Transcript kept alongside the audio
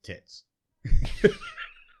Tits.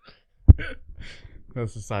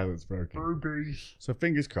 That's the silence broken. Boobies. So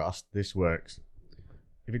fingers crossed this works.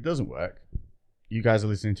 If it doesn't work, you guys are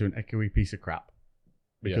listening to an echoey piece of crap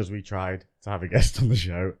because we tried to have a guest on the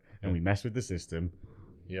show and we messed with the system.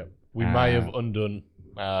 Yep. We may have undone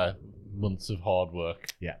months of hard work.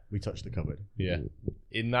 Yeah, we touched the cupboard. Yeah.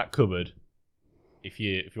 In that cupboard, if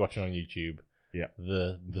you're watching on YouTube,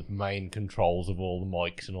 the main controls of all the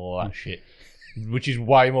mics and all that shit, which is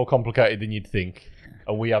way more complicated than you'd think,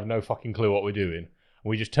 and we have no fucking clue what we're doing.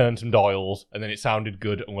 We just turned some dials, and then it sounded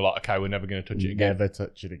good, and we're like, okay, we're never going to touch it again. Never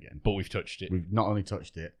touch it again. But we've touched it. We've not only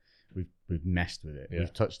touched it, we've messed with it. Yeah.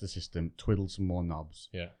 We've touched the system, twiddled some more knobs.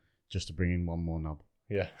 Yeah. Just to bring in one more knob.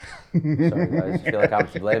 Yeah. Sorry guys, I feel like I'm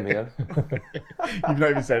to blame here. You've not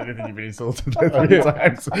even said anything, you've been insulted 3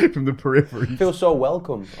 times from the periphery. I feel so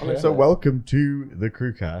welcome, honestly. So welcome to the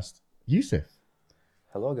Crewcast, Yusuf.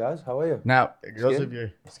 Hello guys, how are you? Now, because of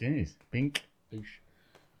your skinnies, pink,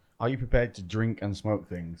 are you prepared to drink and smoke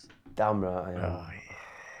things? Damn right I am. Oh, yeah.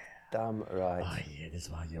 Damn right. Oh, yeah, this is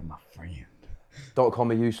why you're my friend. Don't call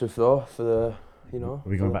me Yusuf though, for the, you know. Are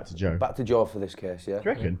we going back to Joe? Back to Joe for this case, yeah. Do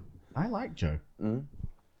you reckon? I like Joe.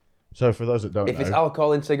 So for those that don't If know... it's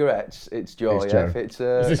alcohol in cigarettes, it's Joe, It's yeah. Joe. If it's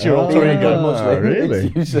Is this your alter being a ego? good Muslim,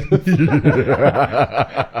 Really? it's Yusuf.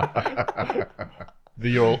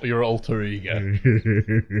 Your alter ego.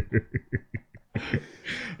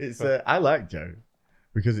 It's I like Joe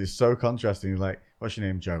because it's so contrasting. Like, what's your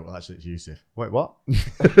name, Joe? Well, actually, it's Yusuf. Wait, what?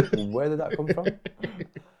 Where did that come from?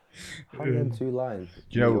 How are them 2 lines?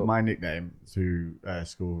 Do you know my nickname through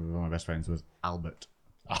school with one of my best friends was Albert?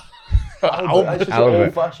 Albert, that's just an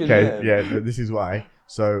old-fashioned name. Yeah, this is why.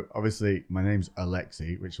 So obviously my name's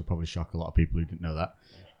Alexi, which will probably shock a lot of people who didn't know that.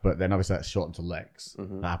 But then obviously that's shortened to Lex.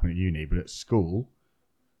 That happened at uni, but at school,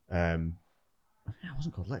 I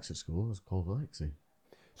wasn't called Lex at school. I was called Alexi.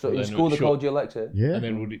 So in then school they short- called you Alexa? Yeah. And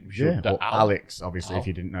then would it Yeah, should or Al? Alex, obviously, if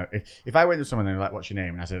you didn't know. If I went to someone and they were like, what's your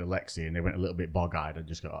name? And I said Alexi, and they went a little bit bog-eyed, I'd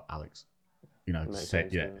just go, oh, Alex. You know, Makes say,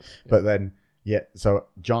 sense, yeah. yeah. But then, so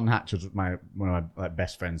John Hatch was one of my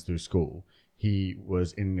best friends through school. He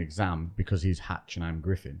was in an exam because he's Hatch and I'm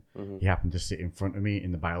Griffin. He happened to sit in front of me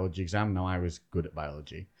in the biology exam. Now, I was good at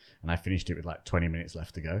biology, and I finished it with like 20 minutes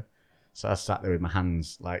left to go. So I sat there with my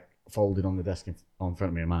hands like folded on the desk in front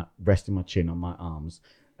of me, and resting my chin on my arms,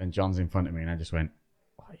 and John's in front of me, and I just went,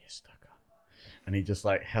 "What are you stuck on?" And he just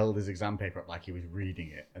like held his exam paper up like he was reading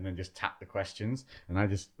it, and then just tapped the questions, and I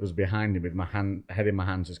just was behind him with my head in my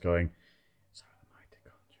hands, just going, "So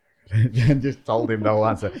and just told him the whole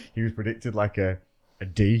answer. He was predicted like a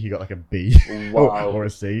D. He got like a B Wow. or a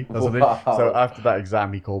C. Or something. Wow. So after that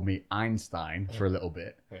exam, he called me Einstein for a little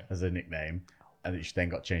bit as a nickname, and it then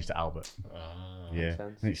got changed to Albert. Yeah,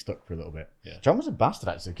 sense. and it stuck for a little bit. Yeah. John was a bastard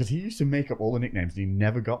actually because he used to make up all the nicknames and he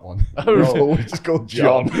never got one. Oh, He was really? always just called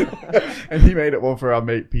John. And he made up one for our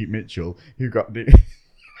mate Pete Mitchell, who got the.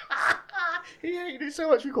 He hated it so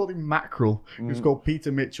much we called him Mackerel. He was called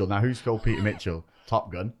Peter Mitchell. Now who's called Peter Mitchell?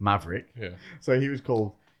 Top Gun, Maverick. Yeah. So he was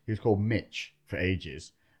called Mitch for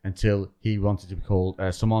ages until he wanted to be called.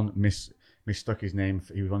 Someone mistook his name.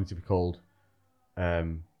 He wanted to be called.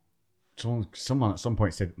 Someone at some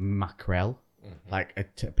point said mackerel, like a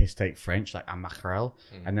piss take French, like a mackerel,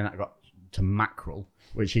 and then I got to mackerel,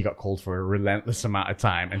 which he got called for a relentless amount of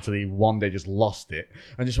time until he one day just lost it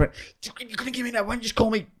and just went, "You're gonna give me that one? Just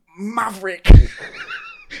call me Maverick."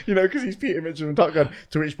 You know, because he's Peter Mitchell from Top Gun.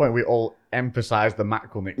 To which point we all emphasised the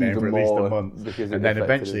mackerel nickname Even for at least a more, month, because it and then affected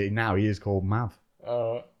eventually now he is called Mav.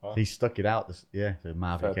 Oh, He stuck it out. So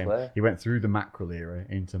Mav Fair became. play. He went through the mackerel era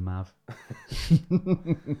into Mav.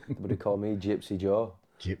 Everybody called me Gypsy Joe.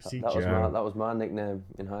 Gypsy That Joe. was my nickname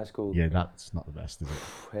in high school. Yeah, that's not the best, is it?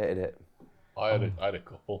 Hated it. I had a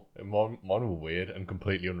couple. And mine were weird and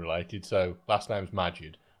completely unrelated. So last name's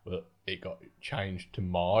Majid, but it got changed to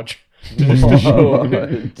Marge. Just to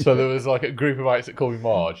shorten. So there was like a group of mates that called me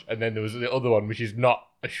Marge, and then there was the other one which is not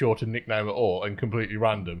a shortened nickname at all and completely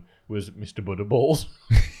random, was Mr. Butterballs.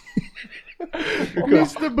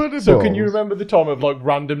 Mr. Butterballs. So can you remember the time of like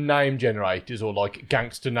random name generators or like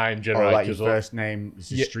gangster name Oh, generators? like your or, first name, it's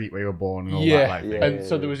the Yeah. street where you were born and all yeah, that like thing. and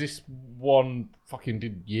so there was this one fucking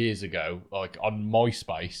did years ago, like on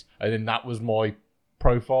MySpace, and then that was my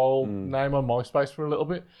profile name on MySpace for a little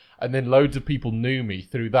bit, and then loads of people knew me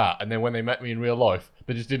through that, and then when they met me in real life,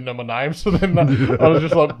 they just didn't know my name, so then I was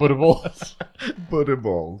just like Butterballs.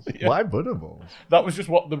 Butterballs. Yeah. Why Butterballs? That was just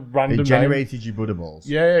what the random It name. generated you Butterballs.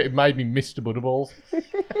 Yeah, it made me Mr. Butterballs.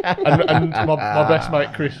 and my best mate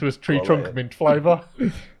Chris was tree trunk mint flavour.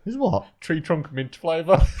 Is what? Tree trunk mint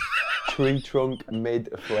flavour. Tree trunk mid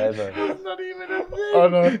flavour. That's not even a thing.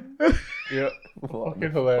 Oh no. Yeah.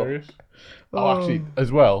 Fucking hilarious. Oh, actually,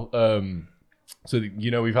 as well. So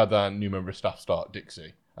we've had that new member of staff start,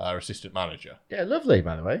 Dixie, our assistant manager. Yeah, lovely,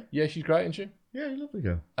 by the way. Yeah, she's great, isn't she? Yeah, lovely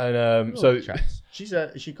girl. And so She's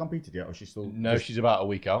is she competed yet, or she's still? no, she's about a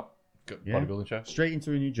week out. Yeah. Bodybuilding show. Straight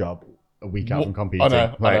into a new job. A week out from I competing.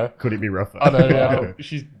 know. Could it be rougher? I know, yeah.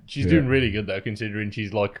 She's doing really good though, considering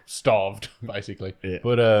she's like starved basically. Yeah.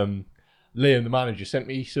 But Liam, the manager, sent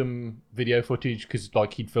me some video footage because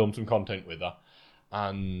like he'd filmed some content with her,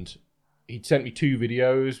 and he'd sent me 2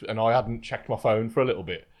 videos, and I hadn't checked my phone for a little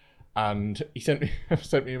bit, and he sent me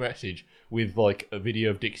a message with like a video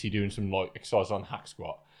of Dixie doing some like exercise on hack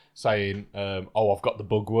squat, saying, "Oh, I've got the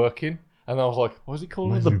bug working." And I was like, "What is he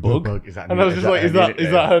calling her? The bug?" Is that And I was just like, "Is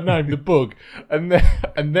that her name, the bug?" And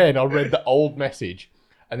then I read the old message,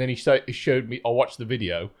 and then he showed me. I watched the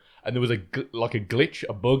video, and there was a glitch,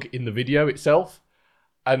 a bug in the video itself,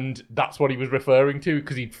 and that's what he was referring to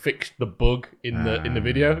because he'd fixed the bug in the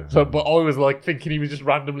video. So, but I was like thinking he was just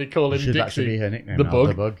randomly calling That should Dixie be her nickname. the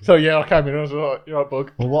now, bug. So yeah, I came in and I was like, "You're right,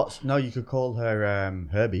 bug." Well, no, you could call her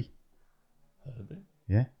Herbie.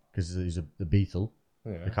 Yeah, because he's the beetle.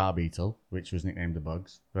 Yeah. The car beetle, which was nicknamed the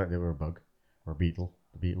Bugs. Right, they were a bug. Or a beetle.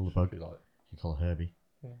 The bug. Be like, You call her Herbie.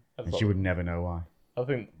 that's And not- she would never know why. I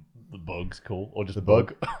think the bug's cool, or just The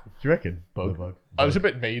bug. Do you reckon? Bug. The bug. Oh, it's a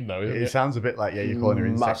bit mean though, isn't It it? sounds a bit like, you're calling her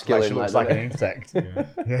insect. Masculine, Like she looks like, like an insect.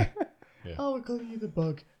 Yeah. Yeah. Oh, we're calling you the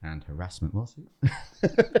bug. And harassment lawsuit.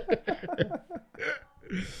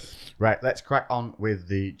 Right, let's crack on with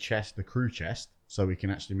the crew chest, so we can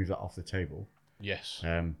actually move that off the table. Yes.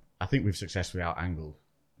 I think we've successfully out-angled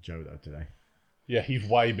Joe, though, today. Yeah, he's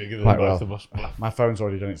way bigger than Quite both well. of us. My phone's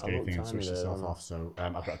already done its I gay look thing and tiny switched there, itself don't I? off, so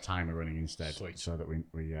I've got a timer running instead, Sweet. so that we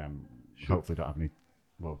hopefully don't have any.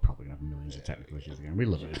 Well, probably gonna have millions of technical issues again. We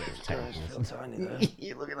love it. It's technical. Tiny there.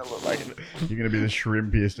 You're looking to look like you're gonna be the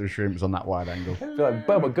shrimpiest of shrimps on that wide angle. I feel like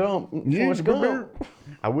Bubba Gump. Forrest Gump.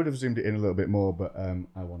 I would have zoomed it in a little bit more, but I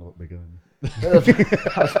want to look bigger than you. That's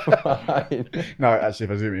fine. No, actually,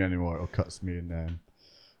 if I zoom in anymore, it'll cut me and him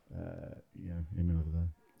over there.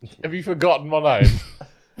 Have you forgotten my name?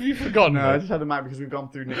 Have you forgotten No, I me? just had a mind because we've gone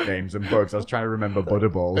through nicknames and bugs. I was trying to remember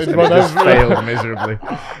Butterballs. It's And my it just name. failed miserably.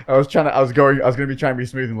 I was going to be trying to be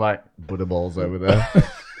smooth and like Butterballs over there.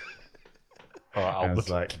 All right, I was Albert.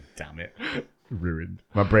 like, damn it, ruined.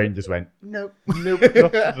 My brain just went, nope. Nope, not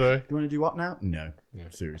today. You want to do what now? No.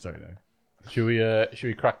 Seriously, no. Should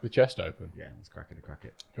we crack the chest open? Yeah, let's crack it.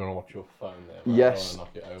 Do you want to watch your phone there? Yes. I wanna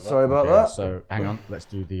knock it over. Sorry about Okay, that. so hang on, let's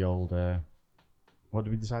do the old. What did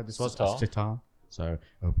we decide this was? Sitar. A sitar. So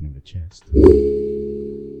opening the chest.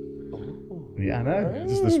 Yeah, I know.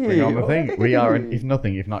 Just the spring on the thing. We are, if not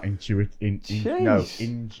ingenuity.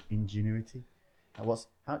 What's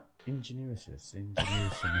how ingenuous?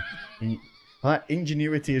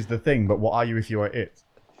 Ingenuity is the thing, but what are you if you are it?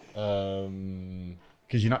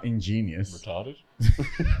 Because you're not ingenious. Retarded.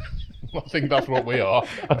 I think that's what we are.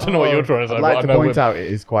 I don't know what you're trying to say. I'd like but to I know point we're... out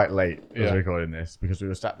it is quite late as Yeah. recording this because we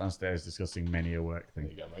were sat downstairs discussing many a work There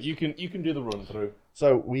thing. you go, mate. You can do the run through.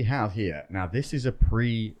 So we have here now. This is a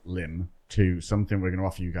prelim to something we're going to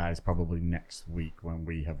offer you guys probably next week when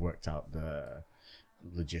we have worked out the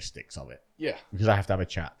logistics of it. Yeah. Because I have to have a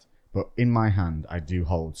chat. But in my hand, I do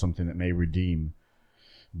hold something that may redeem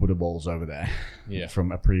Butterballs over there. Yeah.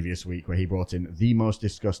 From a previous week where he brought in the most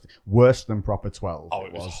disgusting, worse than proper 12. Oh,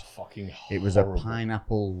 it was fucking horrible. It was a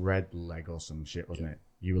pineapple red leg or some shit, wasn't it?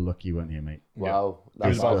 You were lucky you weren't here, mate. Wow. It was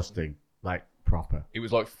That's about- Disgusting. Like, proper. It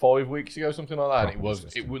was like 5 weeks ago, something like that. And Proper it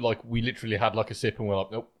disgusting. was like we literally had like a sip and we're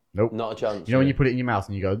like, nope. Nope. not a chance. You know when you put it in your mouth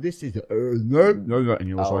and you go, this is, no, and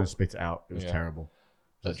you also Oh. want to spit it out. It was Yeah. terrible.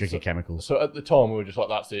 Like So- drinking chemicals. So at the time we were just like,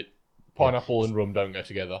 that's it. Pineapple and rum don't go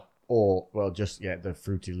together. Or, well, just, the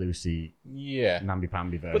Fruity Lucy, Yeah.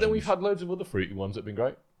 namby-pamby version. But then we've had loads of other fruity ones that have been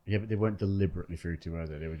great. Yeah, but they weren't deliberately fruity, were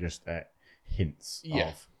they? They were just hints Yeah.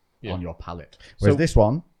 of Yeah. on your palate. Whereas So- this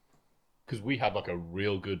one, Because we had like a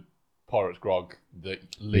real good Pirates grog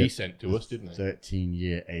that Lee Yeah. sent to us, didn't he?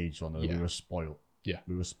 13-year aged one. We Yeah. were spoiled. Yeah.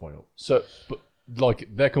 We were spoiled. So, but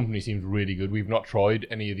like their company seems really good. We've not tried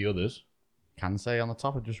any of the others. Can say on the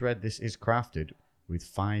top, I just read this is crafted with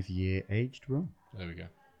 5-year aged rum. There we go.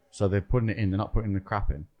 So they're putting it in. They're not putting the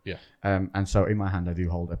crap in. Yeah. And so in my hand, I do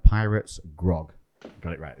hold a Pirates Grog.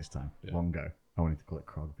 Got it right this time. Yeah. One go. I wanted to call it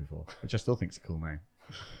Krog before, which I still think is a cool name.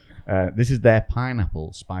 This is their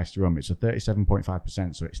pineapple spiced rum. It's a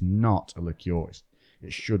 37.5%, so it's not a liqueur.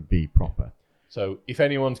 It should be proper. So if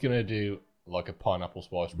anyone's gonna do like a pineapple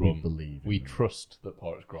spice We rum, believe in we them. trust that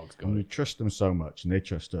Pirates Grog's got And we it. trust them so much, and they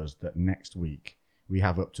trust us, that next week we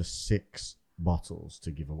have up to 6 bottles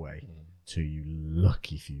to give away to you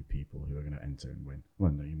lucky few people who are going to enter and win.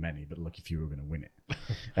 Well, no, many, but lucky few are going to win it.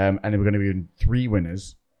 And then we're going to be in 3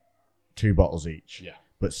 winners, 2 bottles each. Yeah.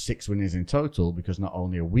 But 6 winners in total, because not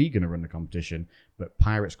only are we going to run the competition, but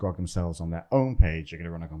Pirates Grog themselves on their own page are going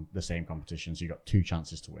to run the same competition. So you've got 2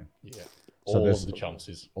 chances to win. Yeah. So All there's of the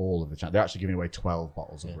chances. All of the chances. They're actually giving away 12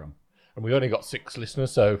 bottles of rum. And we only got 6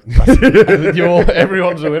 listeners, so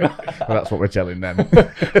everyone's a winner. Well, that's what we're telling them.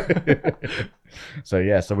 So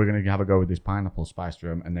we're going to have a go with this pineapple spiced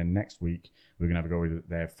rum, and then next week we're going to have a go with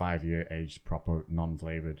their 5-year aged proper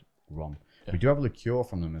non-flavored rum. Yeah. We do have a liqueur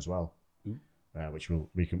from them as well, which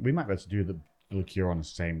we might be able to do the liqueur on the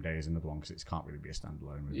same day as another one, because it can't really be a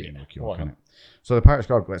standalone with being liqueur, can it? So the Pirates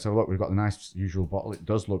Grog, let's have a look. We've got the nice usual bottle. It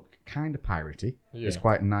does look kind of piratey. Yeah. It's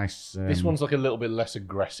quite nice. This one's like a little bit less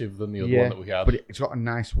aggressive than the other one that we had. But it's got a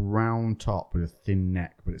nice round top with a thin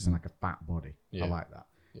neck, but it's in like a fat body. Yeah. I like that.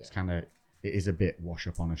 Yeah. It's kind of, it is a bit wash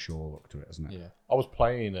up on a shore look to it, isn't it? Yeah. I was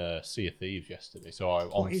playing Sea of Thieves yesterday, so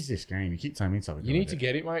what is this game? You keep telling me to have a go. You need to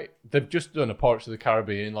get it, mate. They've just done a Pirates of the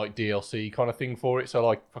Caribbean like DLC kind of thing for it. So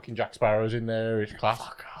like fucking Jack Sparrow's in there. It's class.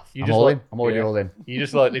 Fuck off. I'm all in. I'm already all in. You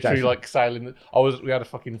just like literally like sailing. We had a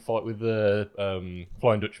fucking fight with the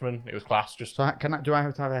Flying Dutchman. It was class. Just so do I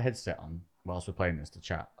have to have a headset on whilst we're playing this to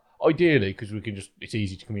chat? Ideally, because we can just. It's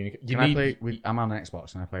easy to communicate. I'm on an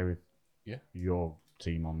Xbox and I play with your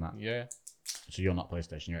team on that. Yeah. So you're not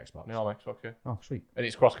PlayStation, you're Xbox. No, I'm Xbox. Yeah. Oh, sweet. And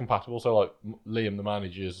it's cross compatible. So like Liam, the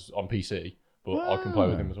manager's on PC, but I can play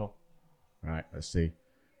with him as well. Right. Let's see.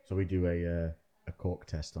 So we do a cork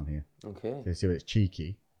test on here. Okay. So see if it's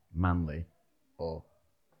cheeky, manly, or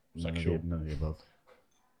sexual. None of the above.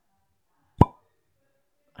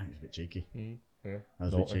 I think it's a bit cheeky. Yeah. That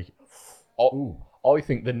was a bit cheeky. I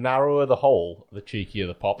think the narrower the hole, the cheekier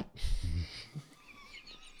the pop.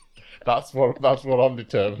 That's what I'm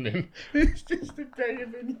determining. It's just a day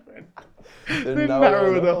of invent. The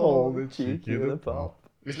narrower the hole, the cheekier the pop.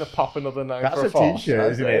 Isn't a pop another name That's for a farce?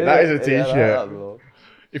 T-shirt, isn't it? That is a T-shirt.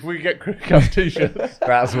 If we get Crickcast T-shirts,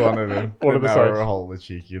 that's one of them. One of the narrower sides. hole, the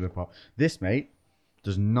cheekier the pop. This, mate,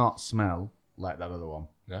 does not smell like that other one.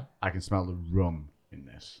 No, I can smell the rum in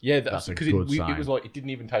this. Yeah, that's a because good sign. it was like it didn't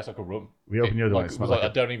even taste like a rum. We opened the other one. It was like I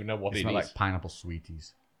don't even know what it is. Like pineapple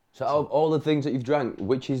sweeties. So out of all the things that you've drank,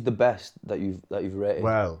 which is the best that you've rated?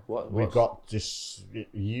 Well, we've got this.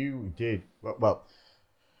 You did well.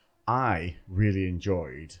 I really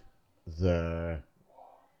enjoyed the.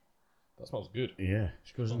 That smells good. Yeah,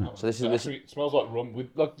 it's good, isn't it? So this It smells like rum. With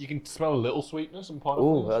like you can smell a little sweetness and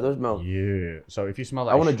pineapple. Oh, that does smell. Yeah. So if you smell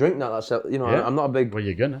that, I want to drink that. That's I'm not a big. Well,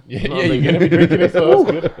 you're gonna. Yeah, you're gonna be drinking it. So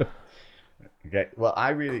that's good. Okay. Well,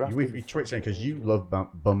 I really we twitched in because you love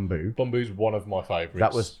Bumbu. Bumbu's one of my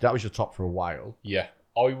favourites. That was your top for a while. Yeah,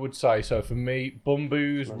 I would say so. For me,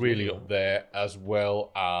 Bumbu's really up there, as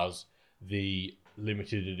well as the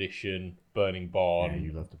limited edition Burning Barn. Yeah,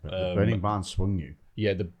 you love the Burning Barn swung you.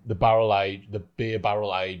 Yeah, the beer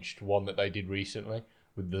barrel aged one that they did recently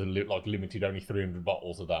with the limited only 300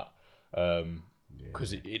 bottles of that.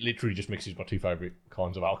 Because it literally just mixes my 2 favourite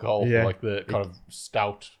kinds of alcohol, like the kind of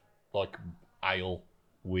stout like ale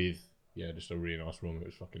with just a really nice rum. It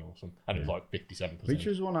was fucking awesome, and it was like 57%. Which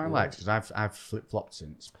was one I liked because I've flip flopped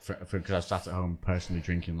since because I've sat at home personally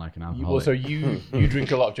drinking like an alcoholic. Well, so you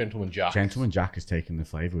drink a lot of Gentleman Jack. Gentleman Jack has taken the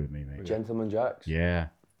flavour with me, mate. Gentleman Jack's. Yeah,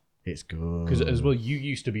 it's good. Because as well, you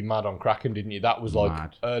used to be mad on Kraken, didn't you? That was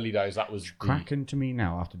like early days. That was Kraken to me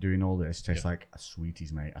now. After doing all this, tastes like a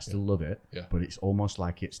Sweeties, mate. I still love it, but it's almost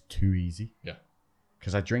like it's too easy. Yeah.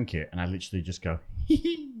 Because I drink it and I literally just go.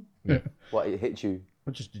 What, it hits you?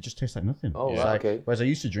 It just tastes like nothing. Oh, right, okay. Whereas I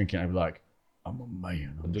used to drink it, I'd be like, I'm a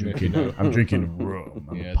man. I'm drinking rum.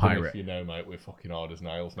 I'm a pirate. If you know, mate, we're fucking hard as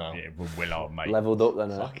nails now. Yeah, we're on, mate. Leveled up then,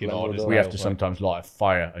 Fucking hard as We have to mate. sometimes light a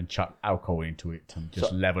fire and chuck alcohol into it and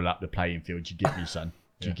just level up the playing field. Do you get me, son?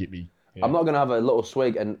 Do you get me? Yeah. I'm not going to have a little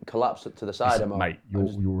swig and collapse it to the side, am I? Mate,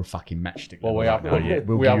 you're a fucking matchstick. Well, we have.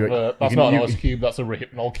 That's not an ice cube. That's a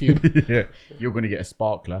Hypnol cube. Yeah, you're going to get a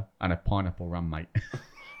sparkler and a pineapple rum, mate.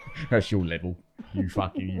 That's your level. You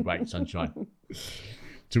wait, sunshine.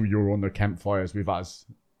 Till you're on the campfires with us.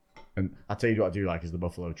 And I tell you what I do like is the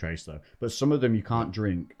Buffalo Trace though. But some of them you can't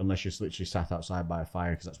drink unless you're literally sat outside by a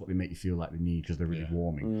fire because that's what they make you feel like they need because they're really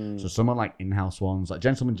warming. So some are like in-house ones, like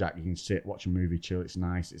Gentleman Jack. You can sit, watch a movie, chill. It's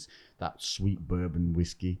nice. It's that sweet bourbon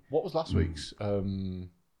whiskey. What was last week's? The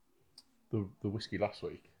whiskey last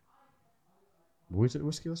week. Was it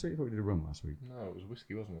whiskey last week? I thought we did a rum last week. No, it was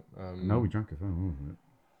whiskey, wasn't it? No, we drank a rum, wasn't it?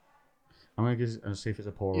 I'm gonna see if it's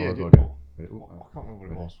a pour or a I glugger. can't remember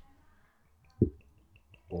what it was.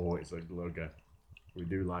 Oh, it's a glugger. We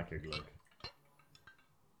do like a glug.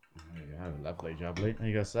 There you go, lovely jubbly. There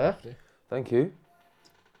you go, sir. Thank you.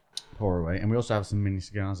 Pour away. And we also have some mini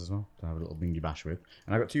cigars as well to have a little bingy bash with.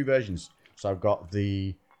 And I've got two versions. So I've got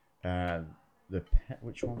which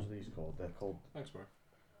ones are these called? They're called... Thanks, bro.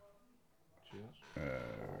 Cheers.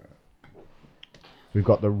 We've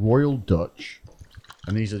got the Royal Dutch.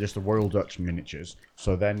 And these are just the Royal Dutch miniatures.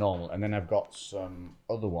 So they're normal. And then I've got some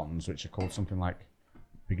other ones which are called something like...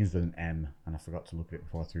 Begins with an M. And I forgot to look at it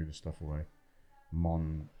before I threw the stuff away. Are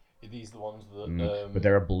these the ones that... But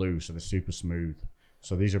they're a blue, so they're super smooth.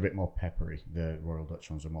 So these are a bit more peppery. The Royal Dutch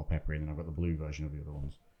ones are more peppery, and then I've got the blue version of the other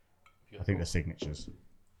ones. I think they're signatures.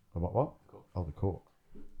 The what? Cork. Oh, the cork.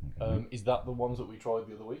 Is that the ones that we tried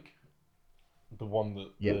the other week? The one that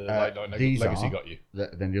Yeah, the these Legacy are- got you?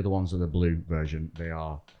 Then the other ones are the blue version. They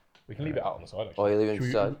are... We can leave it out on the side, Oh, actually. you're leaving Should we-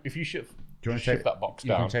 inside? If you shift, Do you want to shift take that box You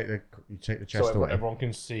down can take the so chest away. everyone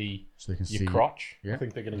can see So they can your see... crotch. Yeah. I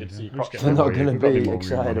think they're going to get to see your Let's crotch. get They're not We've going to got a bit be more room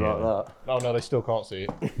excited on about that. Oh, no, they still can't see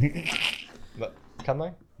it. Can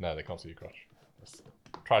they? No, they can't see your crotch. That's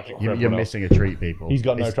tragic for You're everyone else. missing a treat, people. He's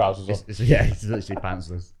got no trousers on. Yeah, he's literally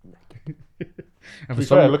pantsless. To be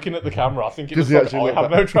fair, looking at the camera, I think it Does looks he like actually I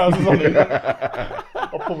look have no trousers on either.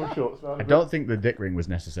 I'll pull my shorts down. I don't think the dick ring was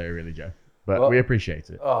necessary, really, Joe. But What? we appreciate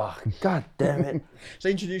it. Oh, god damn it. So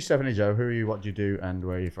introduce Stephanie, Joe. Who are you, what do you do, and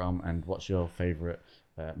where are you from, and what's your favourite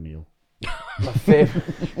meal? My favourite.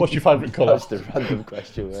 What's your favourite colour? That's the random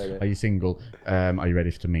question, really. Are you single? Are you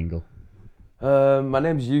ready to mingle? My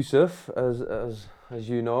name's Yusuf, as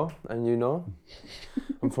you know, and you know.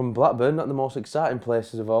 I'm from Blackburn, not the most exciting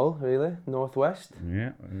places of all, really. Northwest.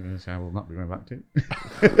 Yeah, which I will not be going back to.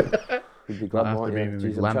 You'd be glad, Not won't after you? being in the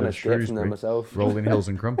Jeez, I'm land trying to of escape from there Shrewsbury. myself. Rolling Hills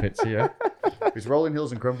and Crumpets, yeah. It's Rolling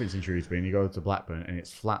Hills and Crumpets in Shrewsbury, and you go to Blackburn, and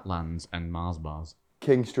it's flatlands and Mars bars.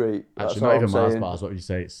 King Street. That's Actually, all not even I'm Mars saying. bars. What would you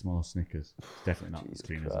say? It's small Snickers. It's definitely not as Jesus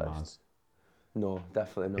clean as a Christ. Mars. No,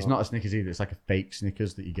 definitely not. It's not a Snickers either. It's like a fake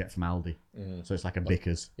Snickers that you get from Aldi. So it's like a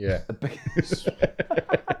Bickers. Yeah.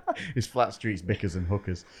 It's flat streets, Bickers and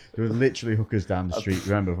hookers. There were literally hookers down the street.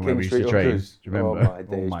 Remember from where King we used Street to train? hookers. Do you remember? Oh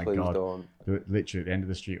my days, please God. don't. There were literally at the end of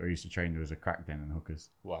the street where we used to train, there was a crack den and hookers.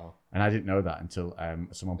 Wow. And I didn't know that until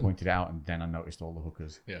someone pointed it out, and then I noticed all the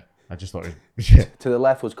hookers. Yeah. I just thought it was... Yeah. To the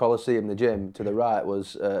left was Coliseum, the gym. To the right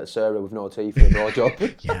was Sarah with no teeth and a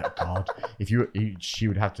blowjob. Yeah, God. If she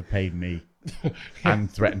would have to pay me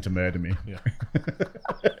and threaten to murder me. Yeah.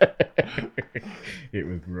 It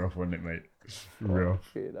was rough, wasn't it, mate?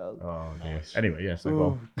 Rough. You know. Oh, dear. Nice. Anyway, yes, go Oh,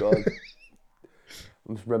 on. God.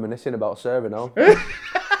 I'm just reminiscing about Sarah now.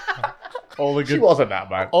 All the She good, wasn't that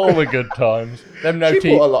bad. all the good times. Them no She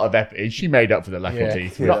teeth. put a lot of effort in. She made up for the left Yeah.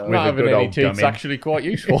 teeth. Not- with Not a having good any old teeth's dummy. actually quite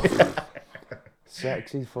useful.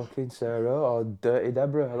 Sexy fucking Sarah or Dirty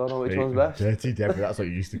Deborah. I don't know which one's best. Dirty Deborah, that's what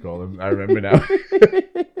you used to call them. I remember now.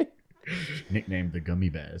 Nicknamed the Gummy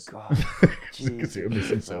Bears. God, Because they were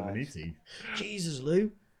missing so many Christ. teeth. Jesus,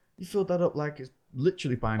 Lou. You filled that up like it's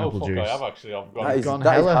literally Oh, pineapple fuck, juice. I have actually. I've That gone. is- Gone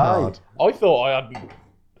that is hella high. hard. I thought I hadn't.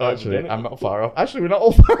 Actually, done it. I'm not far off. Actually, we're not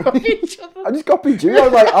all far off each other. I just copied you. I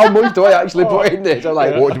was like, how much do I actually put in this? I'm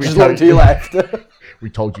like, What do we just tell look to you? your left. We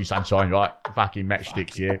told you, sunshine, right? Fucking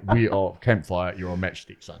matchsticks here. We are campfire. You're a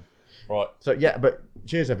matchstick, son. Right. So yeah, but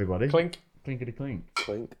cheers, everybody. Clink. Clinkety clink.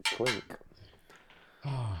 Clink, clink.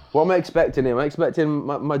 What am I expecting here? Am I expecting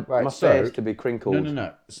my so- face to be crinkled?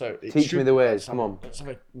 No. So it Teach should- me the ways. Come on. Let's have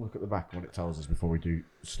a look at the back of what it tells us before we do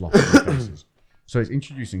slop in the faces. So it's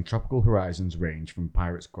introducing Tropical Horizons range from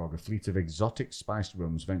Pirates Grog, a fleet of exotic spiced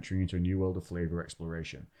rums venturing into a new world of flavour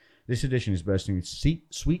exploration. This edition is bursting with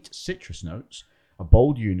sweet citrus notes, a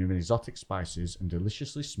bold union of exotic spices, and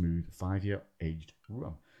deliciously smooth 5-year aged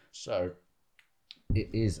rum. So it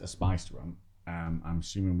is a spiced rum. I'm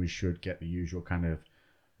assuming we should get the usual kind of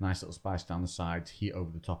nice little spice down the sides, heat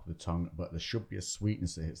over the top of the tongue, but there should be a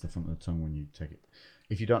sweetness that hits the front of the tongue when you take it.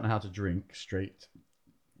 If you don't know how to drink straight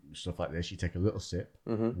stuff like this, you take a little sip,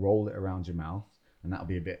 roll it around your mouth, and that'll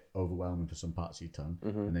be a bit overwhelming for some parts of your tongue,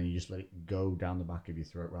 and then you just let it go down the back of your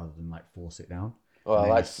throat rather than like force it down. Oh, And I then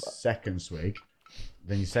like. your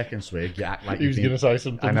second swig, you act like He was you've going to been... say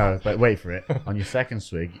something. I know, but wait for it. On your second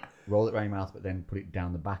swig, roll it around your mouth, but then put it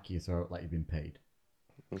down the back of your throat like you've been paid.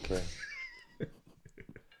 Okay.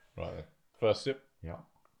 Right then. First sip. Yeah.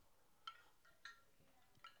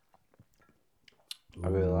 I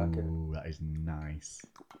really like it. Ooh, that is nice.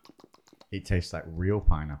 It tastes like real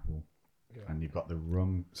pineapple, and you've got the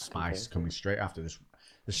rum spice coming straight after this.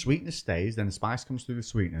 The sweetness stays, then the spice comes through the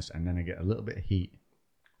sweetness, and then I get a little bit of heat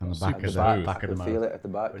on the back super of the smooth. back I of the can feel mouth, it at the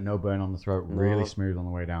back. but no burn on the throat. Really smooth on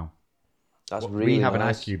the way down. That's We really have an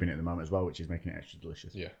nice. ice cube in it at the moment as well, which is making it extra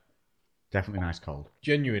delicious. Yeah. Definitely nice cold.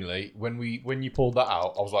 Genuinely, when you pulled that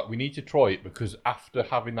out, I was like, we need to try it, because after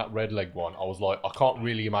having that red leg one, I was like, I can't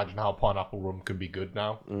really imagine how pineapple rum can be good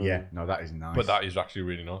now. Yeah, no, that is nice. But that is actually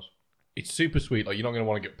really nice. It's super sweet. Like, you're not going to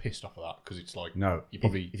want to get pissed off of that, because it's like, no, you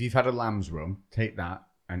probably if you've had a lamb's rum, take that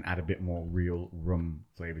and add a bit more real rum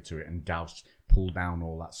flavour to it and pull down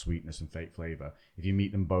all that sweetness and fake flavour. If you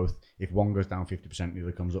meet them both, if one goes down 50%, the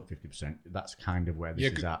other comes up 50%, that's kind of where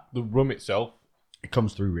this is at. The rum itself, It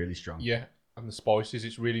comes through really strong. yeah, and the spices,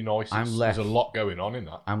 it's really nice. I'm There's a lot going on in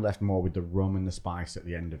that. I'm left more with the rum and the spice at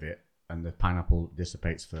the end of it, and the pineapple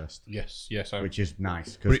dissipates first, Yes, which is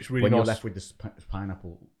nice. But Because it's really when you're nice. left with the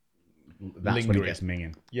pineapple, that's when it Lingering. gets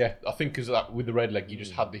minging. Yeah, I think because that with the red leg, you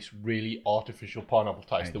just had this really artificial pineapple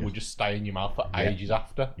taste that would just stay in your mouth for ages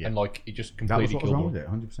after, and like it just That was completely what was killed wrong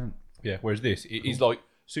them. with it, 100%. Yeah, whereas this, it is like,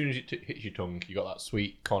 as soon as it hits your tongue, you got that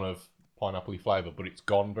sweet kind of pineapple-y flavour, but it's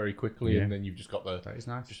gone very quickly, Yeah. and then you've just got That is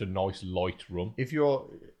nice. just a nice light rum. If you're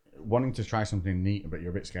wanting to try something neat, but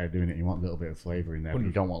you're a bit scared of doing it, you want a little bit of flavour in there, but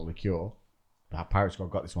you don't want liqueur, that Pirate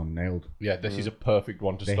Squad got this one nailed. Yeah, this is a perfect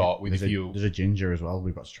one to start with. There's If you there's a ginger as well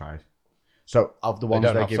we've got to try. So, of the ones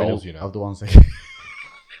don't they're have giving, souls, you know. of the ones they...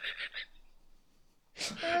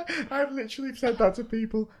 I've literally said that to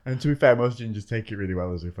people, and to be fair, most gingers take it really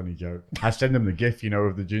well as a funny joke. I send them the gif,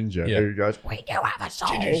 of the ginger who goes, "We do have a soul.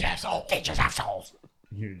 Gingers have souls. Gingers have souls."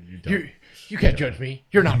 You don't. you can't judge me.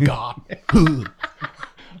 You're not God.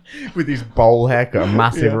 With his bowl haircut,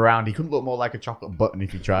 massive around, he couldn't look more like a chocolate button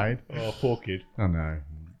if he tried. Oh, poor kid. I know,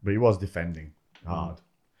 but he was defending hard.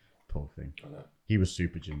 Poor thing. He was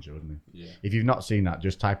super ginger, wasn't he? Yeah. If you've not seen that,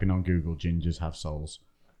 just type in on Google "gingers have souls,"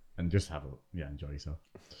 and just have a enjoy yourself.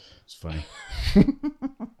 It's funny.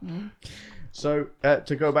 So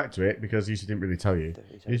to go back to it, because Yusuf didn't really tell you,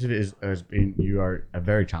 Yusuf you are a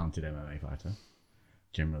very talented MMA fighter.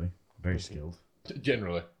 Generally, very skilled.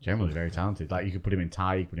 Generally. Generally, very talented. Like you could put him in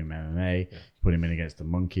Thai, you could put him in MMA, you could put him in against the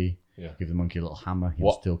monkey. Yeah. Give the monkey a little hammer,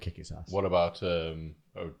 he'll still kick its ass. What about a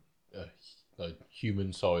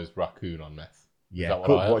human-sized raccoon on meth? Yeah, that what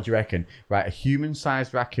cool. I had? What do you reckon? Right, a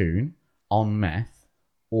human-sized raccoon on meth,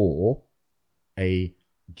 or a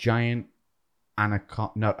giant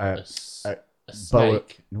anaconda? No, A boa.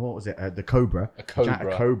 snake. No, what was it? The cobra. A cobra.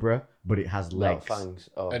 Giant cobra, but it has No legs. fangs.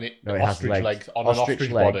 Oh. And it No, it has ostrich legs. legs. On Ostrich an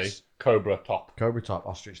ostrich body, legs. cobra top. Cobra top,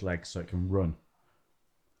 ostrich legs, so it can run.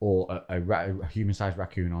 Or a human-sized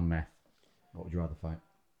raccoon on meth. What would you rather fight?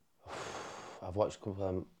 I've watched a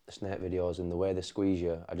couple of snake videos, and the way they squeeze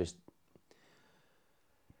you,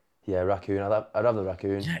 raccoon. I'd have the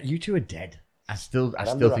raccoon. Yeah, you two are dead. I still have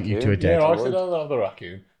think the you two are raccoon. dead. Yeah, I would. said I love the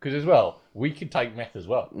raccoon because as well we can take meth as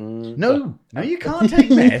well. No, you can't take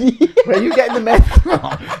meth. Where are you getting the meth from?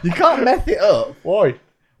 You can't meth it up. Why?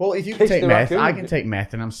 Well, if you can Kiss take the meth, raccoon. I can take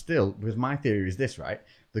meth, and I'm still, because my theory is this, right?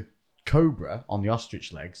 The cobra on the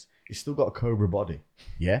ostrich legs, it's still got a cobra body.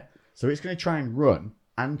 Yeah? So it's going to try and run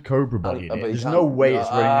and cobra body in but it. you There's can't- no way it's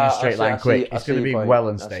running in a I straight see- line I see- quick. I It's see going to be your point. well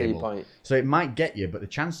I see your unstable. point. So it might get you, but the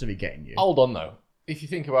chance of it getting you... Hold on though. If you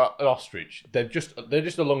think about an ostrich, they're just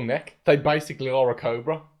a long neck. They basically are a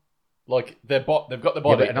cobra. Like they've got the Yeah, body.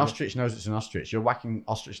 but an and- ostrich knows it's an ostrich. You're whacking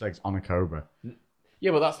ostrich legs on a cobra. Yeah,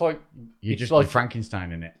 but that's like You're it's just like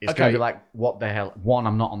Frankenstein in it. It's Okay. going to be like, what the hell? One,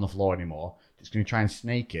 I'm not on the floor anymore. It's going to try and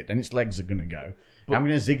snake it. Then its legs are going to go. I'm going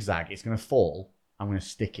to zigzag. It's going to fall. I'm going to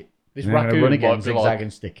stick it. This And then I'm raccoon gonna run again, might be zigzag like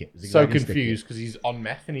and stick it. so Zigzag and stick it. confused because he's on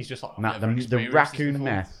meth and he's just like Nah, I've never the experienced this raccoon before.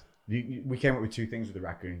 meth. We came up with two things with the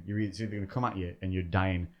raccoon. It's either going to come at you and you're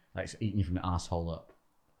dying, like it's eating you from the asshole up.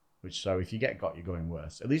 So if you get got, you're going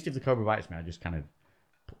worse. At least if the cobra bites me, I just kind of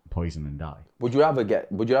poison and die. Would you rather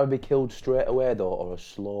be killed straight away though, or a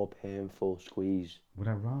slow, painful squeeze? Would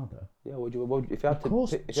I rather? Yeah, would you if you had Of to?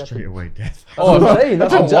 course, if you had straight to, away death. Oh, I'm saying,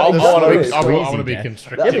 that's I exactly want what it to is. be. I want to Squeezy be death.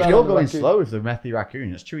 constricted. That's If what you're I'm going raccoon. slow with the methy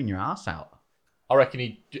raccoon, it's chewing your ass out. I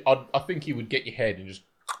reckon I think he would get your head and just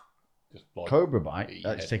like. Cobra bite, eat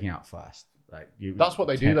that's head. taking out fast. Like That's what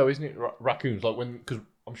they do though, isn't it? Raccoons, like because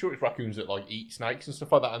I'm sure it's raccoons that like eat snakes and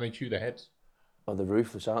stuff like that, and they chew their heads. Oh, they're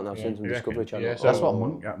ruthless, aren't they? I've seen some you Discovery reckon? Channel. Yeah, so That's Oh,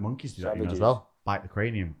 what monkeys do that, as Savages. well. Bite the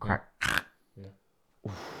cranium, crack.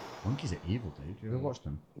 Yeah. Monkeys are evil, dude. You ever watched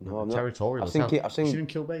them? No, I'm not. Territorial. I've seen as hell. I've seen- You see them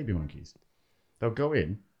kill baby monkeys. They'll go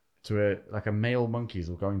in to a male monkeys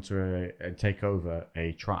will go into and take over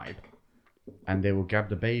a tribe, and they will grab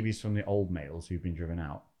the babies from the old males who've been driven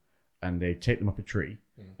out, and they take them up a tree,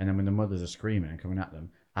 and then when the mothers are screaming and coming at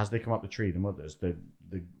them, as they come up the tree, the mothers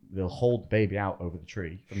they'll hold the baby out over the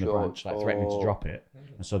tree from the Sure. branch, like threatening to Oh. drop it,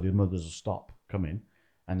 and so the mothers will stop coming,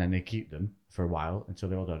 and then they keep them for a while until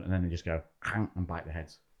they're all done, and then they just go and bite their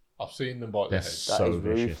heads. I've seen them bite They're their heads. That so is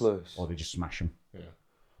vicious, ruthless. or they just smash them. Yeah.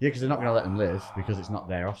 Yeah, because they're not going to let them live because it's not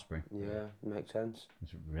their offspring. Yeah, makes sense.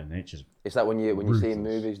 It's real nature's. It's like when you see in Ruthless.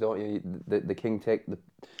 movies, don't you? The king take the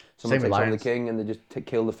Same someone with takes over the lions. king and they just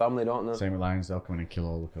kill the family, don't they? Same with lions, they'll come in and kill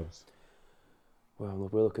all the cubs. Well,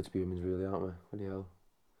 look, we're lucky to be humans, really, aren't we? What the hell?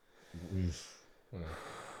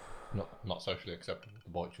 Not socially acceptable to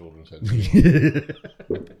bite children's heads.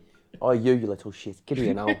 Oh, you little shit. Get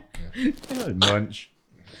here now. Munch.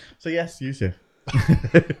 So yes, Yusuf.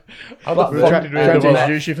 How the We're fuck trying did to we end up-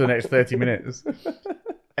 introduce you for the next 30 minutes.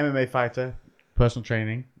 MMA fighter, personal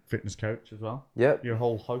training, fitness coach as well. Yep. You're a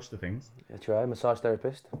whole host of things. I try. Massage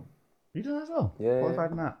therapist. You do that as well? Yeah,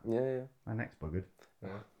 Qualified in that? Yeah. My neck's buggered.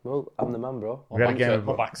 Well, I'm the man, bro. We had a game of...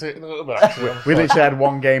 My back's hitting a little bit. Actually. We literally had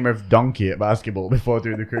one game of donkey at basketball before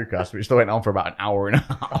doing the crewcast, which still went on for about an hour and a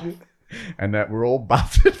half. And we're all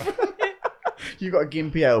battered from it. You've got a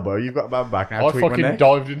gimpy elbow, you've got a bad back, and I I tweaked my fucking neck.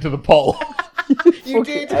 dived into the pole. You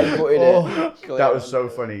did? Headbutted it. That was so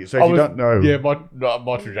funny. So if you don't know... Yeah,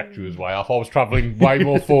 my trajectory was way off. I was travelling way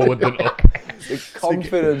more forward than up. The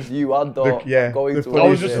confidence you had, though, going the to I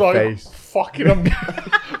was funniest just your like, face. fucking. I'm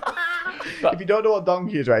If you don't know what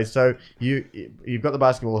donkey is, right? So you've got the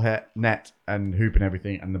basketball net and hoop and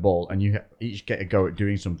everything and the ball, and you each get a go at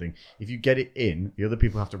doing something. If you get it in, the other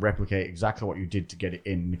people have to replicate exactly what you did to get it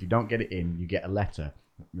in. And if you don't get it in, you get a letter,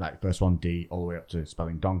 like first one D, all the way up to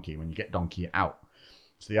spelling donkey. When you get donkey, you're out.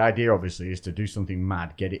 So the idea, obviously, is to do something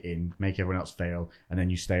mad, get it in, make everyone else fail, and then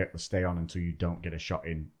you stay on until you don't get a shot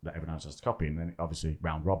in that everyone else has to copy, and then obviously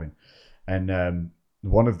round robin. And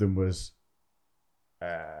one of them was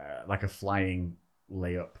like a flying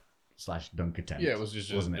layup / dunk attempt. Yeah, it was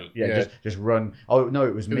just wasn't it? Yeah, just run. Oh no,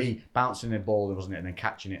 it was me bouncing a ball, wasn't it, and then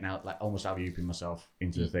catching it and out, like almost alley-ooping myself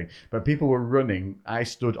into the thing. But people were running. I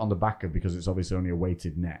stood on the back of, because it's obviously only a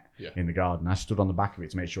weighted net in the garden. I stood on the back of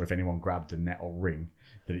it to make sure if anyone grabbed the net or ring,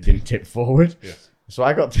 that it didn't tip forward. Yeah. So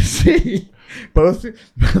I got to see both the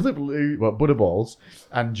Butterballs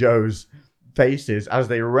and Joe's faces as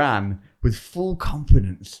they ran with full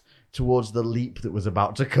confidence towards the leap that was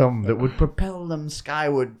about to come that would propel them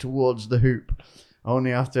skyward towards the hoop.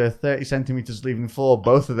 Only after 30 centimeters leaving the floor,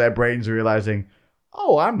 both of their brains are realizing,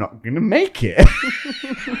 oh, I'm not going to make it.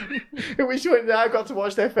 At which point I got to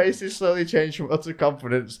watch their faces slowly change from utter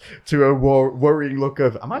confidence to a worrying look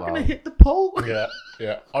of, am I going to hit the pole?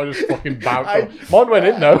 Yeah. I just fucking bounced. Mine went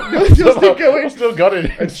in though. I still got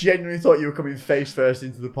it. I genuinely thought you were coming face first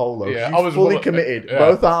into the pole, though. Yeah, You I was fully committed, yeah.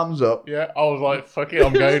 both arms up. Yeah, I was like, fuck it,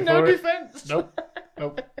 I'm going no for it. defense. Nope.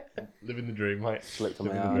 Living the dream, mate. Slicked on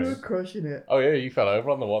my Living the You were ass. dream. crushing it. Oh yeah, you fell over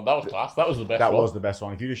on the one. That was class. That was the best That one. was the best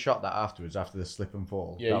one. If you'd have shot that afterwards, after the slip and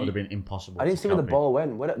fall, Yeah, that would have been impossible. I didn't to see where the copy. ball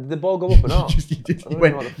went. Did the ball go up or not? You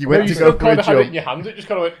went No, to you go still for kind a of had it in jump. your hand. It just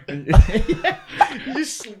kind of went. You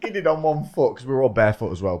just slid it on one foot, because we were all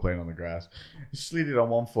barefoot as well, playing on the grass. You slid it on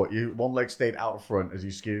one foot. One leg stayed out front as you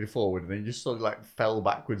skidded forward, and then you just sort of like fell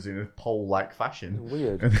backwards in a pole-like fashion.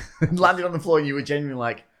 Weird. And landed on the floor, and you were genuinely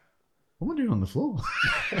like, what am I doing on the floor?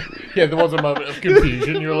 Yeah, there was a moment of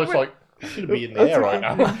confusion. You were just like, I should be in the air right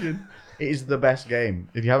now. It is the best game.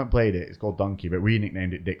 If you haven't played it, it's called Donkey, but we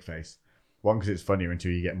nicknamed it Dickface. One, because it's funnier, and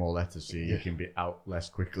two, you get more letters, so you can be out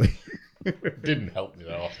less quickly. It didn't help me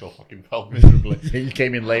though. I still fucking fell miserably. You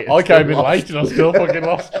came in late. I came in late and I still fucking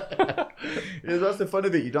lost. Yeah, that's the fun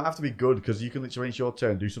of it. You don't have to be good, because you can literally, when it's your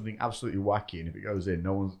turn, do something absolutely wacky, and if it goes in,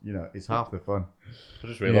 no one's, it's half the fun. I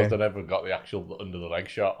just realised I never got the actual under the leg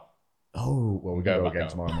shot. Oh, well, we Go go back again out.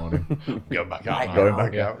 tomorrow morning. Going back out. now. Going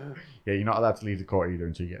back Yeah. out. Yeah, you're not allowed to leave the court either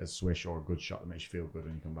until you get a swish or a good shot that makes you feel good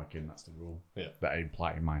when you come back in. That's the rule. Yeah. That I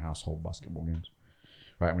apply in my household basketball games.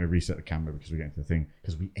 Right, I'm going to reset the camera because we're getting to the thing.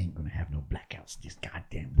 Because we ain't going to have no blackouts this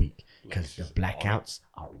goddamn week. Because the blackouts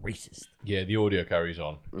are racist. Yeah, the audio carries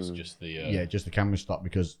on. It's just the. Yeah, just the camera stop,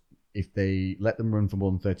 because if they let them run for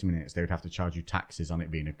more than 30 minutes, they would have to charge you taxes on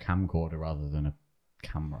it being a camcorder rather than a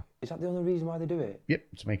camera. Is that the only reason why they do it? Yep,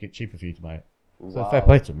 to make it cheaper for you to buy it. So Wow. fair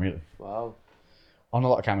play to them, really. Wow. On a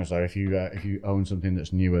lot of cameras, though, if you own something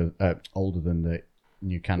that's older than the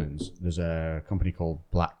new Canons, there's a company called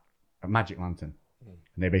Magic Lantern, and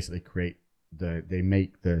they basically they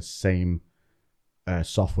make the same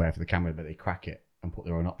software for the camera, but they crack it and put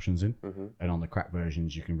their own options in. Mm-hmm. And on the cracked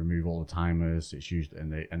versions, you can remove all the timers. It's used,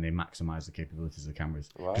 and they maximize the capabilities of the cameras,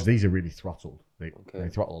 because Wow. these are really throttled. They Okay.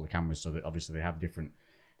 throttle all the cameras, so that obviously they have different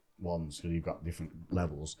ones, because you've got different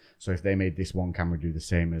levels. So if they made this one camera do the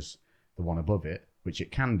same as the one above it, which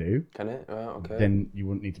it can do, Can it? Right, okay. then you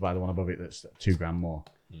wouldn't need to buy the one above it that's $2,000 more.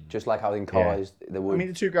 Just like how in cars they I would. mean,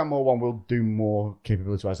 the $2,000 more one will do more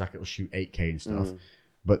capability wise, like it'll shoot 8K and stuff.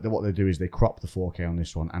 But what they do is they crop the 4K on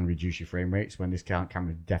this one and reduce your frame rates. When this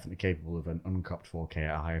camera is definitely capable of an uncropped 4K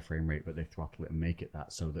at a higher frame rate, but they throttle it and make it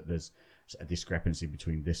that so that there's a discrepancy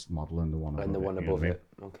between this model and the one above And the one it. You know above what I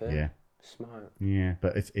mean? it. Okay. Yeah. Smart. Yeah,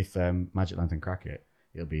 but if Magic Lantern crack it,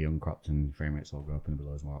 it'll be uncropped and frame rates will go up and there'll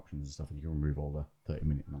be loads more options and stuff, and you can remove all the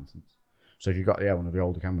 30-minute nonsense. So if you've got one of the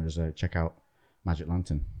older cameras, check out Magic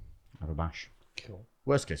Lantern. Have a bash. Cool.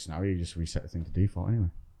 Worst case scenario, you just reset the thing to default anyway.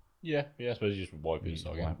 Yeah. I suppose you just wipe it and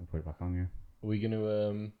start again. Put it back on, yeah. Are we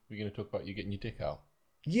gonna talk about you getting your dick out?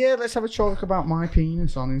 Yeah, let's have a talk about my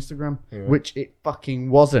penis on Instagram, Yeah. which it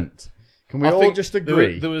fucking wasn't. Can we I all think just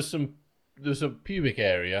agree? There was a pubic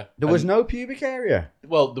area. There was no pubic area.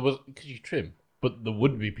 Well, there was because you trim, but there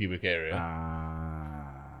would be pubic area.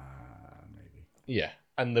 Maybe. Yeah,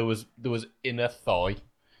 and there was inner thigh,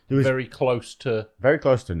 There was very close to. very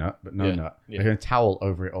close to nut, but no Yeah, nut. yeah. Like a towel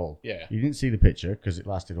over it all. Yeah. You didn't see the picture because it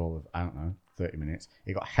lasted all of, 30 minutes.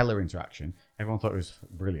 It got hella interaction. Everyone thought it was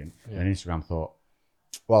brilliant. Yeah. And Instagram thought,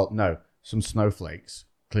 well, no, some snowflakes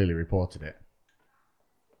clearly reported it.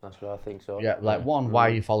 That's what I think so. Yeah, like one, why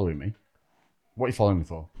are you following me? What are you following me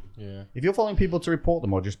for? Yeah. If you're following people to report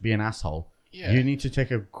them or just be an asshole, Yeah. you need to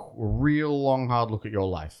take a real long, hard look at your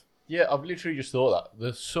life. Yeah, I've literally just thought that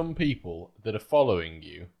there's some people that are following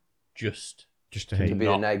you just Just to To hate. be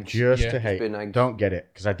Not- an egg. Just Yeah, to just hate. be an egg. Don't get it,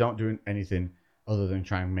 because I don't do anything other than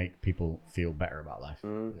try and make people feel better about life.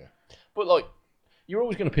 But like, you're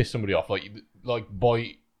always going to piss somebody off, like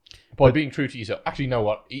by being true to yourself. Actually, you know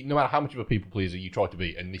what? No matter how much of a people pleaser you try to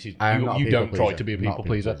be, and this is I am not a you people don't try pleaser. to be a Not a people people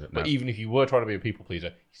pleaser. pleaser, But no. even if you were trying to be a people pleaser,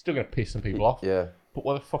 you're still going to piss some people off. Yeah. But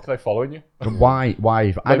why the fuck are they following you? But why? If I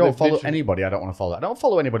Like, don't they've follow literally- anybody, I don't want to follow. I don't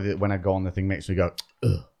follow anybody that when I go on the thing makes me go,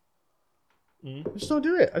 ugh. I just don't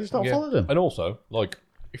do it. I just don't Yeah. follow them. And also, like,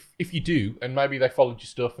 if you do, and maybe they followed your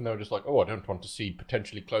stuff, and they were just like, oh, I don't want to see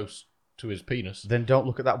potentially close to his penis. Then don't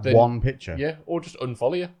look at that Then- one picture. Yeah, or just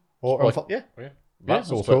unfollow you. Or Like- yeah. Yeah, That's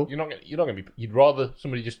that's also cool. you're not gonna be. You'd rather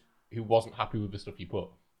somebody just who wasn't happy with the stuff you put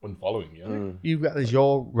unfollowing you. You've got this.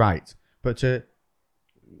 You're right, but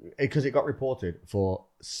because it got reported for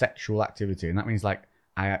sexual activity, and that means like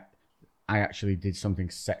I actually did something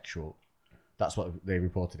sexual. That's what they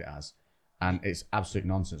reported it as, and it's absolute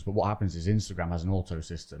nonsense. But what happens is Instagram has an auto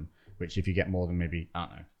system, which if you get more than maybe I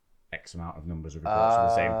don't know X amount of numbers of reports for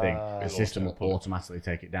the same thing, the It'll system will auto-pull it. automatically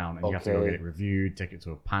take it down, and you have to go Okay. get it reviewed, take it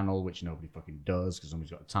to a panel, which nobody fucking does because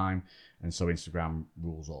nobody's got the time, and so Instagram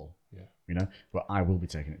rules all. Yeah. You know, but I will be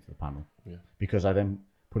taking it to the panel. Yeah. Because I then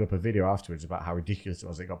put up a video afterwards about how ridiculous it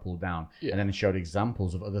was. It got pulled down, Yeah. and then it showed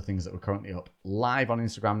examples of other things that were currently up live on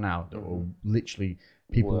Instagram now that were literally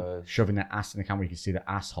people Worse. shoving their ass in the camera. You can see the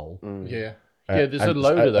asshole. Yeah, yeah. There's a And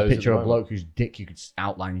load of those. A picture at of the a moment. bloke whose dick you could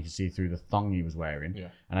outline. You could see through the thong he was wearing. Yeah.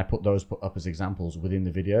 And I put those up as examples within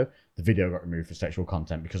the video. The video got removed for sexual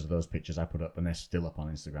content because of those pictures I put up, and they're still up on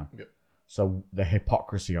Instagram. Yep. So the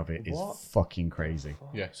hypocrisy of it is What? fucking crazy.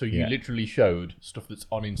 Yeah, so you Yeah. literally showed stuff that's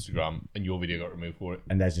on Instagram, and your video got removed for it.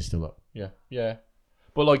 And theirs is still up. Yeah, yeah.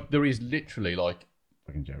 But like, there is literally like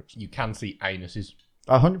Fucking jokes. you can see anuses.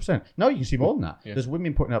 100%. No, you can see more than that. Yeah. There's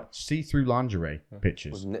women putting up see-through lingerie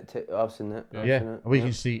pictures. I've seen it. I've Yeah, seen it. we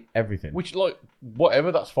can see everything. Which, like,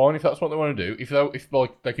 whatever, that's fine if that's what they want to do. If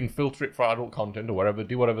like they can filter it for adult content or whatever,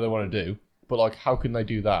 do whatever they want to do. But like, how can they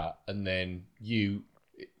do that and then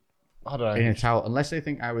I don't know. In a towel, unless they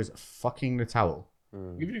think I was fucking the towel,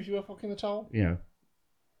 Even if you were fucking the towel. you know.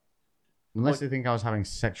 Unless they think I was having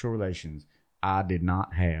sexual relations, I did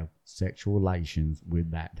not have sexual relations with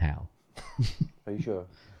that towel. Are you sure?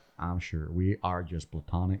 I'm sure we are just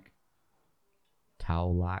platonic,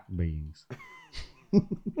 towel-like beings.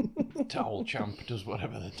 Towel champ does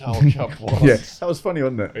whatever the towel champ wants. Yeah, that was funny,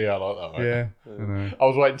 wasn't it? Yeah, I like that. Right? Yeah, I know. I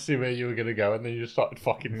was waiting to see where you were going to go, and then you just started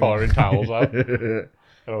fucking firing towels out.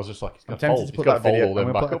 And I was just like, he's I'm going to tempted fold, to he's put got that to fold video. all them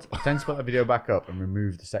I'm back gonna up. put, I'm tempted to put that video back up and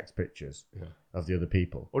remove the sex pictures of the other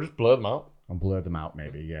people Or just blur them out. and blur them out,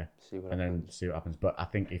 maybe. Yeah. See what And then happens. see what happens. But I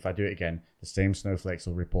think if I do it again, the same snowflakes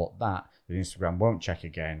will report that. The Instagram won't check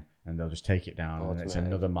again, and they'll just take it down, and it's Automatic.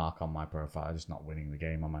 another mark on my profile. I'm just not winning the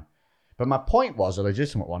game, am I? But my point was, a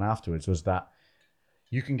legitimate one afterwards, was that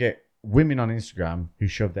you can get women on Instagram who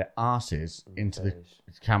shove their asses into the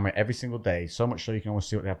camera every single day, so much so you can almost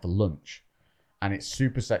see what they have for lunch. And it's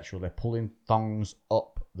super sexual. They're pulling thongs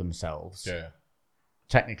up themselves, Yeah.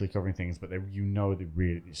 technically covering things, but they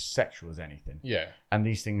really it's sexual as anything. Yeah. And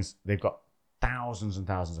these things, they've got thousands and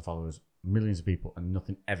thousands of followers, millions of people, and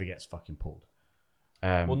nothing ever gets fucking pulled.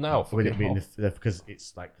 Well, now, with it fucking being hot. because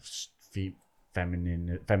it's like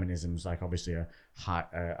feminism's like obviously a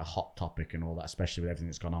hot topic and all that, especially with everything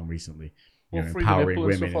that's gone on recently. You Well, know, free the empowering nipple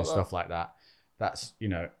and women stuff like and stuff like that. That's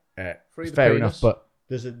Free the fair penis. enough, but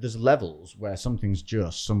there's levels where something's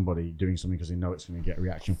just somebody doing something because they know it's going to get a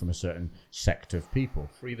reaction from a certain sect of people.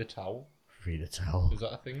 Free the towel. Free to tell. Is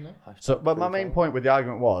that a thing now? So, but my main point with the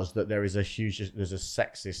argument was that there's a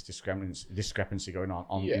sexist discrepancy going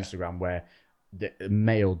on Instagram where the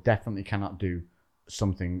male definitely cannot do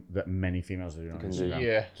something that many females are doing on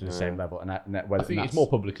Instagram to the same level. And I think it's more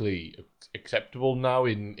publicly acceptable now.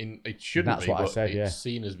 In it shouldn't that's be, what I but said, it's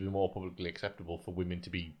seen as being more publicly acceptable for women to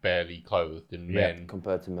be barely clothed and men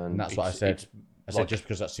compared to men. And that's what I said. I said just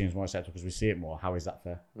because that seems more acceptable because we see it more. How is that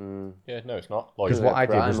fair? Yeah, no, it's not. Because what I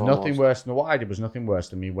did was nothing worse. No, what I did was nothing worse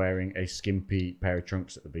than me wearing a skimpy pair of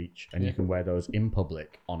trunks at the beach, and you can wear those in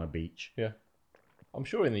public on a beach. Yeah. I'm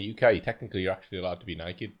sure in the UK, technically, you're actually allowed to be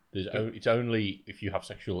naked. It's only if you have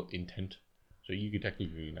sexual intent. So you could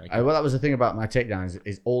technically be naked. Well, that was the thing about my takedowns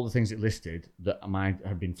is all the things it listed that I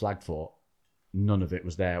had been flagged for, none of it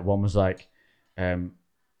was there. One was like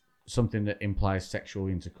something that implies sexual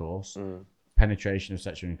intercourse, penetration of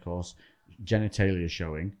sexual intercourse, genitalia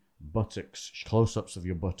showing, buttocks, close-ups of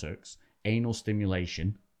your buttocks, anal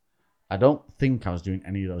stimulation. I don't think I was doing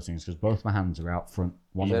any of those things because both my hands are out front.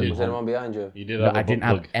 Was anyone behind you? You did have I didn't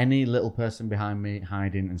have any little person behind me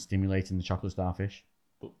hiding and stimulating the chocolate starfish.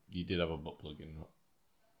 But you did have a butt plug in.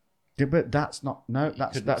 Yeah, but that's not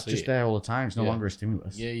that's just there all the time. It's no longer a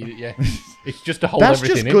stimulus. Yeah. It's just to hold That's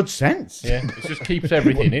everything just in. good sense. Yeah, it just keeps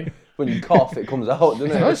everything in. When you cough, it comes out, doesn't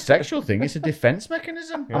It's not a it? sexual thing. It's a defense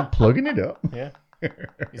mechanism. I'm plugging it up. Yeah.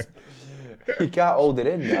 You can't hold it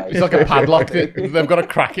in, guys. It's like a padlock. They've got to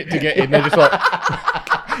crack it to get in. They're just like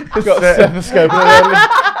got a stethoscope.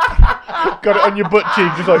 Got it on your butt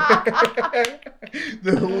cheek, just like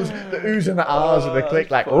the oohs and the ahs and the click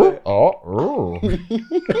like oh.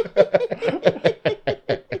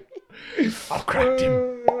 I've cracked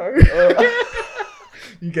him.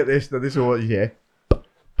 You get this. Now this is what you hear.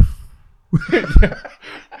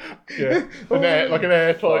 Yeah, like an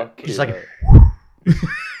airtight. It's like.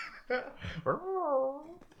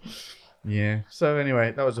 Yeah. So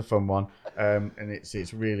anyway, that was a fun one, and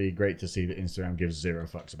it's really great to see that Instagram gives zero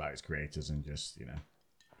fucks about its creators and just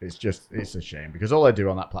it's a shame because all I do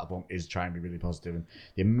on that platform is try and be really positive, and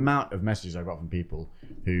the amount of messages I got from people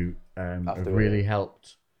who have really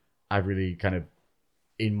helped. I've really kind of,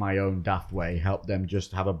 in my own daft way, helped them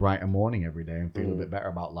just have a brighter morning every day and feel a bit better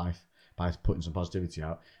about life by putting some positivity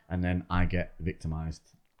out, and then I get victimized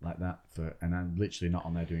like that and I'm literally not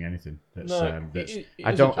on there doing anything.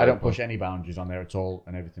 I don't push any boundaries on there at all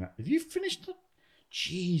and everything. Have you finished?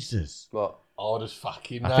 Jesus. What? Oh, just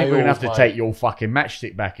fucking. I think we're gonna have to take your fucking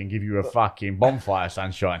matchstick back and give you a fucking bonfire,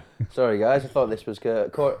 Sunshine. Sorry, guys. I thought this was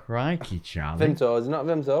Crikey, Charlie. Vimto. Is it not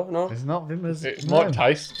Vimto? No. It's not Vimto's. It might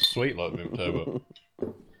taste sweet like Vimto,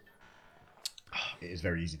 but it is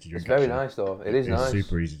very easy to drink. It's very nice though. It's nice.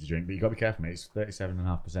 Super easy to drink, but you got to be careful, mate. It's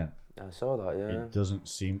 37.5%. I saw that. Yeah. It doesn't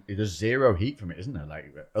seem. There's zero heat from it, isn't there?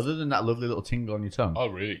 Like other than that lovely little tingle on your tongue. oh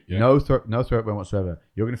really? Yeah. No throat burn whatsoever.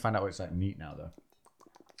 You're going to find out what it's like neat now, though.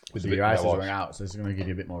 With So the your eyes are mouthwash. going out, so it's going to give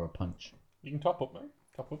you a bit more of a punch. You can top up, mate.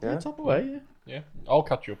 Top up. Yeah. Top away, Yeah. I'll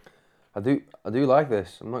catch you up. I do like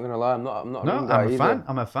this. I'm not gonna lie. I'm not. No, a rum I'm guy a either. fan.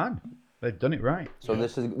 I'm a fan. They've done it right. So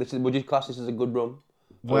this is. Would you class this as a good rum?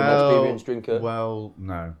 For an Well, experienced drinker. well,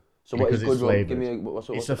 no. So what is because good it's rum? Give me flavoured. what's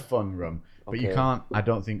It's a fun rum, but you Okay. can't. I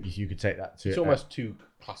don't think you could take that to. It's almost two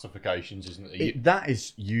classifications, isn't it? that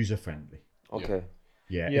is user friendly. Okay.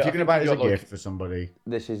 Yeah, Yeah, if I you're gonna think buy it as a you've got, like- gift for somebody,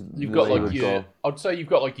 This is. You've the got way like you your. go. I'd say you've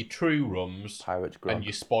got like your true rums Pirates grog. and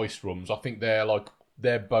your spice rums. I think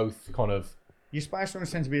they're both kind of your spice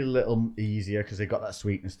ones tend to be a little easier because they've got that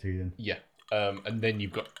sweetness to them. yeah. And then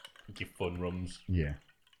you've got your fun rums, Yeah,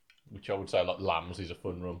 which I would say like Lambs is a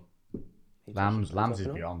fun rum. lambs is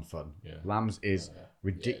beyond fun. Yeah. Lambs is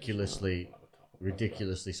ridiculously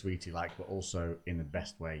sweety like, but also in the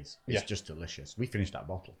best ways. It's Yeah. just delicious. We finished that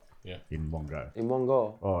bottle. Yeah. In one go. In one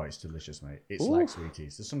go. Oh, it's delicious, mate. It's like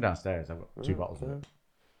sweeties. There's some downstairs. I've got 2 bottles of it.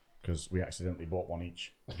 Because we accidentally bought one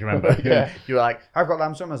each. Do you remember? Yeah. You were like, I've got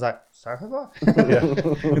lamb some. I was like, so have I. Yeah.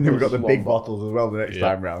 And then we got the big bottles as well the next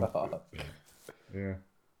time round. Yeah.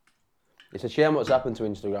 It's a shame what's happened to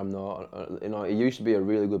Instagram though. It used to be a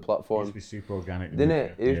really good It platform, used to be super organic. didn't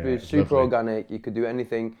it? It used to be it's super lovely. organic. You could do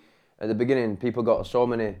anything. At the beginning, people got so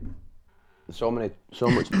much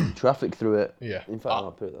traffic through it. Yeah. In fact,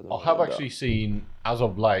 I'll put it that I have actually seen, as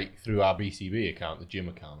of late, through our BCB account, the gym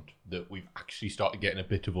account, that we've actually started getting a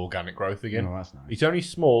bit of organic growth again. Oh, that's nice. It's only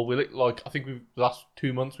small. I think the last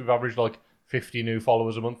 2 months we've averaged like 50 new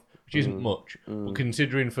followers a month, which isn't much. But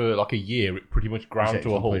considering for like a year, it pretty much ground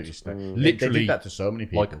to a halt. They Literally, did that to so many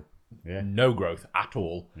people. like Yeah. no growth at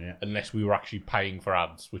all Yeah. unless we were actually paying for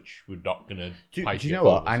ads, which we're not going to Do pay you for know what?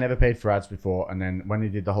 followers. I never paid for ads before, and then when they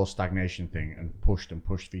did the whole stagnation thing and pushed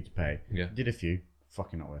for you to pay, Yeah. did a few.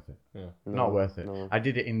 Fucking not worth it. Yeah. Not worth it. no. I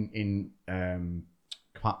did it in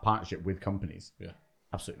partnership with companies. Yeah.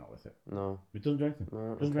 Absolutely not worth it. No. It doesn't do anything.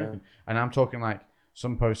 No, It doesn't do okay. anything. And I'm talking like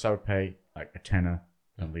some posts I would pay like a tenner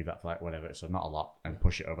and leave that for like whatever, so not a lot, and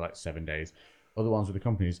push it over like 7 days. Other ones with the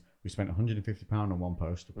companies, we spent £150 on one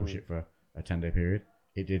post to push it for a 10-day period.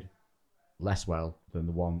 It did less well than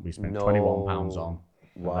the one we spent £21 on.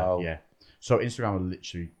 And Wow. yeah. So Instagram are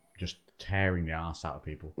literally just tearing the arse out of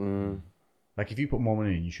people. Like if you put more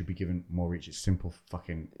money in, you should be given more reach. It's simple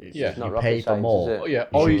fucking. It's Yeah. just, Not you rocket pay for science, more. is it? Oh, yeah,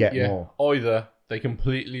 You should get more. Either they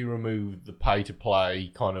completely remove the pay to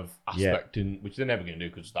play kind of aspect, which they're never going to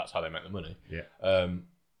do because that's how they make the money. Yeah.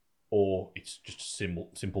 Or it's just a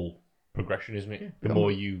simple progression, isn't it? The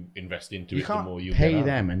more you invest into You it, the can't more you pay get out.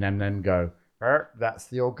 them and then go, that's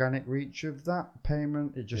the organic reach of that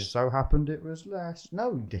payment. It just so happened it was less.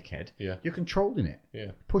 No, dickhead. Yeah. You're controlling it.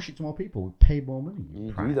 Yeah. Push it to more people. Pay more money.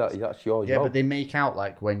 You Pricks. do that. That's your Yeah, job. but they make out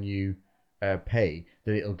like when you pay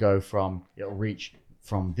that it'll reach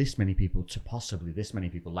from this many people to possibly this many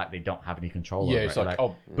people, like they don't have any control over It's it. like,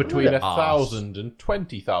 Like, between the 1,000 and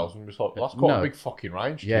 20,000. It's like, that's quite No. a big fucking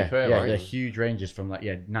range, to yeah, be fair, yeah, mate. they're huge ranges from like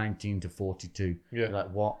 19 to 42. Yeah. You're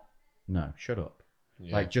like, what? No, shut up.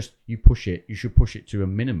 Yeah. Like, just you push it. You should push it to a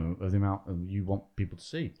minimum of the amount of you want people to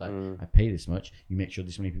see. Like, I pay this much. You make sure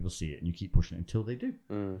this many people see it, and you keep pushing it until they do.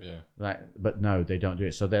 Yeah. Like, but no, they don't do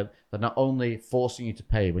it. So they're not only forcing you to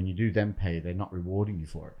pay. When you do then pay, they're not rewarding you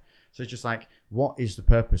for it. So it's just like, what is the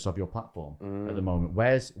purpose of your platform at the moment?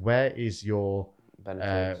 Where is your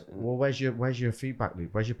Benefits. where's your feedback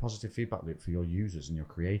loop? Where's your positive feedback loop for your users and your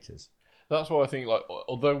creators? That's why I think, like,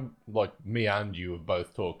 although, like, me and you have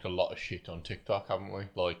both talked a lot of shit on TikTok, haven't we?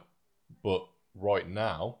 Like, but right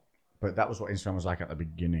now... But that was what Instagram was like at the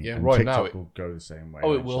beginning. Yeah, and right TikTok now it- will go the same way.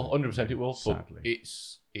 Oh, it will. eventually. 100% it will. Sadly. But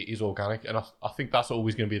it is organic. And I think that's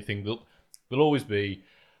always going to be the thing. There'll always be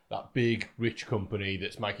that big, rich company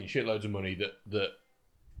that's making shitloads of money that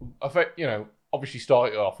affect, obviously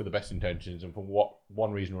started off with the best intentions, and for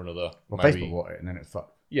one reason or another... Well, maybe, Facebook bought it and then it's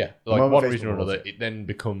fucked. Yeah, The like moment one Facebook reason or bought another, it then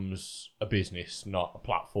becomes a business, not a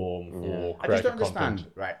platform for I just creative don't understand,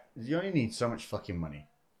 content. right? You only need so much fucking money,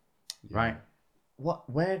 right?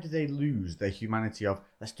 Where do they lose their humanity of,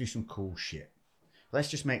 let's do some cool shit. Let's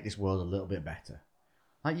just make this world a little bit better.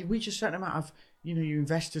 Like, we just certain amount of, your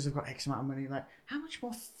investors have got X amount of money. Like, how much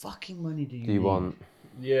more fucking money do you Do you need? want?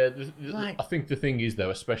 Yeah, Like- I think the thing is,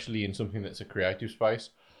 though, especially in something that's a creative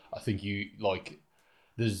space, I think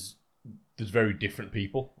there's very different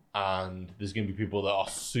people, and there's going to be people that are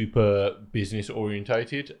super business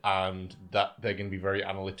orientated, and that they're going to be very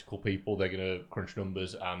analytical people. They're going to crunch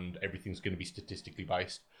numbers, and everything's going to be statistically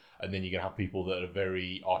based. And then you're going to have people that are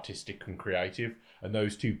very artistic and creative, and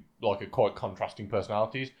those two are quite contrasting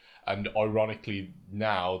personalities. And ironically,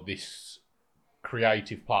 now this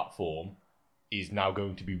creative platform is now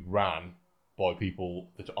going to be ran by people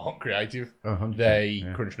that aren't creative. 100%, They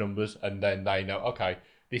yeah. crunch numbers, and then they know, okay,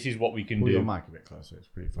 this is what we can Pull your do. mic a bit closer. It's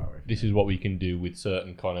pretty far away. This is what we can do with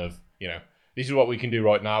certain kind of, this is what we can do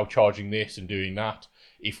right now, charging this and doing that.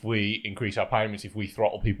 If we increase our payments, if we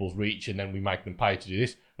throttle people's reach and then we make them pay to do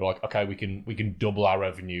this, we're like, okay, we can double our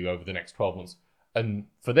revenue over the next 12 months. And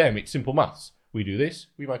for them, it's simple maths. We do this,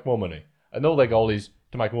 we make more money. And all their goal is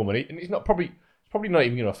to make more money. And it's probably not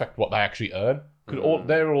even going to affect what they actually earn. Because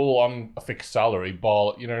they're all on a fixed salary,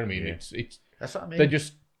 bar, you know what I mean? Yeah. It's That's what I mean. they're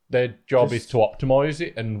just, their job is to optimize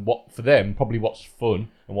it, and what for them, probably what's fun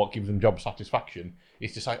and what gives them job satisfaction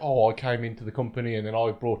is to say, oh, I came into the company and then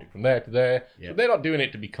I brought it from there to there. Yeah. So they're not doing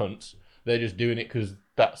it to be cunts. They're just doing it because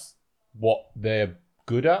that's what they're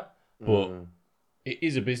good at. But it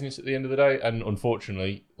is a business at the end of the day, and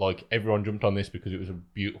unfortunately, everyone jumped on this because it was a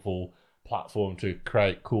beautiful platform to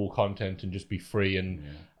create cool content and just be free and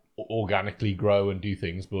organically grow and do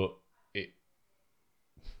things. But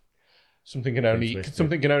something can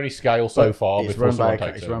only scale so far It's before run by someone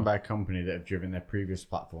takes it's over. run by a company that have driven their previous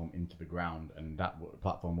platform into the ground, and that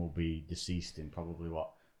platform will be deceased in probably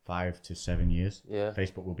 5 to 7 years. Yeah.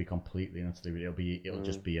 Facebook will be completely and utterly. It'll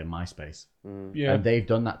just be a MySpace. Yeah. And they've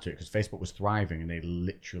done that to it because Facebook was thriving and they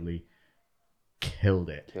literally killed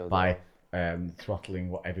it by throttling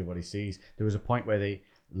what everybody sees. There was a point where they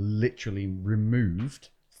literally removed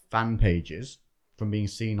fan pages from being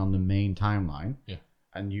seen on the main timeline. Yeah.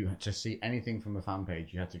 And you had to see anything from a fan page,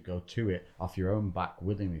 you had to go to it off your own back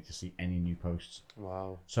willingly to see any new posts.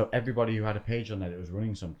 Wow. So everybody who had a page on there that was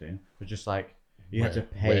running something was just like, you had to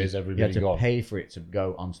pay. Where's You everybody had to gone? pay for it to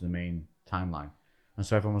go onto the main timeline. And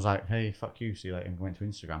so everyone was like, hey, fuck you, see you later, and went to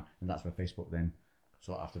Instagram. And that's where Facebook then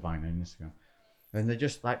sort of after buying on Instagram. And they're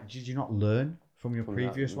just like, did you not learn from your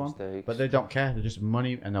previous one? mistakes. But they don't care. They're just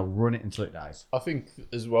money, and they'll run it until it dies. I think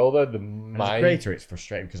as well though, the And as a main, creator, it's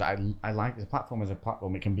frustrating because I like the platform as a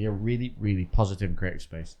platform. It can be a really, really positive and creative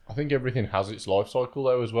space. I think everything has its life cycle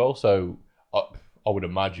though as well. So I would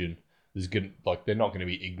imagine there's they're not going to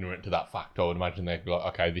be ignorant to that fact. I would imagine they're like,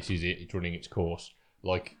 okay, this is it. It's running its course.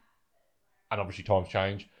 Like, and obviously times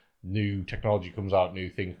change. New technology comes out. New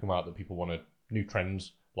things come out that people want to. New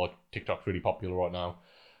trends. Like TikTok's really popular right now.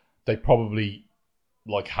 They probably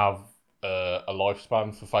like have a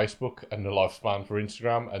lifespan for Facebook and a lifespan for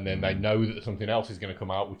Instagram, and then they know that something else is going to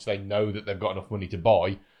come out, which they know that they've got enough money to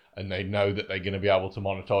buy, and they know that they're going to be able to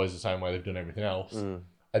monetize the same way they've done everything else.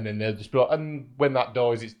 And then they'll just be like, and when that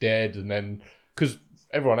dies, it's dead. And then because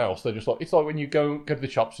everyone else, they're just like, it's like when you go to the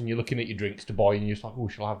shops and you're looking at your drinks to buy, and you're just like, oh,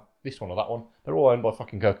 shall I have this one or that one? They're all owned by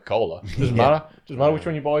fucking Coca-Cola. Doesn't matter. Doesn't matter which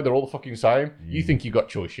one you buy. They're all the fucking same. You think you got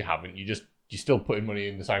choice, you haven't. You're still putting money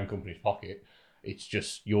in the same company's pocket. It's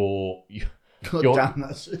just you're Damn,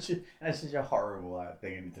 that's such a horrible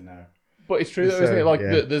thing to know. But it's true though, isn't it? Like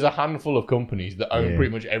yeah. there's a handful of companies that own Yeah.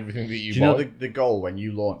 pretty much everything that you Do buy. you know the goal when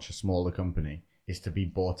you launch a smaller company is to be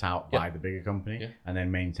bought out by the bigger company and then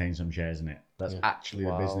maintain some shares in it? That's actually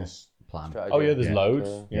the business plan. Strategy. Oh yeah, there's Yeah. loads.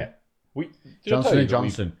 Yeah. Did I tell Johnson you and that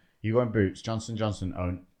Johnson. You go in Boots. Johnson and Johnson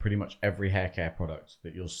own pretty much every hair care product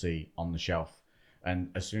that you'll see on the shelf. And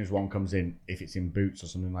as soon as one comes in, if it's in Boots or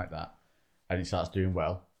something like that, and it starts doing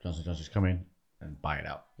well, Johnson and Johnson's come in and buy it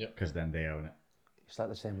out. Yep. Because then they own it. It's like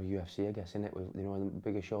the same with UFC, I guess, isn't it? With, you know, when the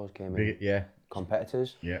bigger shows came in, Big, yeah.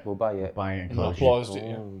 competitors, Yeah. will buy it. Buy it and And close that it. applies to it,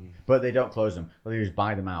 yeah. But they don't close them. Well, they just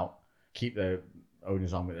buy them out, keep the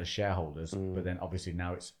owners on with their shareholders, but then obviously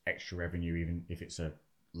now it's extra revenue, even if it's a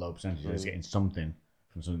low percentage. They're getting something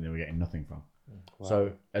from something they were getting nothing from. Wow.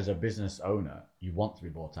 So as a business owner, you want to be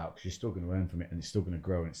bought out because you're still going to earn from it, and it's still going to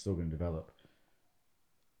grow, and it's still going to develop.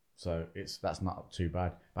 So that's not too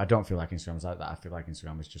bad. But I don't feel like Instagram's like that. I feel like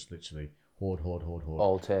Instagram is just literally hoard,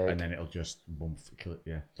 All take. and then it'll just boom, kill it.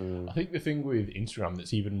 Yeah. I think the thing with Instagram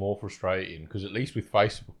that's even more frustrating, because at least with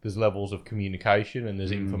Facebook, there's levels of communication and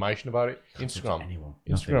there's information about it. Instagram, Anyone.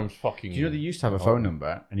 Instagram's fucking. Do you know they used to have a phone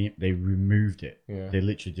number and they removed it? Yeah. They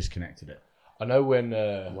literally disconnected it. I know when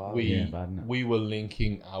Yeah, bad, isn't it? we were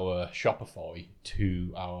linking our Shopify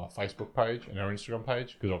to our Facebook page and our Instagram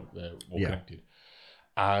page because they're all connected,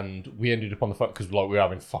 and we ended up on the phone because like we were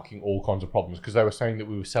having fucking all kinds of problems because they were saying that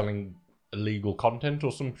we were selling illegal content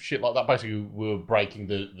or some shit like that. Basically, we were breaking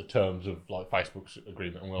the terms of like Facebook's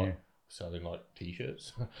agreement, and we're like selling like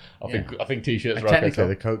t-shirts. I think t-shirts. And are okay to technically, sell.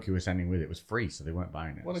 the Coke you were sending with it was free, so they weren't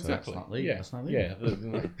buying it. Well, So exactly. that's not legal. Yeah, That's not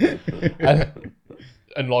legal. yeah.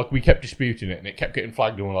 and like we kept disputing it, and it kept getting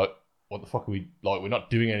flagged, and we're like, "What the fuck are we like? We're not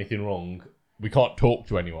doing anything wrong. We can't talk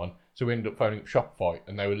to anyone." So we ended up phoning up Shopify,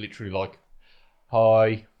 and they were literally like,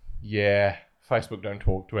 "Hi, yeah, Facebook don't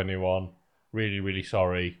talk to anyone. Really, really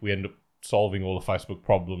sorry. We end up solving all the Facebook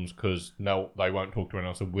problems because no, they won't talk to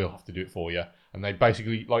anyone, so we'll have to do it for you." And they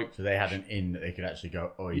basically like. So they had an in that they could actually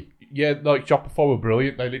go, oi. Yeah, like Shopify were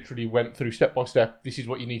brilliant. They literally went through step by step. This is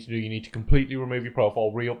what you need to do. You need to completely remove your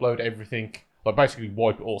profile, re-upload everything, like basically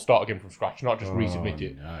wipe it all, start again from scratch, not just resubmit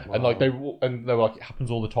it. No. And like they were like, it happens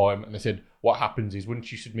all the time. And they said what happens is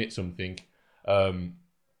once you submit something,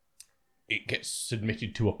 it gets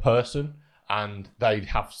submitted to a person, and they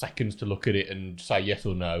have seconds to look at it and say yes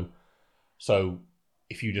or no. So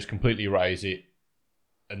if you just completely erase it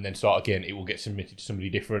and then start again, it will get submitted to somebody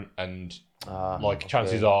different, and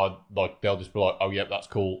chances are like they'll just be like, "Oh yeah, that's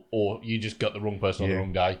cool," or you just got the wrong person on the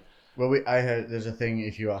wrong day. Well, I heard there's a thing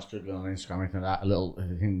if you are struggling on Instagram or anything like that. A little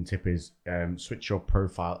hidden tip is switch your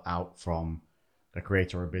profile out from a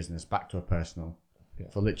creator or a business back to a personal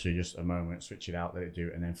for literally just a moment. Switch it out, let it do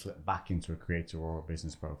it, and then flip back into a creator or a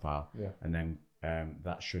business profile. Yeah. And then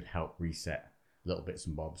that should help reset little bits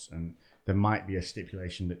and bobs. And there might be a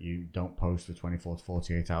stipulation that you don't post for 24 to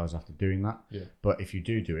 48 hours after doing that. Yeah. But if you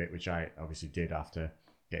do it, which I obviously did after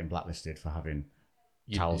getting blacklisted for having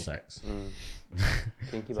towel sex.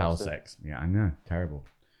 Kinky Towel bastard. sex. Yeah, I know. Terrible.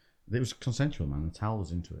 It was consensual, man. The towel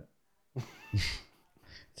was into it. The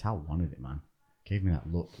towel wanted it, man. Gave me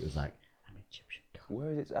that look. It was like, I'm Egyptian cotton.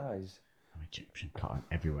 Where is its eyes? I'm Egyptian cotton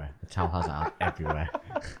everywhere. The towel has it everywhere.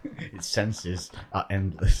 Its senses are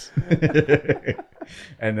endless.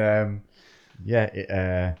 And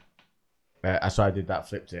so I did that,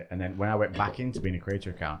 flipped it, and then when I went back into being a creator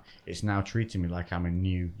account, it's now treating me like I'm a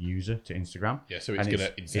new user to Instagram. Yeah, so it's And gonna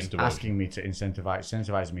it's incentivize. asking me to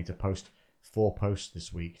incentivizing me to post 4 posts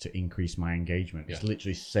this week to increase my engagement. It's Yeah.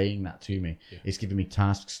 literally saying that to me. Yeah. It's giving me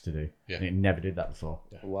tasks to do. Yeah. And it never did that before.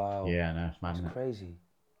 Wow. Yeah, I know. It's mad, isn't it? Crazy.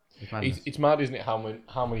 It's madness. It's mad, isn't it?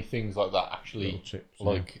 How many things like that actually Little tips,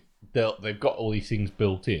 like they've got all these things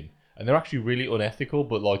built in, and they're actually really unethical.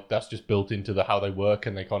 But like that's just built into how they work,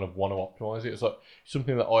 and they kind of want to optimize it. It's like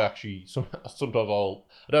something that I actually sometimes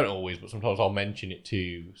I don't always, but sometimes I'll mention it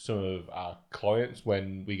to some of our clients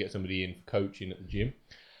when we get somebody in for coaching at the gym,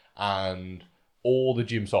 and all the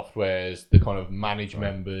gym softwares, the kind of manage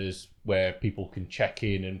members where people can check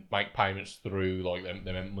in and make payments through like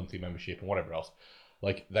their monthly membership and whatever else.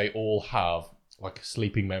 Like they all have like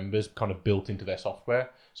sleeping members kind of built into their software.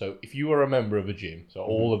 So if you are a member of a gym, so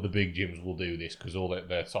all of the big gyms will do this because all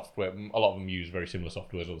their software, a lot of them use very similar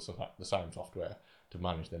softwares or the same software to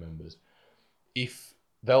manage their members. If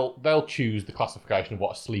they'll choose the classification of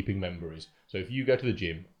what a sleeping member is. So if you go to the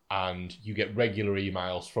gym and you get regular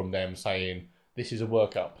emails from them saying, this is a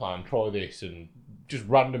workout plan, try this, and just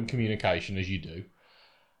random communication as you do.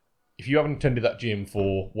 If you haven't attended that gym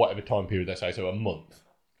for whatever time period they say, so a month,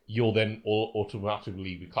 you'll then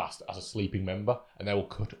automatically be classed as a sleeping member, and they will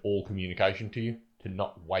cut all communication to you to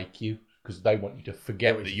not wake you because they want you to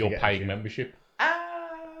forget that you're paying membership.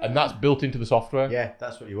 And that's built into the software. Yeah,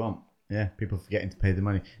 that's what you want. Yeah, people forgetting to pay the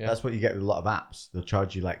money. Yeah. That's what you get with a lot of apps. They'll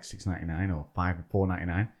charge you like $6.99 or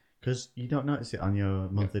 $4.99 because you don't notice it on your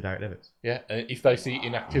monthly direct debits. Yeah, and if they see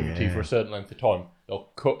inactivity for a certain length of time, they'll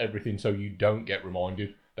cut everything so you don't get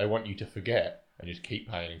reminded. They want you to forget and just keep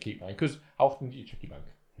paying and keep paying. Because how often do you check your bank?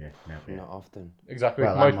 Yeah, never. Not often. Exactly.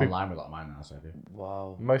 Well, most I'm people, online with a lot of mine now, so I do.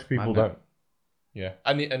 Wow. most people Mad, don't. Yeah,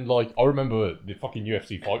 and like I remember the fucking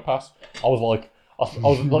UFC Fight Pass. I was like,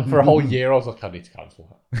 for a whole year, I was like, I need to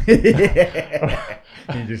cancel that.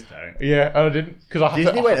 You just don't. Yeah, and I didn't because I had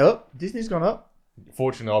Disney to, went up. Disney's gone up.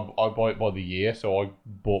 Fortunately, I buy it by the year, so I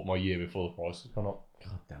bought my year before the price has gone up.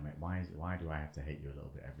 God damn it! Why do I have to hate you a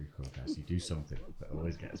little bit every podcast? You do something that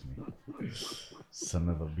always gets me. Son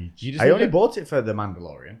of a bitch. You just I need only to- bought it for the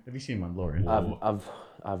Mandalorian. Have you seen Mandalorian?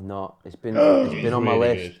 I've not. It's been on my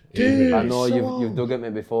really list. good. It is really I good. know so you've old. dug at me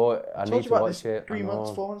before. I I need told to you about watch this it. 3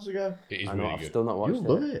 months, 4 months ago. It is I know. really I've good. still not watched You'll it.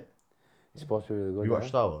 love it. It's supposed to be really good. You watched yeah?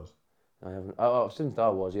 Star Wars? I haven't. I've seen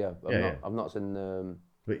Star Wars. Yeah. Yeah. I've not seen.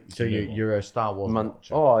 But, so you're a Star Wars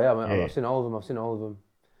watcher. Oh yeah, man, Yeah. I've seen all of them. I've seen all of them.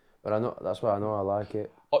 But I know that's why I know I like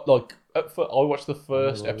it. Like I watched the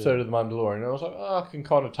first Mandalorian. episode of the Mandalorian, and I was like, I can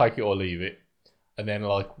kind of take it or leave it. And then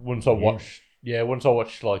like once I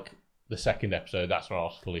watched like the second episode, that's when I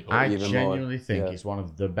was fully hooked. I Even more, genuinely think yeah. it's one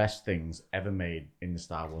of the best things ever made in the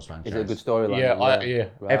Star Wars franchise. Is it a good storyline? Yeah,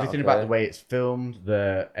 Right, Everything okay. about the way it's filmed,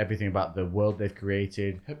 everything about the world they've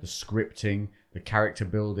created, the scripting, the character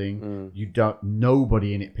building.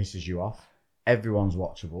 Nobody in it pisses you off. Everyone's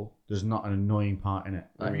watchable. There's not an annoying part in it.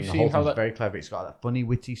 Have you the seen whole how thing's that- very clever. It's got that funny,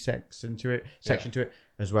 witty section to it,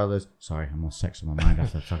 as well as I'm on sex on my mind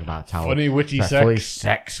after I talk about towels. Funny, witty It's sex. Fully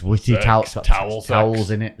sex, witty Sex, towels. Got towel towels sex.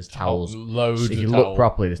 in it. There's towels. Loads If you of look towels.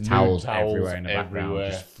 properly, there's Nude towels towels everywhere in the background.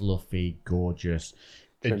 everywhere. Just fluffy, gorgeous.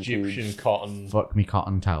 Egyptian cotton. Fuck me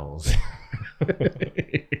cotton towels.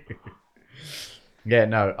 Yeah,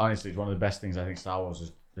 no, honestly, it's one of the best things I think Star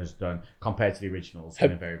Wars has done compared to the originals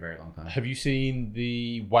in a very, very long time. Have you seen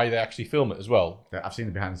the way they actually film it as well? I've seen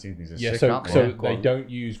the behind the scenes things. They're Yeah, sick, so aren't they? so Yeah, they don't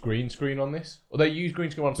use green screen on this. Or they use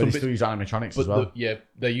green screen on but some they bits, still use animatronics but as well.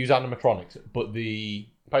 they use animatronics. But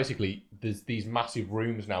basically there's these massive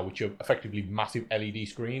rooms now which are effectively massive LED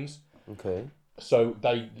screens. Okay. So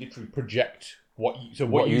they literally project what you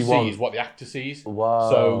What you you see want. is what the actor sees. Wow.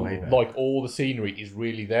 So Way better. like all the scenery is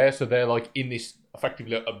really there. So they're like in this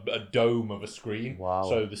effectively a dome of a screen. Wow.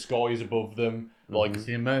 So the sky is above them. Like It's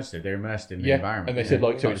immersive. They're immersed in the Yeah, environment. and they said,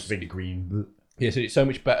 like, so Not it's- just big green. yeah, so it's so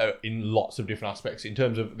much better in lots of different aspects. In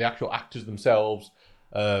terms of the actual actors themselves,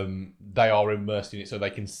 they are immersed in it, so they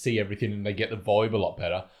can see everything and they get the vibe a lot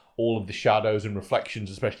better. All of the shadows and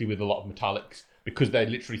reflections, especially with a lot of metallics, because they're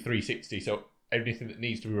literally 360. So everything that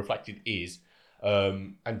needs to be reflected is,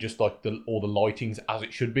 and just like all the lightings as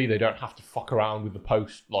it should be. They don't have to fuck around with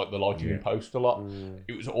the lighting in post a lot.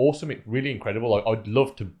 It was awesome. It's really incredible. Like I'd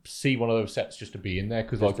love to see one of those sets just to be in there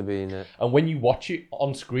because Just like to be in it. and when you watch it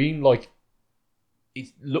on screen, like it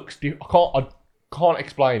looks I can't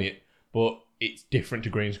explain it, but it's different to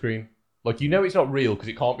green screen. Like it's not real because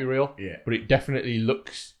it can't be real. Yeah. But it definitely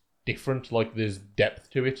looks different. Like there's depth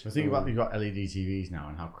to it. The thing about you've got LED TVs now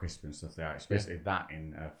and how crisp and stuff they are. It's basically that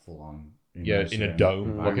in a full-on. Yeah, in a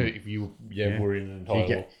dome. Like if you were in an So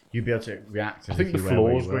entire. you'd be able to react. I As think if the you were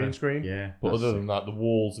where floor's you were. green screen. Yeah, But that's other sick. than that, the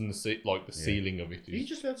walls and the ceiling of it You is.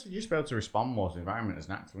 just be able to respond more to the environment as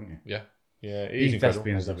an actor, wouldn't you? Yeah, it is Being incredible.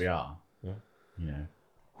 thespians that we are. Yeah. You know.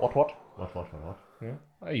 What? What? Yeah.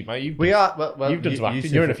 Hey, mate, you've We are. Well, You've done some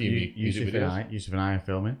acting. You're in a few music videos. Yusuf and I are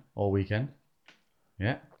filming all weekend.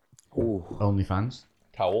 Yeah. Ooh, OnlyFans.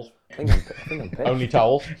 Towels. I think I'm pissed. Only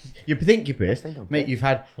towels. You think you're pissed, think I'm mate? You've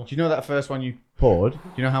had. Do you know that first one you poured? Do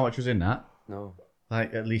you know how much was in that? No.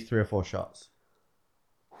 Like at least 3 or 4 shots.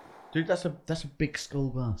 Dude, that's a big skull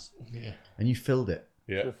glass, Yeah. and you filled it.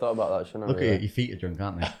 Should Yeah. have thought about that, shouldn't I? Look at really? it. Your feet are drunk,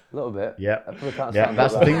 aren't they? A little bit. Yeah. I probably can't Yeah, stand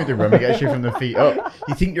that's up the that. thing with the rum. It gets you from the feet up.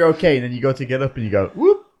 You think you're okay, and then you go to get up, and you go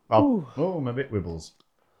whoop. Oh, I'm a bit wibbles.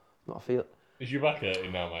 Not a feel. Is your back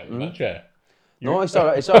hurting now, mate? In that chair? No, it's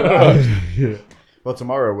alright. It's alright. Well,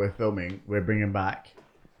 tomorrow we're filming. We're bringing back.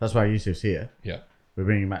 That's why Yusuf's here. Yeah. We're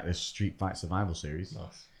bringing back this Street Fight Survival series.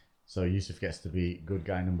 Nice. So Yusuf gets to be good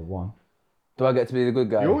guy number 1. Do I get to be the good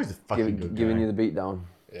guy? You're always the fucking good Giving guy. you the beat down.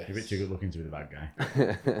 Yes. You're a bit too good looking to be the bad guy.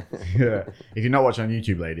 Yeah. If you're not watching on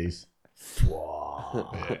YouTube, ladies,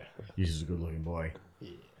 Yeah. Yusuf's a good looking boy.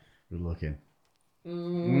 Good looking.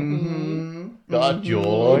 Got a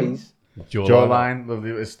jawline. Ladies. Jawline,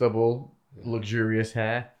 lovely with stubble, luxurious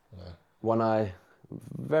hair. One eye.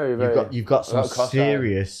 Very, very. You've got some I've got cross-eye.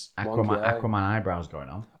 serious Wonky eye. Aquaman eyebrows going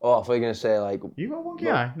on. Oh, I thought you were going to say, like, You got a wonky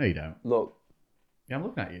Look. eye? No, you don't. look. Yeah, I'm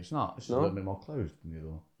looking at you. It's not. It's just No? a little bit more closed than the other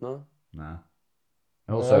one. No? Nah.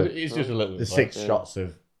 So Also, it's just a little the bit 6 yeah. shots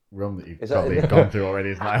of rum that you've Is that- probably gone through already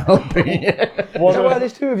is my opinion. Is that why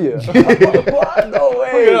there's 2 of you? What? No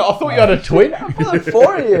way. I thought you had a twin. I thought like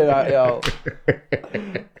 4 of you, right, yo.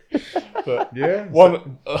 But Yeah.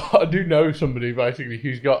 one, I do know somebody basically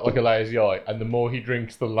who's got like a lazy eye, and the more he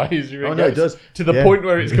drinks, the lazier Oh, it no, gets. it does. To the Yeah. point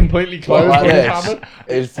where it's completely closed Like when it's this. hammered.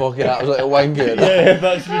 It's fucking absolutely wanking. Yeah,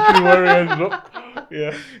 that's literally where he ended up.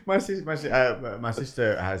 Yeah. My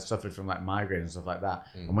sister has suffered from like migraines and stuff like that,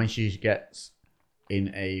 and when she gets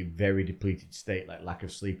in a very depleted state, like lack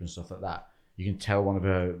of sleep and stuff like that, you can tell one of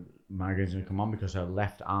her migraines going to come on because her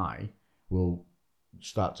left eye will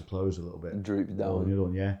start to close a little bit. Droops Oh, the down. other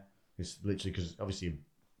one, yeah, it's literally because obviously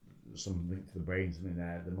some link to the brains, and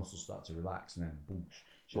then the muscles start to relax, and then boom,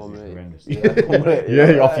 it's Come on, mate. horrendous. Yeah, come on, mate.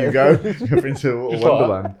 Yeah, off right. you go, up into a little It's like-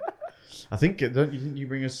 wonderland. I think don't you think you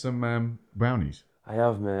bring us some brownies? I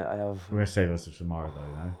have, mate. I have. We're gonna save us for tomorrow, though.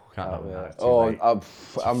 You know? Can't have them now, it's too Oh, late. I'm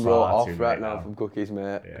far raw too off right late now now. from cookies,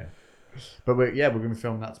 mate. Yeah, but we're gonna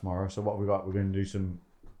film that tomorrow. So what we got? We're gonna do some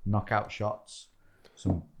knockout shots,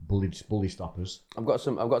 some bully stoppers. I've got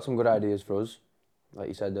some good ideas for us. Like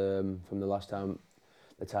you said, from the last time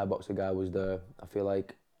the Thai boxer guy was there, I feel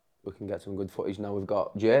like we can get some good footage now. We've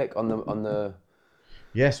got Jake on the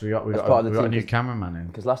Yes, we got That's part of the a team, new 'cause- cameraman in.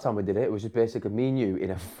 because last time we did it was just basically me and you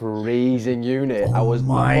in a freezing unit. Oh I was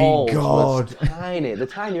my balls God. was tiny. They're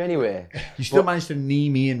tiny anyway. You still managed to knee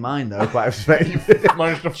me in mine though, quite effectively.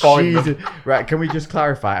 Managed to find them. Jesus. Right, can we just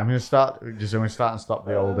clarify? I'm gonna start and stop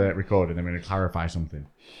the old recording. I'm gonna clarify something.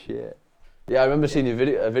 Shit. Yeah, I remember seeing a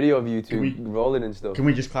video of you two rolling and stuff. Can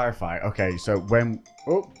we just clarify? Okay, so when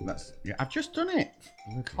I've just done it.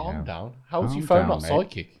 Calm down. How's Calm your phone down, not mate.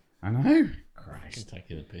 psychic? I know. He's Christ.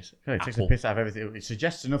 taking a piss. Okay, it takes a Apple. piss out of everything. It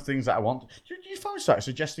suggests enough things that I want. Your phone started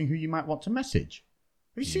suggesting who you might want to message.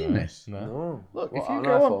 Have you seen this? No. No. Look, What, if you on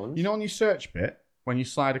go our on, phones? you know, on your search bit when you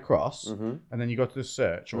slide across, Mhm. and then you go to the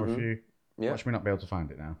search, or if you Yeah. watch me not be able to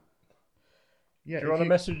find it now. Yeah, Do if you want to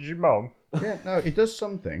message your mum? yeah, no, it does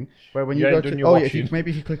something where when You you go ain't done to your yeah, if you, washing.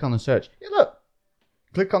 maybe if you click on the search, yeah, look,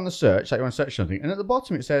 click on the search like you want to search something, and at the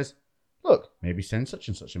bottom it says, look, maybe send such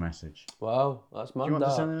and such a message. Wow, that's mad. Do you want to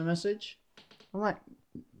that. send them a message? I'm like,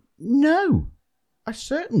 no, I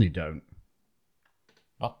certainly don't.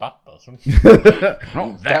 Not that person. Not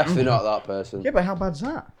Definitely them. not that person. Yeah, but how bad's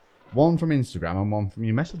that? One from Instagram and one from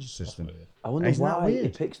your message assistant. I wonder Isn't that why he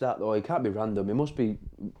weird? picks that though. It can't be random. It must be.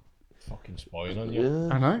 Fucking spying on you.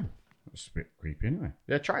 Yeah. I know. It's a bit creepy anyway.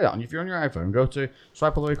 Yeah, try that. And if you're on your iPhone, go to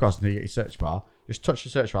swipe all the way across until you get your search bar. Just touch the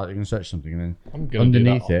search bar, you can search something, and I'm then gonna do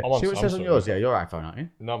underneath that. it. I'm on See what it says on Samsung. yours? Yeah, your iPhone, aren't you?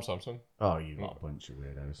 No, I'm Samsung. Oh, you got a bunch of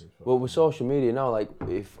weirdos. Well, with social media now, like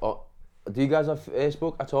if do you guys have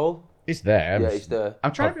Facebook at all? It's there. Yeah, it's there.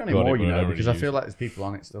 I'm trying to be on it I've got more, it, you but I know, don't because really I feel use like there's people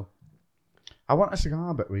on it still. I want a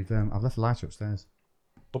cigar, but I've left the lighter upstairs.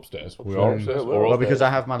 Upstairs. Upstairs. We are upstairs. We're We're Well, upstairs. because I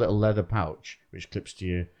have my little leather pouch, which clips to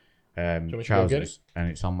your me to go get trousers, and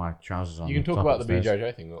it's on my trousers. On You can the talk top about the upstairs.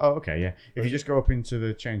 BJJ thing. Oh, okay, yeah. If you just go up into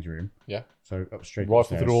the change room, Yeah. so up straight, Rifle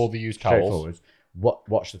upstairs, through all the used straight towels. forwards.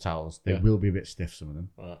 Watch the towels. They Yeah. will be a bit stiff, some of them.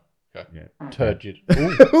 Right. Okay. Yeah. Turgid.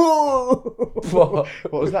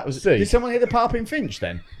 What was that? See? Did someone hit the Parping Finch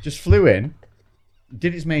then? Just flew in,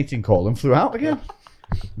 did its mating call, and flew out again.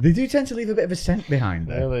 They do tend to leave a bit of a scent behind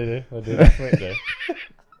Yeah, there. they do. They do. Definitely do.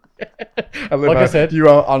 Like I said- you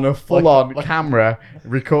are on a full-on camera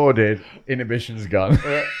recorded. Inhibitions gone.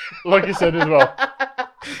 Like I said as well,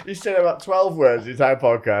 You said about 12 words the entire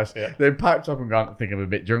podcast. Yeah. Then piped up and gone, I think I'm a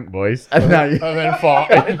bit drunk, boys. And now you And then fart.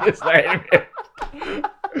 just letting it.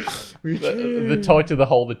 The tighter the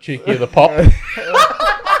hole, the cheekier the pop.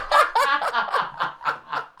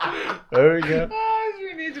 There we go.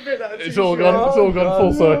 We need to make that It's all gone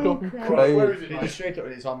full circle. Where is it? It's straight up.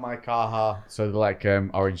 It's on my Carhartt. So they're like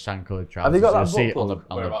orange sand coloured trousers. Have you got that You'll see it on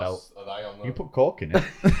buckle? the belt. Are they on the... You put cork in it.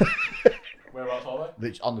 Whereabouts are they?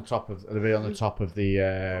 It's on the top of. They'll be on the top of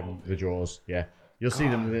the drawers. Yeah, you'll see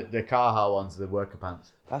them. The Carhartt ones, the worker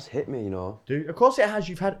pants. That's hit me, you know. Dude, of course it has.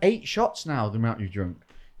 You've had 8 shots now. The amount you've drunk.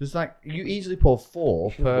 There's like you easily pour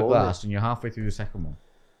 4 should've per bought glass, and you're halfway through the second one.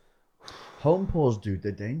 Home pours, dude,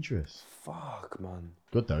 they're dangerous. Fuck, man.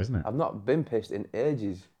 Good though, isn't it? I've not been pissed in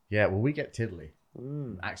ages. Yeah, well, we get tiddly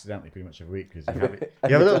accidentally pretty much every week because you Every-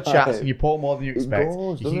 have a little every chat time. and you pour more than you expect.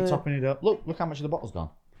 goes, You keep doesn't it? topping it up. Look how much of the bottle's gone.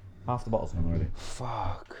 Half the bottle's gone already,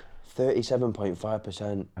 Fuck.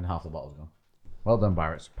 37.5%. and half the bottle's gone. Well done,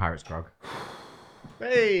 Pirates Grog.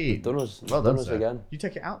 Hey, Done us. well done, us sir. again. You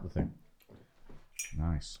take it out the thing.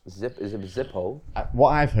 Nice. Is it a zip hole? What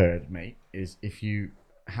I've heard, mate, is if you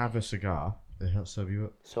have a cigar, they help serve you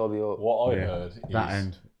up. So you What I Yeah. heard That is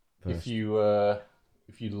end. if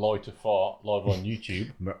you light a fart live on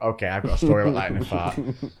YouTube, Okay, I've got a story about that in a fart.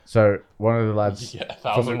 So one of the lads you get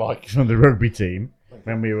from 1,000 the, likes. from the rugby team,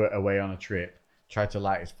 when we were away on a trip, tried to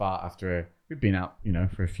light his fart after we'd been out,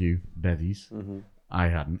 for a few bevies. I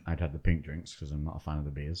hadn't. I'd had the pink drinks because I'm not a fan of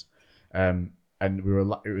the beers. And we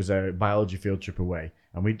were. It was a biology field trip away,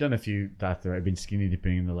 and we'd done a few that. I'd been skinny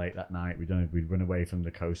dipping in the lake that night. We'd run away from the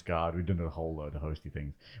Coast Guard. We'd done a whole load of hosty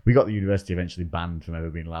things. We got the university eventually banned from ever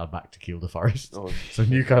being allowed back to Kielder Forest. Oh, So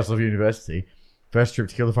Newcastle University, first trip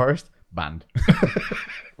to Kielder Forest, banned.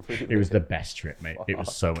 It was the best trip, mate. It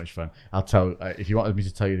was so much fun. I'll tell if you wanted me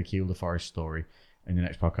to tell you the Kielder Forest story in the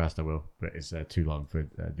next podcast, I will. But it's too long for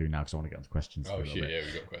doing now because I want to get on to questions. Oh for a little shit! bit. Yeah,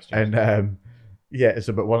 we got questions.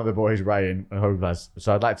 And but one of the boys, Ryan,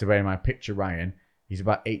 so I'd like to bear in mind, picture Ryan. He's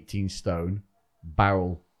about 18 stone,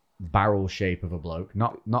 barrel shape of a bloke,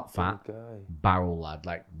 not fat, Good guy. barrel lad,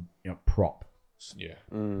 like prop, yeah,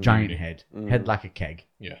 giant head like a keg.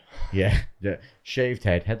 yeah. Yeah, shaved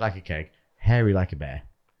head like a keg, hairy like a bear,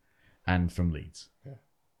 and from Leeds. Yeah.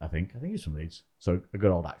 I think he's from Leeds, so a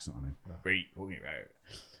good old accent on him. Right. And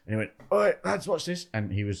he went, "All right, lads, watch this,"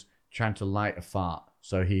 and he was trying to light a fart.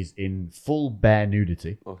 So he's in full bare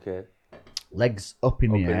nudity, Okay. legs up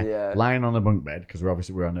in the Up in air, the air. lying on a bunk bed because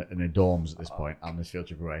we're in the dorms at this point on this field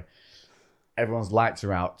trip away. Everyone's lights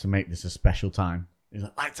are out to make this a special time. He's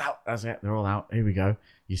like, lights out. That's it. They're all out. Here we go.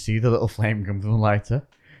 You see the little flame come from the lighter.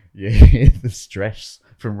 You hear the stress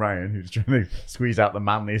from Ryan, who's trying to squeeze out the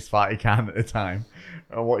manliest fart he can at the time.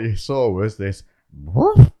 And what you saw was this.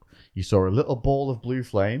 You saw a little ball of blue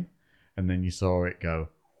flame, and then you saw it go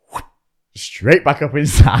straight back up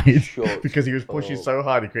inside Shut because he was pushing up. so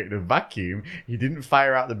hard he created a vacuum. He didn't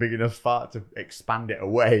fire out the big enough fart to expand it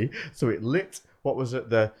away, so it lit what was at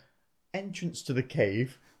the entrance to the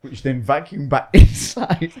cave, which then vacuumed back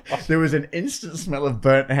inside. There was an instant smell of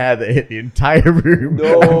burnt hair that hit the entire room.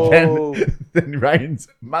 No. And then Ryan's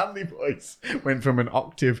manly voice went from an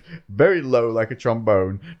octave very low like a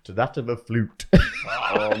trombone to that of a flute.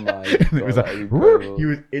 Oh my And god. it was that like, is incredible. he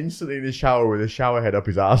was instantly in the shower with a shower head up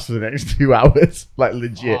his ass for the next 2 hours. Like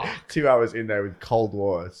legit. 2 hours in there with cold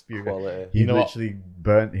water spewing. Quality. He You know what? literally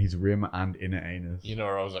burnt his rim and inner anus. You know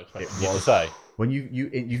what I was expecting It you to was. say? When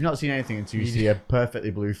you've not seen anything until you see a perfectly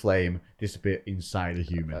blue flame disappear inside a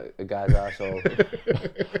human. A guy's asshole.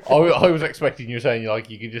 I was expecting you saying like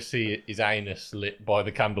you could just see his anus lit by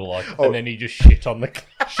the candlelight, Oh. and then he just shit on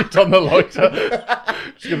the lighter.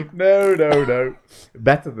 No.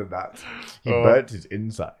 Better than that. He Oh. burnt his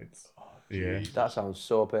insides. Yeah. That sounds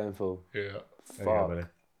so painful. Yeah, There you go, Fuck. buddy.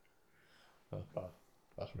 that's bad.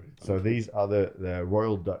 That's really bad. So these are the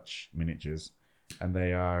Royal Dutch miniatures, and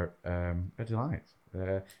they are a delight.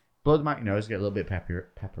 Blood might get a little bit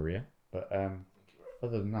pepperier, but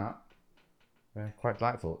other than that, they're quite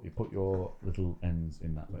delightful. You put your little ends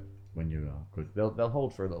in that bit when you are good. They'll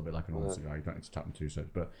hold for a little bit like an old cigar. You don't need to tap them too much,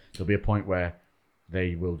 but there'll be a point where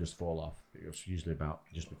they will just fall off. It's usually about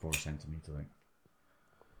just before a centimetre length.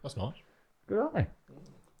 That's nice. Good, aren't they?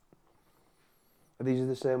 Are these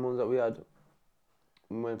the same ones that we had?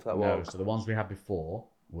 We went for that No, walk. so the ones we had before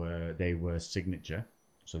were signature.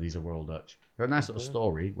 So these are Royal Dutch. They're a nice little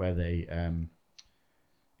story where they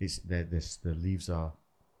the leaves are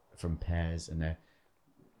from pears and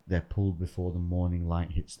they're pulled before the morning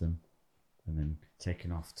light hits them, and then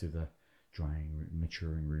taken off to the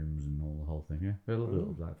maturing rooms and all the whole thing. Yeah, they're a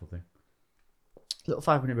little delightful thing. Little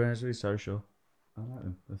 5 minute burners, really social. I like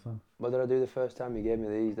them. They're fun. What did I do the first time you gave me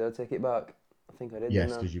these? Did I take it back? I think I did. Yes,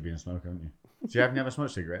 didn't I? because you've been a smoker, haven't you? See, I've never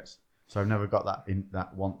smoked cigarettes, so I've never got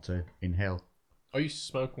that want to inhale. I used to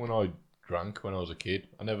smoke when I drank when I was a kid.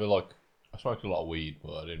 I smoked a lot of weed,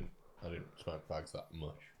 but I didn't smoke fags that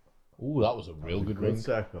much. Ooh, that was a real good ring.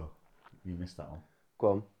 Circle. You missed that one. Go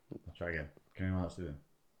on. I'll try again. Can anyone else do them?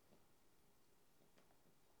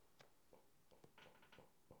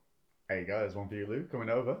 There you go. There's one for you, Luke. Coming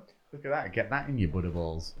over. Look at that. Get that in your Buddha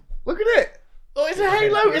balls. Look at it. Oh, it's a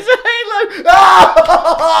halo. It's a halo.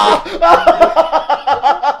 Ah!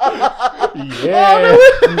 Yeah.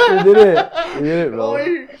 You did it. You did it, bro.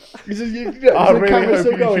 I really hope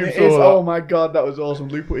YouTube saw that. Oh my god, that was awesome.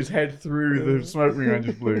 Luke put his head through the smoke ring and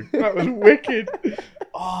just blew. That was wicked.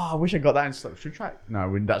 Oh, I wish I got that in slow. Should we try it?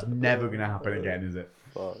 No, that's never going to happen again, is it?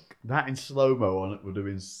 Fuck. That in slow-mo on it would have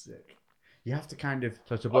been sick. You have to kind of,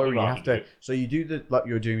 so to blow, you have to, so you do the, like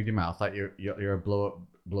you're doing with your mouth, like you're a blow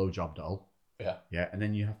job doll. Yeah. Yeah, and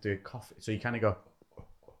then you have to cough it. So you kind of go,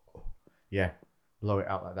 yeah, blow it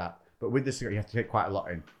out like that. But with the cigarette, you have to take quite a lot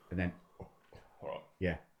in, and then, Alright.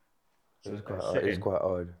 yeah. It was quite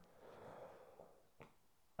odd.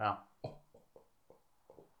 Out.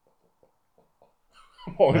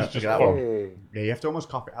 What No, was just that fun? one. Hey. Yeah, you have to almost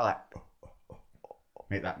cough it out like,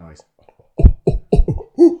 make that noise.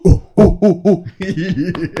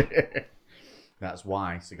 That's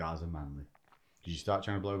why cigars are manly. Did you start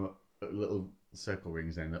trying to blow them up little circle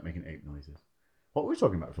rings and end up making 8 noises? What were we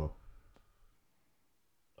talking about before?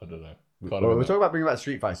 I don't know. We're talking about bringing back the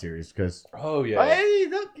Street Fighter series because. Oh yeah. Hey,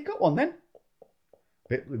 look, you got one then.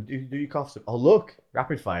 Do your coughs? Oh look,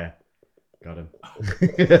 rapid fire. Got him.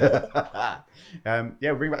 Yeah,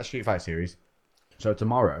 we'll bring back the Street Fighter series. So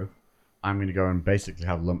tomorrow, I'm going to go and basically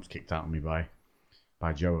have lumps kicked out of me by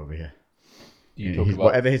Joe over here.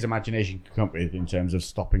 Whatever his imagination can come up with in terms of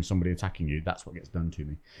stopping somebody attacking you, that's what gets done to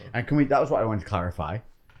me. And that was what I wanted to clarify.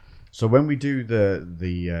 So when we do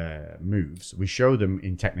the moves, we show them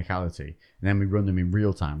in technicality, and then we run them in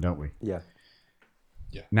real time, don't we? Yeah.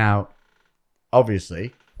 Now,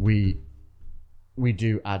 obviously, we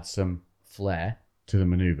do add some flair to the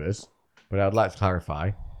maneuvers, but I'd like to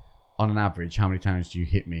clarify, on an average, how many times do you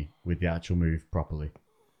hit me with the actual move properly?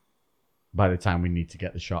 By the time we need to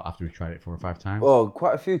get the shot after we've tried it 4 or 5 times? Oh,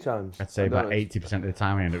 quite a few times. I'd say about 80% of the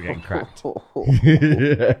time I end up getting cracked.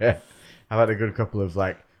 I've had a good couple of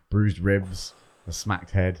like bruised ribs, a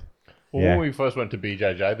smacked head. Well, when we first went to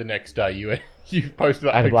BJJ, the next day you posted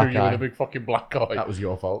that I had a picture of black you eye. with a big fucking black eye. That was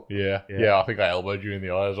your fault. Yeah. Yeah. Yeah, I think I elbowed you in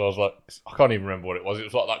the eyes. I was like, I can't even remember what it was. It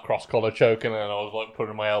was like that cross collar choke, and then I was like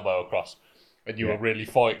putting my elbow across, and you were really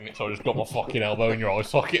fighting it, so I just got my fucking elbow in your eye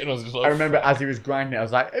socket, and I was just like, I remember as he was grinding it, I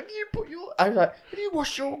was like, have you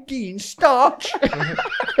washed your gi in starch? He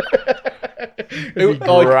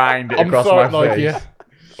grind it I'm across sorry, my like, face. yeah.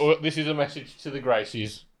 Oh, this is a message to the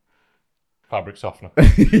Gracies. Fabric softener.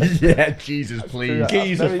 Yeah, Jesus, please.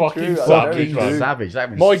 Geese That's are very fucking true, that's savage, very man. true. Savage. That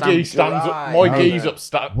means My Sam- gi stands up. Dry. My No, gi's no.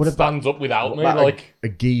 up. What about- Stands up without me. Like Like a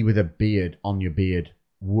gi with a beard on your beard.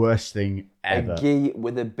 Worst thing ever. A gi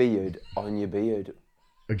with a beard on your beard.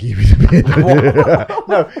 A gi with a beard.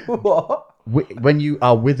 No, What? when you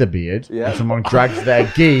are with a beard, Yeah. and someone drags their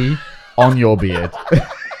gi on your beard. a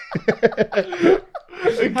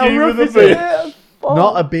How gi rough with a is beard. it? Yeah, fuck.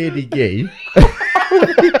 Not a beardy gi.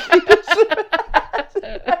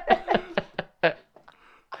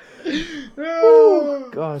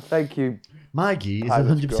 God, thank you. My gi is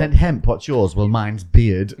Pilot's 100% hemp. What's yours? Well, mine's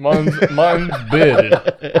beard. Mine's bearded.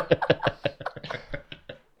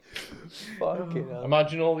 Fucking hell.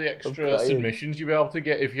 Imagine all the extra Okay. submissions you'd be able to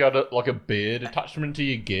get if you had a beard attachment to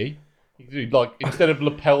your gi. You could do, like, instead of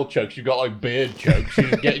lapel chokes, you've got like beard chokes. You're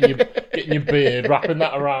just getting your beard, wrapping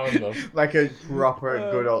that around them. Like a proper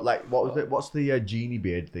good old, like, what was it? What's the genie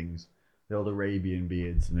beard things? The old Arabian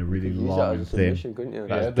beards, and they're really Use that long as a and thin. submission, couldn't you?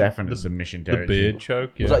 That's Yeah, definite submission The territory. beard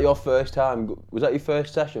choke, yeah. Was that your first time? Was that your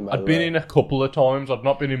first session? By I'd the been way? in a couple of times. I'd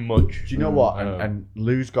not been in much. Do you know what? Oh. And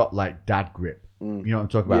Lou's got like dad grip. You know what I'm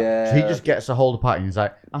talking about? Yeah. So he just gets a hold of party and he's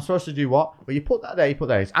like, I'm supposed to do what? Well, you put that there, you put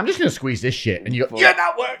that there. I'm just going to squeeze this shit. And you go, yeah,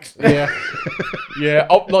 that works. Yeah, yeah.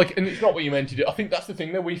 Oh, like, and it's not what you meant to do. I think that's the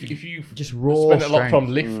thing though. If you Just raw spend a lot of strength. time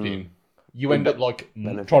lifting, you end up like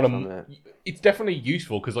benefit trying from to. it. It's definitely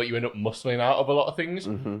useful because like you end up muscling out of a lot of things,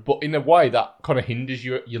 but in a way that kind of hinders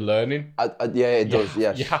your learning. Yeah, it does.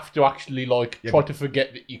 Yes. You have to actually like try to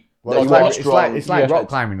forget that you. Well, That it's you are like, strong. it's like Yeah. rock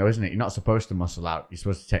climbing though, isn't it? You're not supposed to muscle out. You're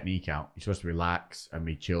supposed to technique out. You're supposed to relax and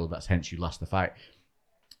be chilled. That's hence you last the fight.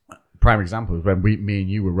 Prime example is when me and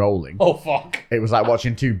you were rolling. Oh fuck! It was like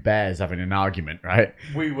watching two bears having an argument, right?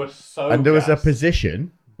 We were so. And there was a gassed.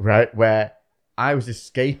 position, right, where I was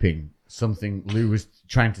escaping something Lou was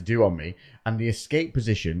trying to do on me, and the escape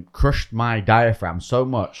position crushed my diaphragm so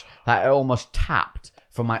much that I almost tapped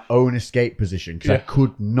for my own escape position because I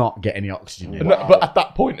could not get any oxygen in. But at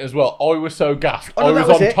that point as well, I was so gassed. Oh, no, I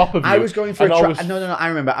was on top of you. I was going for and no, I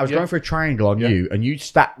remember. I was going for a triangle on you, and you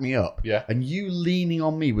stacked me up. Yeah. And you leaning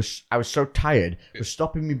on me I was so tired, was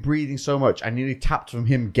stopping me breathing so much. I nearly tapped from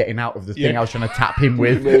him getting out of the thing I was trying to tap him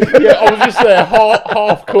with. Yeah, I was just there,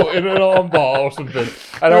 half cut in an armbar or something.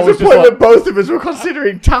 And There was a point that both of us were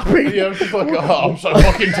considering tapping. yeah, I was just like, oh, I'm so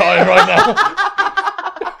fucking tired right now.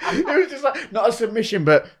 It was just like, not a submission,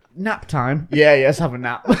 but nap time. Yeah, let's have a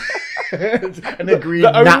nap. An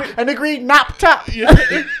agreed nap tap. Yeah,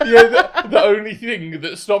 the only thing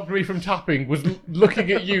that stopped me from tapping was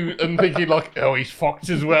looking at you and thinking like, oh, he's fucked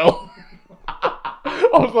as well. I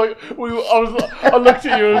was like, I looked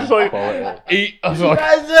at you and I was like, eat. I was like,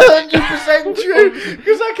 That's 100% true.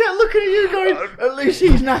 Because I kept looking at you going, at least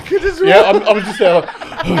he's knackered as well. yeah, I was just there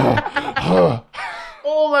like,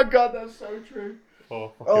 Oh my god, that's so true.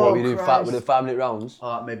 oh, fuck What were you doing? Christ. With the 5-minute rounds? Oh,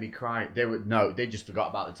 that made me cry. They just forgot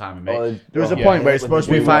about the timing, Oh, mate. There was a yeah. point where it's supposed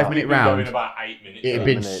to be a We 5-minute We've been going round. about 8 minutes. It had now.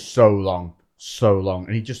 been minutes. so long,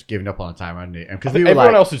 and he'd just given up on the timer, hadn't he? Because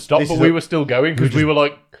Everyone else had stopped, but we were were still going because we were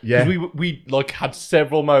like, Yeah. we like had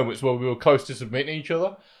several moments where we were close to submitting each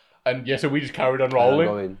other, and so we just carried on rolling.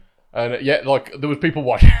 Going. And like there was people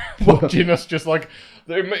watching us, just like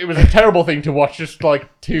it was a terrible thing to watch, just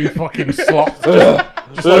like two fucking sloths,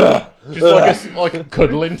 just like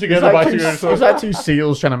cuddling together. It was like two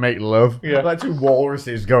seals trying to make love. Yeah. Like two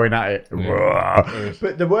walruses going at it.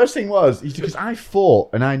 But the worst thing was because I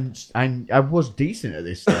fought and I was decent at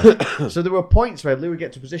this stuff. So there were points where Lou would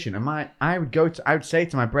get to position and I would say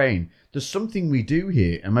to my brain, there's something we do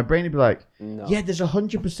here. And my brain would be like, No. yeah, there's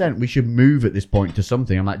 100% we should move at this point to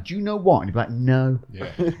something. I'm like, do you know what? And he'd be like, no.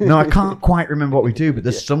 Yeah. No, I can't quite remember what we do, but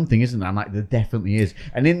there's something, isn't there? I'm like, there definitely is.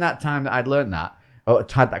 And in that time that I'd learned that, or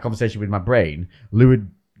had that conversation with my brain, Lou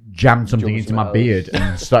had jammed something into my beard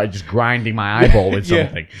and started just grinding my eyeball with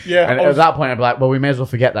something. Yeah. And at that point, I'd be like, well, we may as well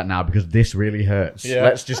forget that now because this really hurts. Yeah.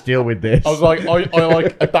 Let's just deal with this. I was like, I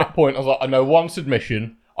like at that point, I was like, I know one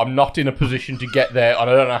submission. I'm not in a position to get there, and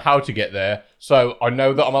I don't know how to get there. So I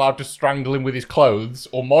know that I'm allowed to strangle him with his clothes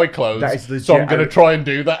or my clothes. That is legit. So I'm going to try and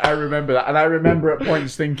do that. I remember that. And I remember at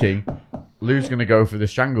points thinking, Lou's going to go for the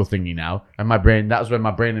strangle thingy now. And my brain, that was when my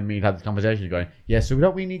brain and me had the conversation going, yeah, so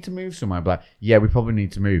don't we need to move somewhere? I'm like, yeah, we probably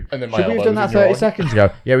need to move. And then my should we have done that elbows in your 30 eye. seconds ago?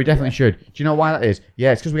 Yeah, we definitely should. Do you know why that is?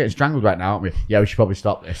 Yeah, it's because we're getting strangled right now, aren't we? Yeah, we should probably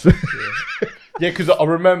stop this. Yeah, because I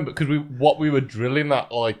remember, because we were drilling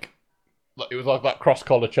that, like, it was like that cross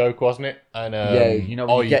collar choke, wasn't it? And Yeah, you know,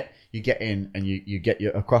 when you get in and you get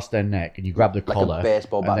your across their neck and you grab the collar, a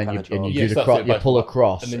baseball bat and then kind of you choke. do Yes, the that's cross, it, you pull baseball.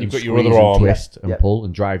 across, And then you've got your squeeze other and arm. twist and Yep. pull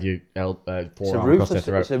and drive your forearm across their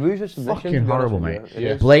throat. It's a ruthless submission. Fucking to be honest horrible, with mate. you.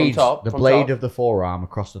 It is. Blade, From top, the from blade top. of the forearm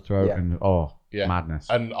across the throat, Yeah. and madness.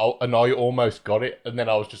 And I almost got it, and then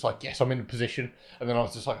I was just like, yes, I'm in a position, and then I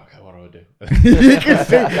was just like, okay, what do I do? You can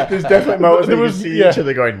see there's definitely moments There where you was- see yeah. each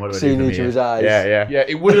other going, "What do I do?" Seeing from each here?" other's eyes. Yeah. Yeah,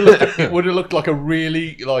 it would have looked like a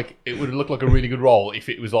really good role if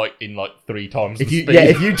it was like in like 3 times the speed.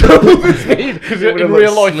 If you double the speed, Because it would in have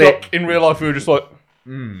real looked life, slick. we were just like,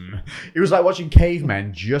 It was like watching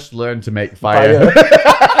cavemen just learn to make fire.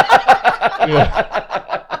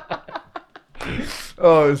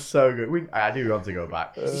 Oh, it's so good. I do want to go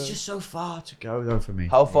back. It's just so far to go though for me.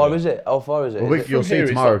 How far is it? How far is it? Well, Is it- you'll from see here, it's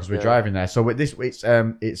tomorrow like- because we're driving there. So with this,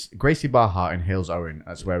 it's Gracie Barhart in Hills Owen.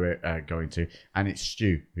 That's where we're going to, and it's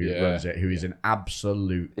Stu who Yeah. runs it, who is an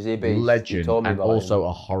absolute Is he a beast? You legend told me and about also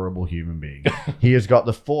a horrible human being. He has got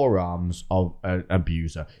the forearms of an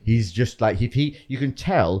abuser. He's just like you can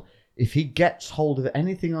tell if he gets hold of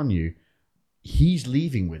anything on you, he's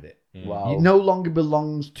leaving with it. Wow. It no longer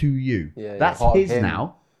belongs to you. Yeah, That's part of his him.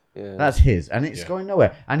 now. Yeah. That's his, and it's Yeah. going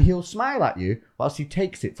nowhere. And he'll smile at you whilst he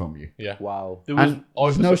takes it from you. yeah. Wow. There was, And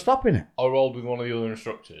there's no stopping it. I rolled with one of the other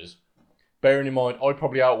instructors. Bearing in mind, I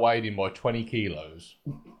probably outweighed him by 20 kilos.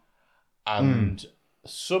 And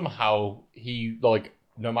somehow he, like,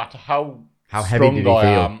 no matter how heavy strong did he I feel?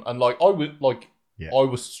 am, and like, I Yeah.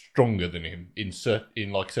 was stronger than him in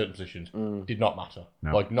certain positions. Did not matter.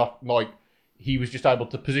 No. Like, not, like, he was just able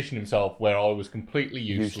to position himself where I was completely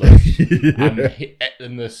useless.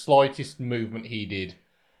 And the slightest movement he did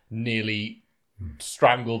nearly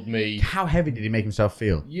strangled me. How heavy did he make himself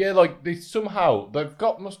feel? Yeah, like they somehow they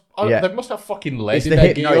must have fucking lead It's in the their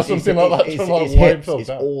hip, gear no, or it's something like that. It's, to, like, it's weigh hips. themselves It's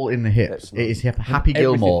down. all in the hips. It is Happy Everything.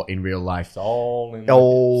 Gilmore in real life. It's all in.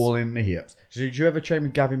 All in the hips. So did you ever train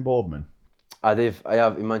with Gavin Boardman? I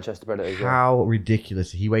have in Manchester Predators. Yeah. How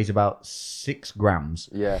ridiculous. He weighs about 6 grams.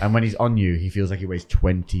 Yeah. And when he's on you, he feels like he weighs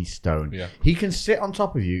 20 stone. Yeah. He can sit on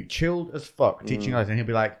top of you, chilled as fuck, teaching you guys, and he'll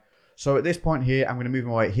be like, so at this point here, I'm going to move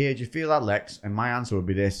my weight here. Do you feel that, Lex? And my answer would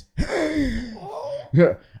be this.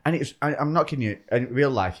 And I'm not kidding you. In real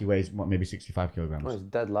life, he weighs, maybe 65 kilograms. Oh, he's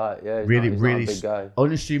dead light. Yeah. He's Really, not, he's really not a big guy.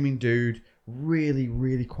 unassuming dude. Really,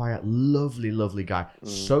 really quiet, lovely guy.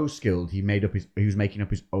 So skilled, he was making up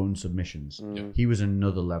his own submissions. He was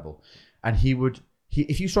another level, and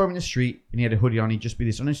if you saw him in the street and he had a hoodie on, he'd just be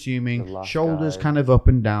this unassuming, shoulders kind of up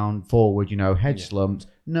and down, forward, head slumped,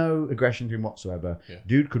 no aggression to him whatsoever. Yeah.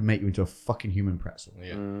 Dude could make you into a fucking human pretzel.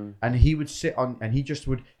 Yeah. And he would sit on, and he just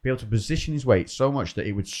would be able to position his weight so much that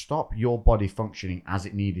it would stop your body functioning as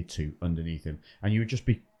it needed to underneath him, and you would just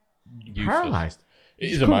be paralyzed. It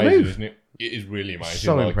Just is couldn't amazing, move. isn't it? It is really amazing.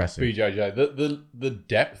 So like, impressive. BJJ, the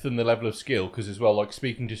depth and the level of skill, because as well, like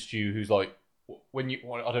speaking to Stu, who's like, I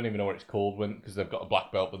don't even know what it's called because they've got a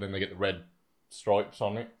black belt, but then they get the red stripes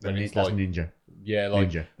on it. And it's That's like, ninja. yeah, like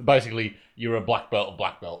Ninja. basically you're a black belt of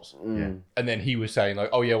black belts. Yeah. And then he was saying like,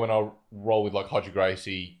 oh yeah, when I roll with like Hodger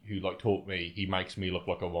Gracie, who like taught me, he makes me look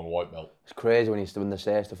like I'm on a white belt. It's crazy when they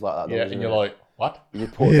say stuff like that. Though, Yeah, isn't and you're it? like, what? You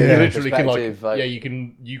put You things in literally can perspective, yeah,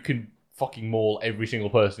 you can fucking maul every single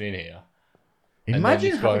person in here. And then Imagine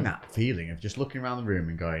it's having going- that feeling of just looking around the room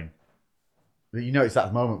and going, it's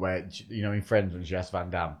that moment where, in Friends when she asked Van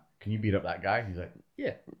Damme, can you beat up that guy? He's like,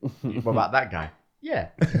 yeah. What about that guy? Yeah.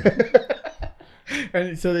 And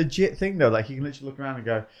it's a legit thing though, like he can literally look around and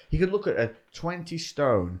go, he could look at a 20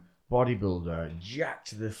 stone bodybuilder, jacked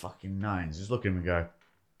to the fucking nines, just look at him and go,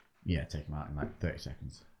 yeah, take him out in like 30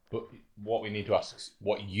 seconds. But what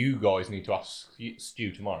you guys need to ask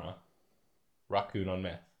Stu tomorrow, raccoon on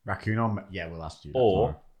meth, Raccoon on, yeah, we'll ask you that or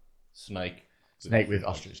tomorrow. snake. Snake with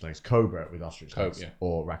ostrich legs, cobra with ostrich legs, yeah.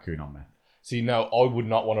 or raccoon on meth. See, no, I would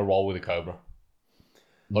not want to roll with a cobra.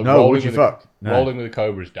 Like, No, rolling would you with fuck? No. Rolling with a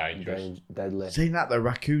cobra is dangerous. Deadly. Saying that, the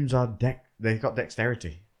raccoons are they've got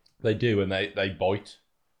dexterity. They do, and they bite.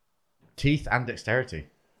 Teeth and dexterity.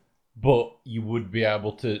 But you would be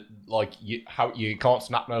able to you can't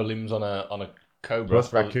snap no limbs on a cobra.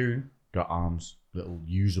 Plus raccoon got arms, little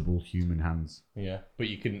usable human hands. Yeah, but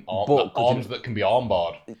you can But could arms that can be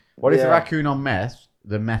armbarred. What if the Yeah. raccoon on meth?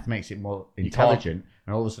 The meth makes it more intelligent,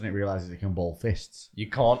 and all of a sudden it realizes it can ball fists. You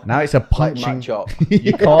can't Now it's a Like punching. Matt Chop.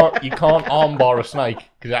 you can't armbar a snake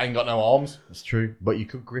because it ain't got no arms. That's true, but you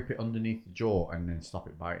could grip it underneath the jaw and then stop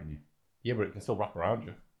it biting you. Yeah, but it can still wrap around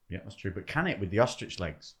you. Yeah, that's true. But can it with the ostrich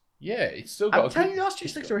legs? Yeah, it's still got. I'm telling you, the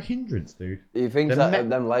ostrich legs are a hindrance, dude. He thinks The that me-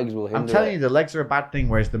 them legs will hinder I'm telling it. you, the legs are a bad thing.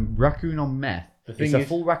 Whereas the raccoon on meth, The it's thing a is-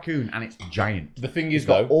 full raccoon and it's giant. The thing It's is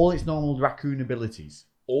got though, all its normal raccoon abilities.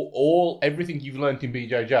 all everything you've learnt in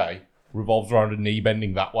BJJ revolves around a knee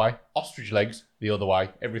bending that way. Ostrich legs the other way.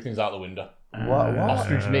 Everything's out the window. What?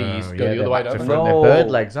 Ostrich knees go the they're other way, back to don't front. they? They're No.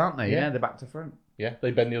 bird legs, aren't they? Yeah. Yeah, they're back to front. Yeah,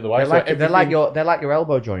 they bend the other way. They're So like everything- they're like your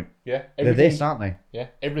elbow joint. yeah. They're Everything, this, aren't they? Yeah,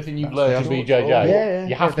 everything you've That's learned the in actual- BJJ, yeah,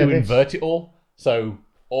 you have they're to this. invert it all. So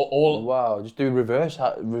all Wow, just do reverse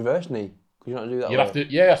knee. Could you not do that? you'd have to.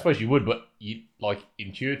 Yeah, I suppose you would, but you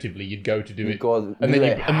intuitively you'd go to do it. Go, And then,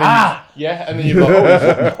 it. yeah, and then you're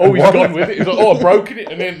like, he's gone with it. He's like, I've broken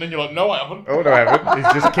it. And then you're like, no, I haven't. Oh no, I haven't.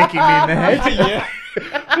 He's just kicking me in the head. yeah.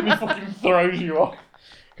 And he fucking throws you off.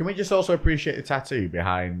 Can we just also appreciate the tattoo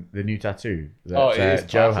behind the new tattoo that Oh, it is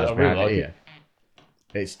Joe class. has I really behind like it it. here?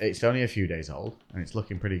 It's only a few days old and it's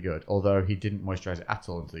looking pretty good. Although he didn't moisturize it at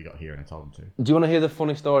all until he got here and I told him to. Do you want to hear the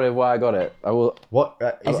funny story of why I got it? I will. What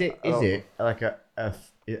is I it? don't- Is it like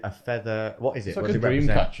a feather? What is it? It's like What a does it dream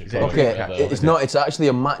represent? catcher. Is it a Okay, dream Okay, catcher? it's not. It's actually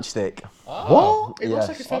a matchstick. What? It looks Yes.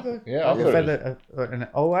 like a feather. Yeah, I've like a heard feather.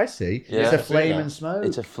 Oh, I see. Yeah. It's a I've seen flame that. and smoke.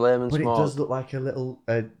 It's a flame and But smoke. it does look like a little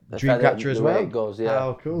dream feather, catcher as the way well. it goes, yeah.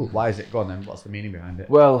 Oh, cool. Why is it? Go on then. What's the meaning behind it?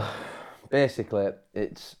 Well, basically,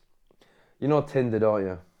 it's Tinder, don't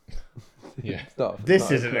you? Yeah. It's not, This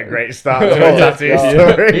it's isn't not, a great start to a No, tattoo no.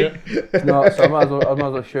 story. It's not, so I might as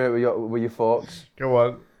well share it with you folks. Go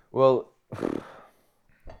on. Well,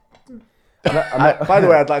 By the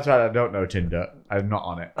way, I'd like to add I don't know Tinder. I'm not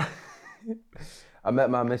on it. I met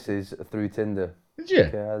my missus through Tinder. Did you?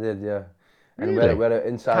 Yeah, I did, yeah. And Really? we had an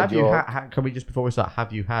inside Have you joke. can we just before we start?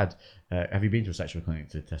 Have you been to a sexual clinic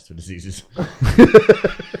to test for diseases?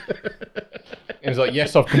 He was like,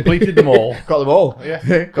 yes, I've completed them all. Got them all.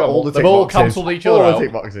 Yeah. Got all the They've tick all boxes. cancelled each other All out. the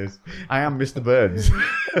tick boxes. I am Mr. Burns.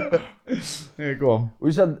 Yeah, go on.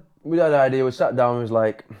 We had an idea. We sat down and was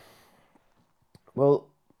like, well,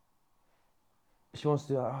 she wants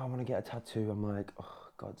to do. I want to get a tattoo. I'm like, oh,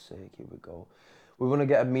 God's sake, here we go. we want to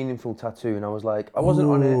get a meaningful tattoo, and I was like, I wasn't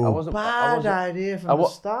on it. I wasn't. idea from the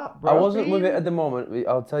start, bro. I wasn't with it at the moment.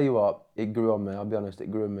 I'll tell you what, it grew on me. I'll be honest,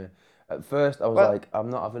 it grew on me. At first, I was like,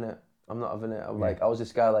 I'm not having it. I'm not having it. I was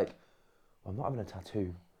this guy like, I'm not having a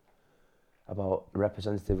tattoo about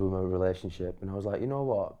representative of my relationship. And I was like, you know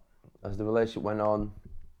what? As the relationship went on,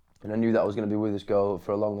 and I knew that I was going to be with this girl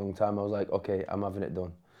for a long, long time, I was like, okay, I'm having it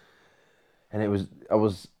done. And I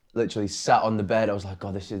was literally sat on the bed. I was like,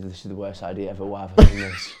 God, this is the worst idea ever. Why have I done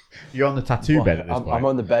this? You're on the tattoo bed at this point. I'm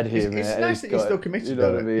on the bed here, mate. It's nice that you're still committed. You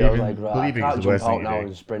know what I mean? I was like, right, I can't jump out now and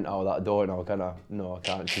and sprint out that door now, can I? No, I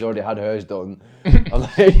can't. She's already had hers done. I'm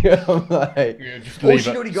like, she's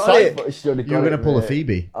already got it. She's already got You're it, going to pull a mate.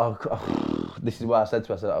 Phoebe. This is what I said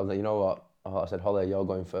to her. I was like, you know what? I said, Holly, you're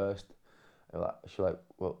going first. She's like,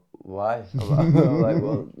 well, why? I'm like,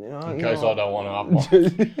 well, in case I don't want to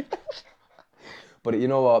have one. But you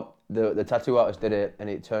know what? The tattoo artist did it, and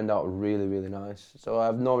it turned out really, really nice. So I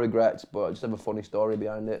have no regrets, but I just have a funny story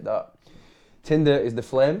behind it. That Tinder is the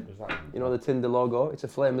flame. You know the Tinder logo? It's a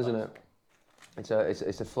flame, isn't it?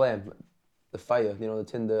 It's a flame. The fire. You know the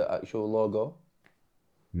Tinder actual logo.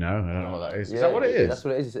 No, I don't know what that is. Yeah, Is that what it is? That's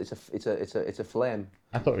what it is. It's a flame.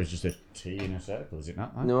 I thought it was just a T in a circle. Is it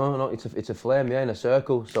not? That? No, it's a flame. Yeah, in a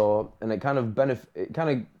circle. So and it kind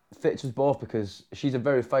of fits us both because she's a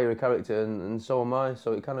very fiery character and so am I.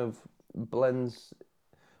 So it kind of blends.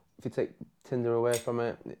 If you take Tinder away from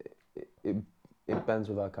it, it bends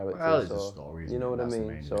with our character. Well, it's so, a story. You know what I That's the mean?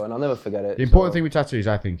 main So bit. and I'll never forget it. The important thing with tattoos,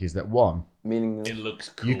 I think, is that one, meaning It looks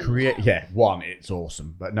cool. you create. Yeah, one, it's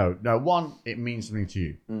awesome, but no, one, it means something to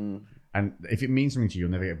you. And if it means something to you,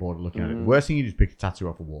 you'll never get bored of looking at it. The worst thing you do is pick a tattoo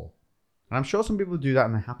off a wall. And I'm sure some people do that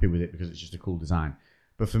and they're happy with it because it's just a cool design.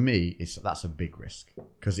 But for me, that's a big risk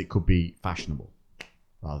because it could be fashionable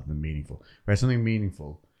rather than meaningful. Whereas something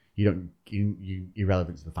meaningful, you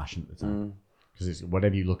irrelevant to the fashion at the time. Because it's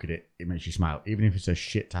whatever you look at it, it makes you smile. Even if it's a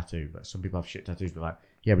shit tattoo. But some people have shit tattoos, but like,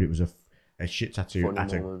 yeah, but it was a shit tattoo Funny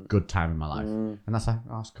at moment. a good time in my life. And that's like,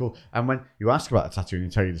 oh, that's cool. And when you ask about the tattoo and they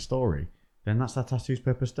tell you the story, then that's that tattoo's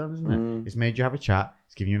purpose done, isn't it? It's made you have a chat.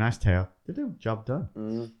 It's giving you a nice tale. Job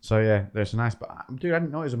done. So yeah, there's a nice. But dude, I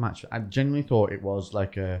didn't know it was a match. I genuinely thought it was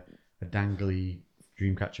like a dangly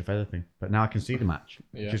Dreamcatcher feather thing. But now I can see the match,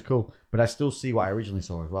 which is cool. But I still see what I originally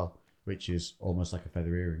saw as well, which is almost like a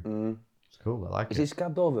feather earring. It's cool. I like it. is it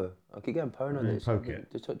scabbed over? I keep getting paranoid. Poke it.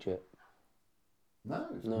 To touch it. No,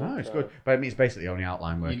 it's good. But I mean, it's basically only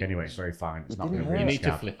outline work anyway. It's very fine. It's not didn't going to hurt. be You need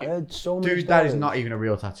to flick I it. heard so many Dude, that is stories. not even a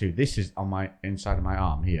real tattoo. This is on my inside of my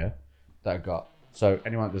arm here that I've got. So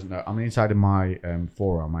anyone that doesn't know, on the inside of my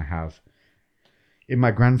forearm, I have in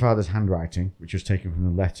my grandfather's handwriting, which was taken from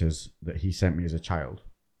the letters that he sent me as a child.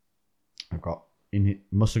 I've got in it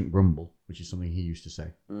mustn't grumble, which is something he used to say.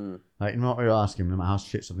 Like, you know what we were asking him, no matter how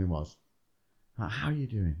shit something was. Like, how are you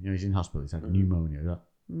doing? You know, he's in hospital. He's had pneumonia. He's like,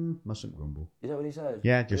 mustn't grumble. Is that what he said?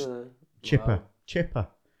 Yeah, just Really? chipper, Wow. chipper.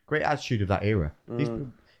 Great attitude of that era. He's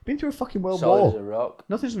been through a fucking world Solid as war. a rock.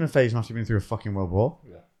 Nothing's going to phase him after been through a fucking world war.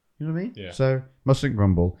 Yeah. You know what I mean? Yeah. So, mustn't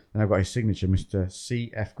grumble. Then I've got his signature, Mr.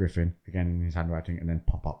 C.F. Griffin, again in his handwriting, and then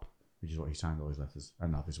Pop Up, which is what he signed all his letters.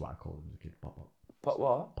 And that is what I called him as a kid, Pop Up. Pop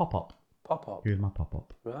what? Pop Up. Pop up. He was my Pop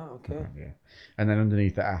Up. Right, okay. Yeah. And then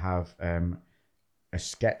underneath that I have a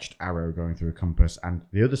sketched arrow going through a compass, and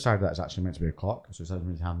the other side of that is actually meant to be a clock, so it's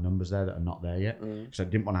meant to have numbers there that are not there yet. Because I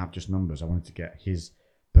didn't want to have just numbers. I wanted to get his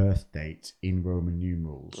birth date in Roman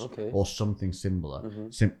numerals, or something similar,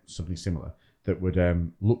 something similar that would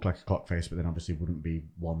look like a clock face, but then obviously wouldn't be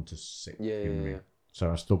 1 to 6. Yeah.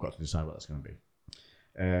 So I still got to decide what that's going to be.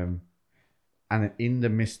 And then in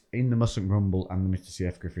the Mustn't Grumble and the Mr.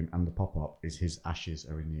 C.F. Griffin and the Pop Up is his ashes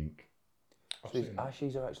are in the ink. So his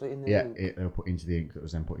ashes are actually in the Yeah, ink? they were put into the ink that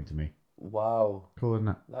was then put into me. Wow. Cool, isn't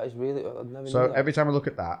it? That is really... I've never So knew that. every time I look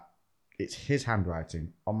at that, it's his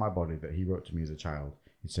handwriting on my body that he wrote to me as a child.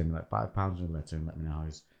 He'd send me like £5 in a letter and let me know how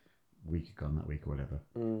his week had gone that week or whatever.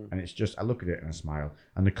 And it's just, I look at it and I smile.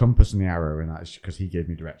 And the compass and the arrow and that is because he gave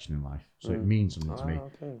me direction in life. So it means something to me.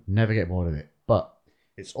 Okay. Never get bored of it. But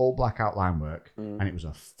it's all black outline work and it was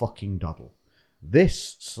a fucking doddle.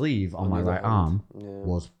 This sleeve on my the right hand. arm Yeah.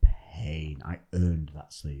 was pain. I earned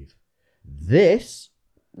that sleeve. This,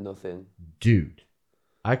 Nothing. dude,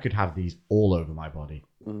 I could have these all over my body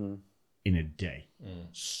in a day.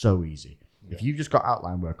 So easy. If you've just got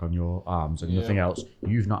outline work on your arms and nothing else,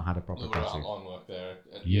 you've not had a proper Look at tattoo. outline work there.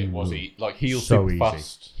 Yeah, it was like heels So super easy.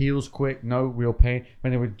 fast. Heals quick, no real pain.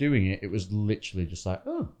 When they were doing it, it was literally just like,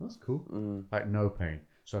 oh, that's cool. Like no pain.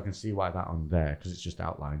 So I can see why that on there, because it's just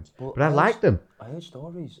outlines. But I like them. I heard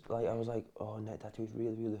stories. Like I was like, oh, neck tattoos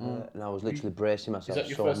really, really hurt. And I was literally bracing myself Is that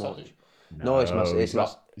your so first much. tattoo? No, it's massive. It's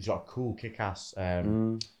he's got a cool kick-ass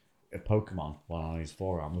a Pokemon one on his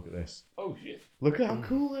forearm. Look at this. Oh shit! Look at how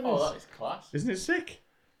cool that is. Oh, that is class. Isn't it sick?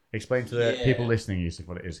 Explain to the people listening, Yusuf,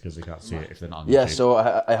 what it is because they can't see it if they're not on Yeah, YouTube. so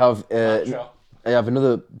I have Matcha. I have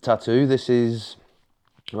another tattoo. This is,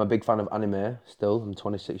 I'm a big fan of anime still. I'm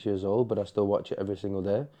 26 years old, but I still watch it every single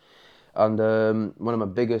day. And one of my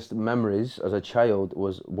biggest memories as a child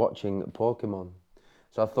was watching Pokemon.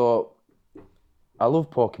 So I thought, I love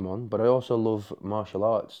Pokemon, but I also love martial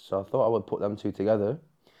arts. So I thought I would put them two together.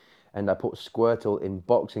 And I put Squirtle in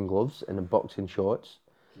boxing gloves and in boxing shorts.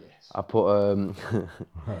 Yes. I put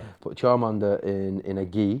put Charmander in a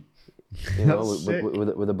gi, you know,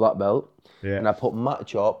 with a black belt. Yeah. And I put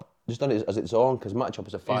Machop just on it as its own because Machop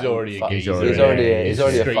is a fighter. He's already a He's geezer. already He's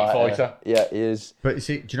already a street fighter. Yeah, he is. But you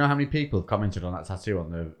see, do you know how many people have commented on that tattoo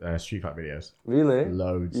on the Street Fight videos? Really?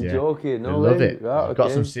 Loads, You're yeah. joking? They No love way. it. Right, They've got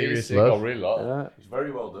okay. some He's serious sick, I love. really like. Yeah. It's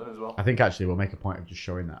very well done as well. I think actually we'll make a point of just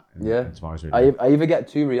showing that in tomorrow's video. I either get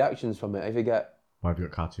two reactions from it. I either get, Why have you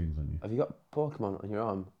got cartoons on you? have you got Pokemon on your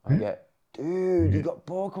arm? I get, dude, you got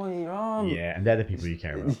Pokemon on your arm. Yeah, and they're the people you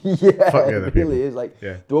care about. Yeah, Fuck the other it people. really is. Like,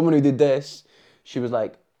 Yeah. the woman who did this, she was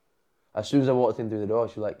like, as soon as I walked in through the door,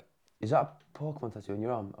 she was like, is that a Pokemon tattoo on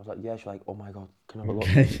your arm? I was like, yeah. She's like, oh my God, can I have a look?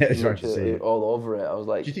 Yeah, She it's right to looked see it. all over it. I was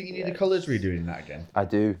like, Do you think you need yeah. the colours redoing that again? I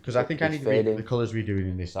do. Because I think I It's need fading. the colours redoing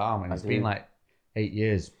in this arm, and it's do. been like 8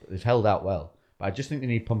 years. But they've held out well. But I just think they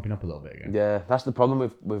need pumping up a little bit again. Yeah, that's the problem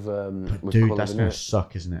with Dude, colour, that's isn't going it? to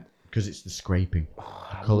suck, isn't it? Because it's the scraping. The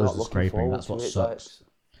I'm colours, not the looking scraping. forward That's to what it, sucks.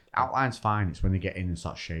 Outline's fine. It's when they get in and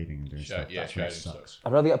start shading and doing Sure, stuff. yeah, That's when it shading sucks.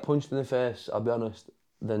 I'd rather get punched in the face, I'll be honest,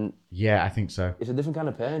 than Yeah, I think so. it's a different kind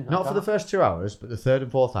of pain. Not for the first 2 hours, but the third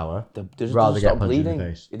and fourth hour. doesn't rather get stop punched in the bleeding.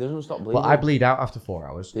 face. It doesn't stop bleeding. Well, I bleed out after 4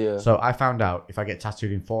 hours. Yeah. So I found out if I get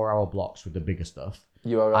tattooed in 4 hour blocks with the bigger stuff,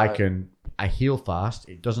 You're alright. I heal fast.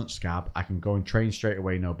 It doesn't scab. I can go and train straight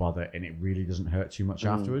away, no bother, and it really doesn't hurt too much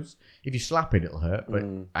afterwards. If you slap it, it'll hurt, but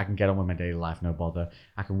I can get on with my daily life, no bother.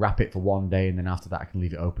 I can wrap it for 1 day, and then after that, I can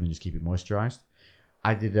leave it open and just keep it moisturized.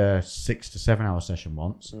 I did a 6 to 7 hour session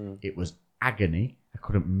once. It was agony. I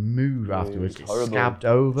couldn't move afterwards. It horrible. scabbed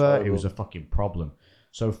over. Horrible. It was a fucking problem.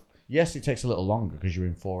 So yes, it takes a little longer because you're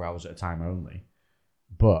in 4 hours at a time only,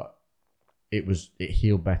 but it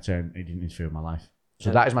healed better and it didn't interfere with my life. So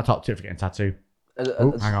that is my top tip for getting a tattoo.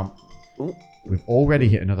 Oh, hang on. Ooh. We've already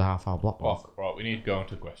hit another half hour block. Oh, right, we need to go on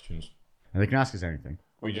to questions. And they can ask us anything.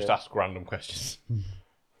 We just ask random questions.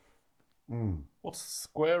 What's the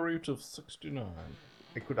square root of 69?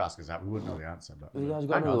 They could ask us that. We wouldn't know the answer. But You guys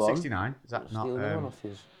got hang on, another one? 69. Is that not? Steal another one off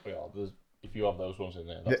yous. Yeah, if you have those ones in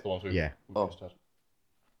there, that's the ones we've just had.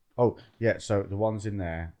 Oh, yeah. So the ones in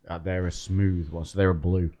there, they're a smooth one. So they're a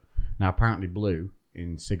blue. Now, apparently, blue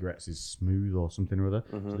in cigarettes is smooth or something or other.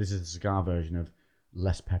 So this is the cigar version of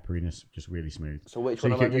less pepperiness, just really smooth. So which So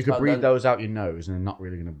one you have I could, you just could had breathe then? those out your nose and they're not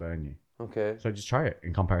really going to burn you. Okay. So just try it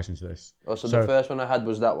in comparison to this. Oh, so so the first one I had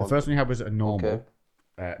was that one. The first one you had was a normal,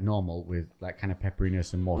 Okay. normal with like kind of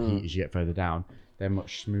pepperiness and more heat as you get further down. They're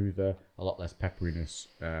much smoother, a lot less pepperiness.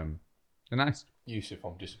 They're nice. Yusuf,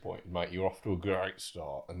 I'm disappointed, mate. You're off to a great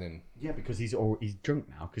start, and then Yeah, because he's drunk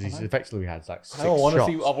now because he's effectively had like 6 I want to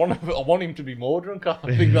shots. see. I want him to be more drunk. I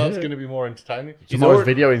think that's going to be more entertaining. Tomorrow's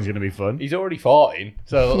videoing is going to be fun. He's already farting,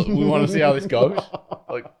 so we want to see how this goes.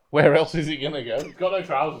 Like, where else is he going to go? He's got no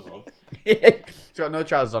trousers on. He's got no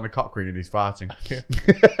trousers on, a cock ring, and he's farting.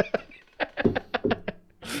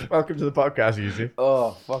 Welcome to the podcast, Yusuf.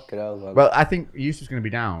 Oh, fucking hell, man. Well, I think Yusuf's going to be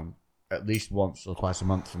down at least once or twice a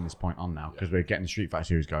month from this point on now because we're getting the Street Fight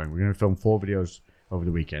series going. We're going to film 4 videos over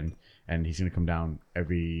the weekend, and he's going to come down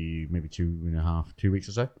every maybe 2 weeks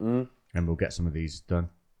or so, and we'll get some of these done.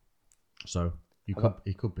 So he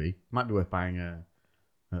could be. Might be worth buying a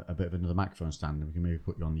bit of another microphone stand, and we can maybe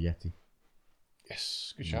put you on the Yeti.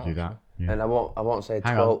 Yes, good We'll shout. do that. Yeah. And I won't say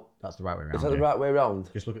Hang 12. on, that's the right way around. Is that the yeah. right way around?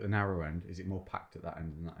 Just look at the narrow end. Is it more packed at that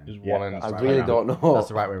end than that end? There's Yeah, one end. that's I the right way really around. don't know. That's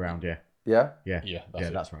the right way around. Yeah. Yeah? Yeah. Yeah, that's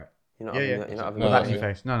it. That's right. You're not Yeah, having yeah. You're not having No, Back that. to that's your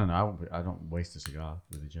it. face. No. I don't waste a cigar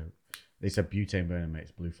with a joke. It's a butane burner, mate.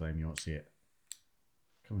 It's blue flame. You won't see it.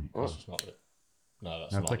 Come on. That's not it. No,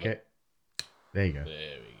 that's Now not click it. it. There you go. There we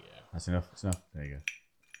go. That's enough. That's enough. There you go.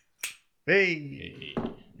 Hey.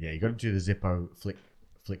 Yeah, you got to do the Zippo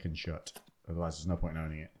flick and shut. Otherwise, there's no point in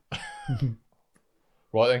owning it.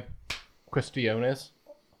 Right then, Questiones.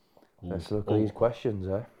 Let's look at these questions,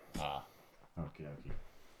 eh? Okay.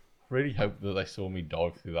 Really hope that they saw me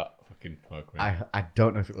dive through that fucking smoke ring. I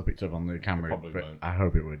don't know if it'll pick up on the camera, Probably but won't. I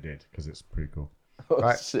hope it would did because it's pretty cool. Oh,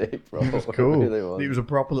 Right. sick, bro. It was cool. Really was. It was a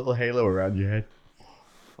proper little halo around your head.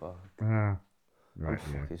 Fuck. Right,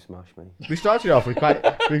 yeah. Fucking smash me. We started off with quite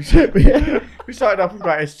we started off with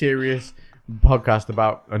quite a serious podcast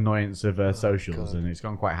about annoyance of socials, and it's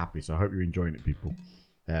gone quite happy. So I hope you're enjoying it, people,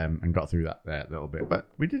 and got through that there a little bit. But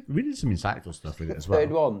we did some insightful stuff with it as well.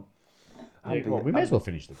 Third one. Yeah, well, we may as well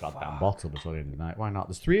finish the goddamn bottle before the end of the night. Why not?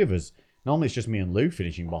 There's 3 of us. Normally it's just me and Lou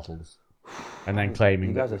finishing bottles, and then claiming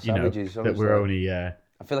You guys that are you know savages, that we're honestly. only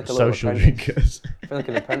I feel like a little social apprentice. drinkers. I feel like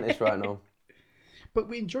an apprentice right now. But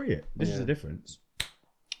we enjoy it. This is Yeah. the difference.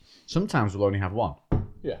 Sometimes we'll only have one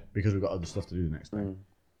Yeah. because we've got other stuff to do the next day. Mm.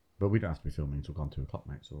 But we don't have to be filming until gone 2 o'clock,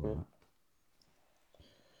 mate. So all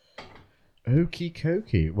right. Okie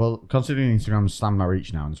dokie. Well, considering Instagram's slammed our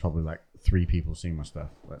reach now, and there's probably like 3 people seeing my stuff.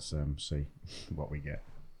 Let's see what we get.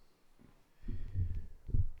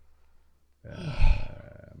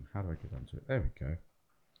 How do I get onto it? There we go.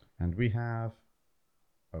 And we have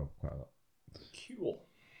quite a lot. Cool.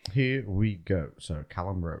 Here we go. So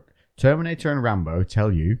Callum Roke, Terminator and Rambo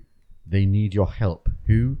tell you they need your help.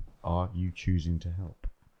 Who are you choosing to help?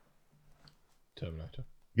 Terminator.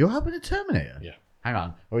 You're helping the Terminator? Yeah. Hang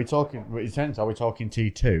on. Are we talking? It depends. Are we talking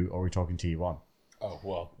T2 or are we talking T1? Oh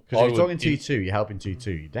well. Because if you're talking T2, you're helping T2.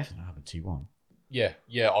 You're definitely helping T1. Yeah.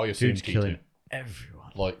 I assume Dude's T2. killing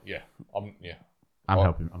everyone. Like yeah. I'm I'm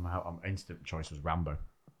helping. I'm instant choice was Rambo.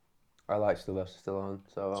 I like Sylvester Stallone,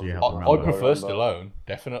 so you I'm- help I Rambo. prefer Rambo. Stallone,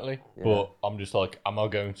 definitely. Yeah. But I'm just like, am I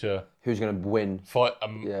going to Who's gonna win? fight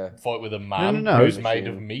Yeah. fight with a man No. who's made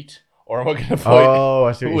of meat? Or am I going to fight Oh,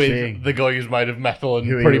 I see what you're with saying. the guy who's made of metal and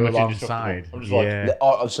Who are pretty you much alongside? indestructible? I'm just like, Yeah. The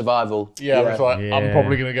art of survival. I'm just like, Yeah. I'm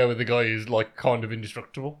probably going to go with the guy who's like kind of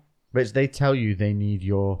indestructible. But they tell you they need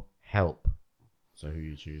your help. So who are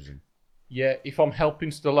you choosing? Yeah, if I'm helping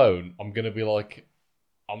Stallone, I'm going to be like,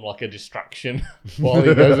 I'm like a distraction while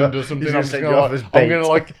he goes and does something. He's gonna I'm just set gonna you off like, as I'm gonna bait.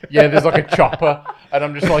 like, yeah, there's like a chopper, and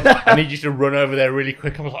I'm just like, I need you to run over there really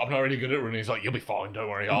quick. I'm like, I'm not really good at running. He's like, you'll be fine, don't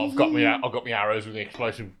worry. I've got my arrows with the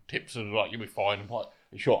explosive tips, and like, you'll be fine. I'm like,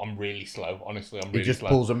 sure, I'm really slow. Honestly, I'm really He just slow.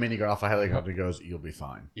 pulls a minigun off a helicopter and goes, "You'll be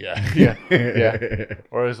fine." Yeah.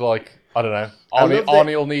 Whereas like, I don't know, I love that-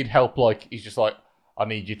 Arnie will need help. Like, he's just like, I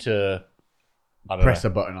need you to, I don't Press know.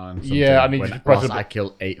 a button on something. Yeah, I need you to press a I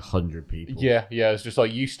kill 800 people. Yeah, it's just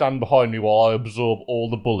like you stand behind me while I absorb all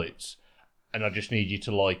the bullets, and I just need you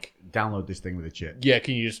to like, Download this thing with a chip. yeah,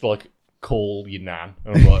 can you just like call your nan?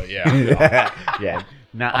 And I'm like, yeah, Yeah.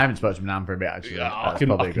 Now, I haven't spoken to my nan for a bit, actually. Yeah, I That's can-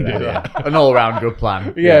 probably I a can good do idea. An all-round good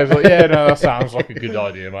plan. yeah. It's like, yeah, no, that sounds like a good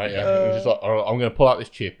idea, mate. Yeah, it's just like, all right, I'm gonna pull out this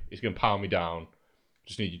chip. It's gonna power me down.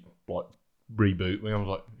 Just need you to like reboot me. I was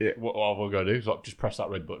like, Yeah. what have I got to do? He's like, just press that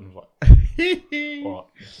red button. I was like, all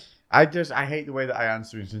right. I hate the way that I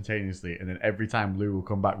answer instantaneously, and then every time Lou will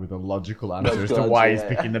come back with a logical answer as Logical to why answer,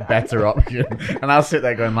 he's yeah. picking the better option, and I'll sit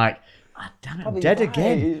there going like, "Ah, damn it, I'm Probably dead right,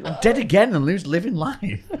 again. he's I'm dead again, and Lou's living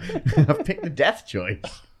life. I've picked the death choice."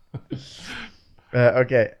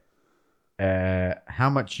 Okay. How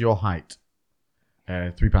much your height?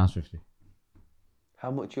 £3.50.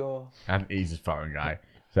 How much your? And he's a foreign guy.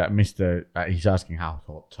 So Mr. He's asking how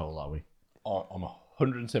tall are we? I'm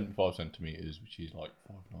 175 centimeters, which is like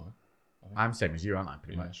 5'9". I'm same as you, aren't I?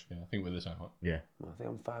 Pretty Yeah, much. yeah, I think we're the same height. Yeah. I think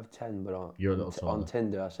I'm 5'10", but on You're a little on taller.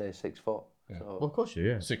 Tinder I say 6 foot. Yeah. So Well, of course you.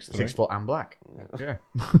 Yeah. 6'3". 6 foot and black. Yeah.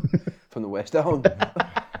 from the waist down.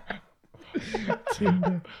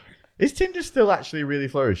 Tinder. Is Tinder still actually really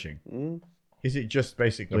flourishing? Mm. Is it just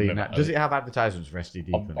basically? I've never had Does it. it have advertisements for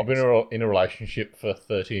STD clinics? I've been in a relationship for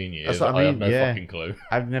 13 years. That's what I I have mean, no yeah. fucking clue.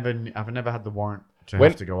 I've never had the warrant to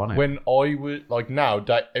have to go on it. When I was like now,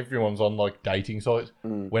 everyone's on like dating sites.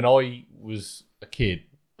 When I was a kid,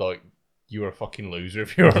 like you were a fucking loser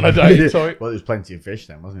if you were on a dating site. Well, there's plenty of fish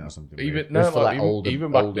then, wasn't it, or something? Even- weird? no, It was for, like,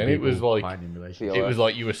 even back then, it people was like- finding relationships. Yeah. It was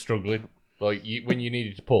like you were struggling. Like when you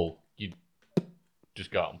needed to pull, you'd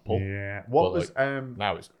just go out and pull. Yeah. What But, was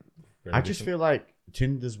Now it's. Very I just different. feel like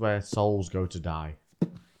Tinder's where souls go to die.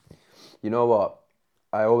 You know what?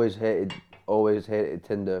 I always hated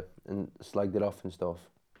Tinder and slagged it off and stuff.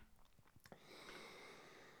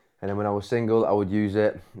 And then when I was single, I would use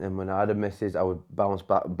it, and when I had a missus, I would bounce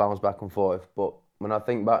back and forth. But when I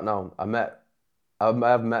think back now,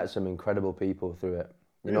 I've met some incredible people through it.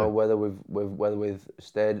 You know, whether we've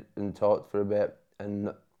stayed and talked for a bit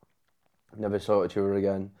and never saw each other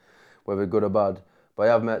again, whether good or bad. But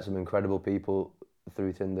I have met some incredible people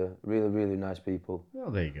through Tinder. Really, really nice people. Well,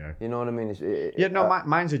 there you go. You know what I mean? Yeah, no,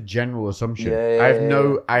 mine's a general assumption. Yeah, yeah, I have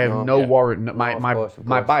no, yeah. I have No. no Yeah. warrant. No, My of course.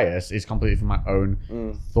 my bias is completely from my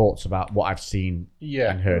own thoughts about what I've seen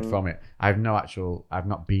Yeah. and heard from it. I'm not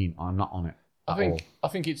on it. I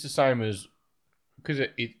think it's the same as because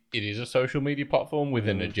it is a social media platform with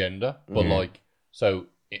an agenda, but like so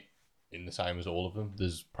in the same as all of them,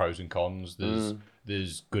 there's pros and cons.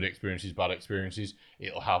 There's good experiences, bad experiences.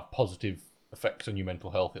 It'll have positive effects on your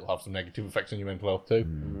mental health. It'll have some negative effects on your mental health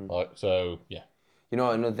too. Like, so yeah. You know,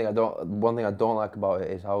 one thing I don't like about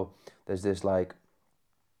it is how there's this like,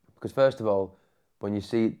 because first of all, when you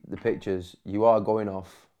see the pictures, you are going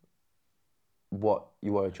off what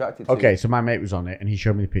you were attracted to. Okay, so my mate was on it and he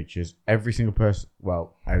showed me the pictures. Every single person,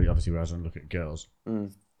 well, obviously when I was on look at girls,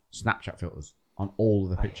 Snapchat filters on all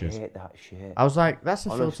of the pictures. I hate that shit. I was like, that's a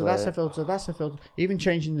filter, Honestly. that's a filter, that's a filter. Even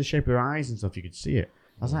changing the shape of her eyes and stuff, you could see it.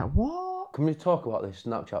 I was like, what? Can we talk about this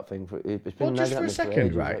Snapchat thing? It's been Well, just nagging for at a me second,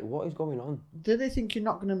 ages. right? Like, what is going on? Do they think you're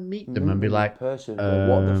not going to meet them and be like, person, like,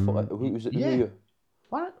 what the fuck? Who was it? yeah. You?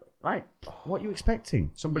 what? Right, what are you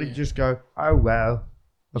expecting? Somebody to just go, oh, well,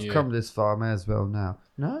 I've come this far, may as well now.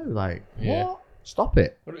 No, like, what? Stop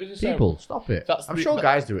it. People, stop it. I'm sure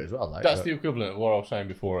guys do it as well. Like, that's the equivalent of what I was saying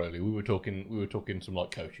before earlier. We were talking some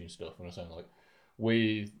like coaching stuff, and I was saying like,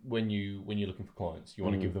 when you're looking for clients, you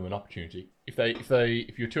want to give them an opportunity.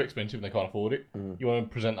 If you're too expensive and they can't afford it, you want to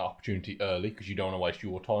present that opportunity early because you don't want to waste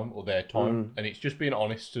your time or their time. And it's just being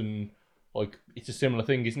honest, and like it's a similar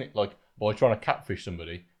thing, isn't it? Like by trying to catfish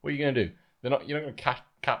somebody, what are you going to do? You're not going to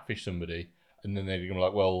catfish somebody, and then they're going to be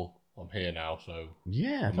like, well, I'm here now, so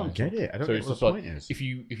yeah, I don't get it. I don't so get it's what just the like point is. if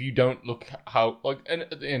you don't look how like, and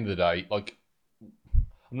at the end of the day, like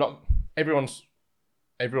I'm not everyone's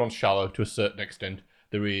shallow to a certain extent.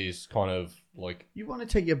 There is kind of like You want to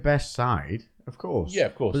take your best side, of course. Yeah,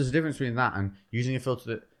 of course. But there's a difference between that and using a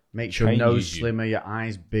filter that makes your Changes nose you. slimmer, your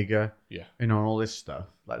eyes bigger, yeah. and all this stuff.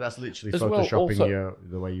 Like that's literally As well, photoshopping also,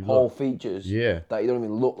 the way you Whole look. features. Yeah. That you don't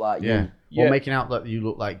even look like Yeah. you. Yeah. Or making out that you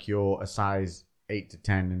look like you're a size 8 to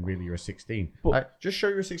 10 and really you're a 16. But- Like, just show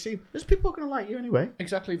you're a 16. There's people going to like you anyway.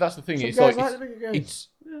 Exactly, that's the thing. Some It's guys like like the bigger guys. it's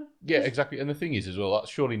yeah, exactly. And the thing is as well, that's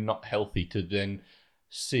surely not healthy to then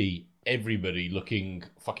see everybody looking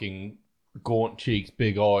fucking gaunt cheeks,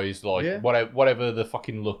 big eyes, like Yeah. whatever the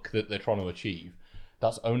fucking look that they're trying to achieve.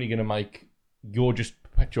 That's only going to make you're just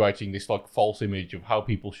perpetuating this like false image of how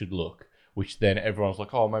people should look, which then everyone's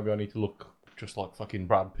like, oh, maybe I need to look just like fucking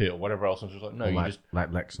Brad Pitt or whatever else. And it's just like, no, you like, just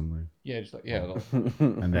like Lex and Lou. just like like,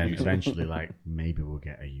 And then eventually, like, maybe we'll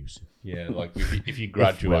get a Yusuf. like if you If we're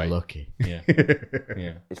graduate, lucky. yeah,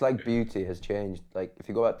 yeah. It's like beauty has changed. Like if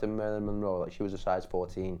you go back to Marilyn Monroe, like she was a size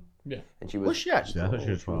 14. Yeah. And she was. Was she actually? I thought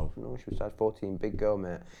she was 12. No, she was size 14, big girl,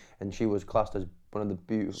 mate. And she was classed as one of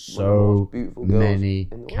the So most beautiful girls many in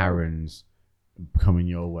the world. Karens coming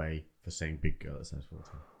your way for saying big girl that says 14.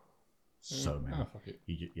 So many. Oh, fuck it.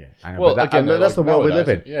 Yeah, I know. Well, But again, that's like, the world we nowadays,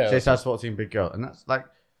 live in. yeah, Say that's- size 14, big girl, and that's like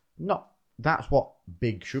that's what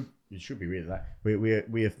big should be really like.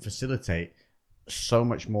 We facilitate so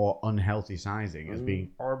much more unhealthy sizing as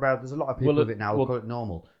being there's a lot of people with it now who call it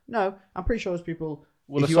normal. No, I'm pretty sure there's people.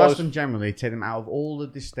 Well, if the you ask size- them generally, take them out of all the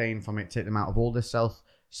disdain from it, take them out of all the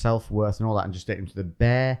self-worth and all that, and just take them to the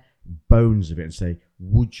bare bones of it and say,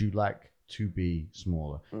 would you like to be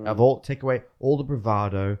smaller? Take away all the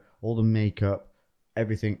bravado, all the makeup,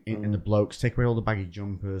 everything in the blokes, take away all the baggy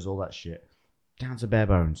jumpers, all that shit, down to bare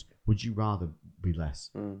bones. Would you rather be less?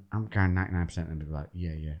 I'm going 99% of them be like,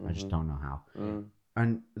 yeah, I just don't know how.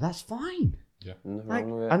 And that's fine. Yeah. Like,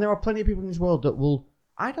 and there are plenty of people in this world that will.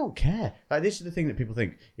 I don't care. Like, this is the thing that people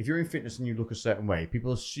think. If you're in fitness and you look a certain way,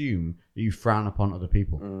 people assume that you frown upon other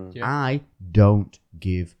people. Yeah. I don't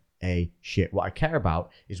give a shit. What I care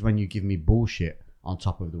about is when you give me bullshit on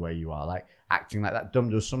top of the way you are. Like, acting like that dumb.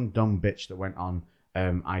 There was some dumb bitch that went on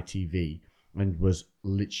ITV and was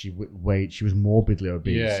literally she was morbidly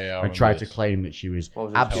obese Yeah, and tried to this. claim that she was What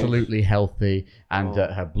was it absolutely healthy and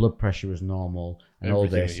that her blood pressure was normal and all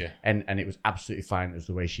Everything, this. yeah. And it was absolutely fine. It was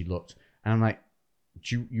the way she looked. And I'm like,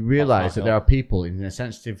 do you realize that not there are people in a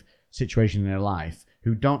sensitive situation in their life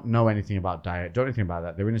who don't know anything about diet, don't know anything about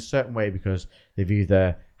that. They're in a certain way because they've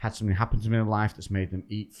either had something happen to them in their life that's made them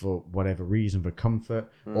eat for whatever reason, for comfort,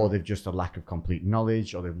 or they've just a lack of complete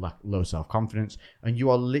knowledge, or they've low self-confidence. And you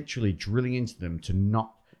are literally drilling into them to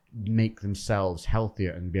not make themselves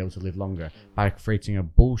healthier and be able to live longer by creating a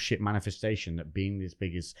bullshit manifestation that being this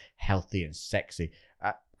big is healthy and sexy.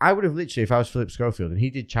 I would have literally, if I was Philip Schofield and he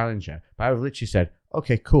did challenge her, but I would have literally said,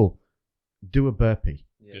 okay, cool, do a burpee.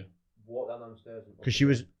 Yeah. Walk down them stairs. Because she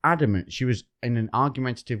was adamant, she was in an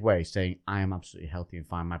argumentative way saying, I am absolutely healthy and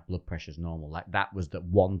fine, my blood pressure's normal. Like, that was the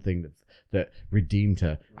one thing that redeemed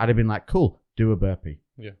her. I'd have been like, cool, do a burpee.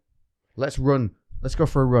 Yeah. Let's go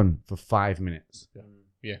for a run for 5 minutes.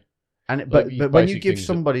 Yeah. And Like but these when you basic give things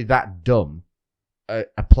somebody that dumb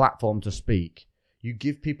a platform to speak, you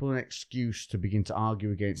give people an excuse to begin to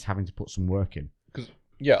argue against having to put some work in.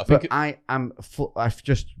 Yeah, I think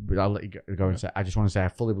But I'll let you go and say, I just want to say I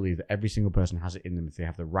fully believe that every single person has it in them if they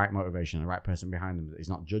have the right motivation, the right person behind them that is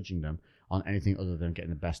not judging them on anything other than getting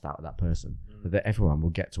the best out of that person. But that everyone will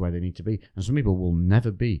get to where they need to be. And some people will never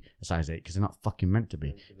be a size 8 because they're not fucking meant to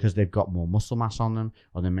be. Because they've got more muscle mass on them,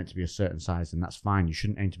 or they're meant to be a certain size, and that's fine. You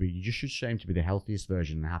shouldn't aim to be, you just should aim to be the healthiest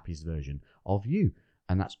version, the happiest version of you.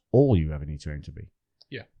 And that's all you ever need to aim to be.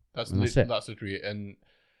 Yeah, that's literally it. And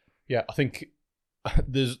yeah, I think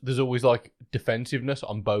there's always like defensiveness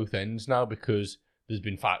on both ends now because there's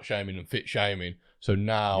been fat shaming and fit shaming. So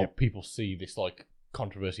now people see this like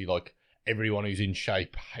controversy, like everyone who's in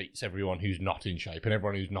shape hates everyone who's not in shape, and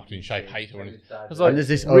everyone who's not in shape hates everyone. It's like, and there's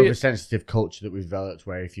this oversensitive culture that we've developed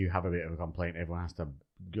where if you have a bit of a complaint, everyone has to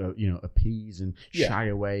go, appease and shy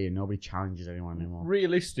away, and nobody challenges anyone anymore.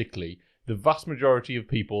 Realistically, the vast majority of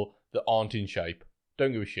people that aren't in shape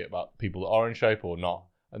don't give a shit about people that are in shape or not,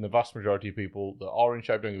 and the vast majority of people that are in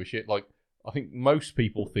shape don't give a shit. Like, I think most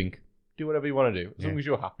people think, do whatever you want to do as long as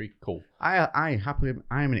you're happy. Cool. I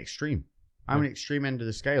am an extreme. I'm an extreme end of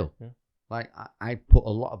the scale. Yeah. Like, I put a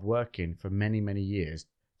lot of work in for many, many years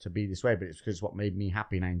to be this way, but it's because it's what made me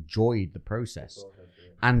happy, and I enjoyed the process,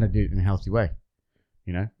 and I did it in a healthy way,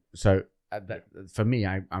 So that, for me,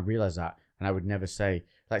 I realized that, and I would never say,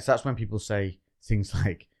 like, so that's when people say things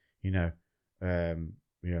like, I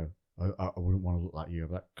wouldn't want to look like you.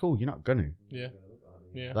 I'm like, cool, you're not gonna. Yeah.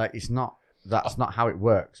 Like, it's not. That's not how it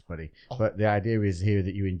works, buddy. But the idea is here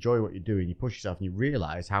that you enjoy what you're doing, you push yourself, and you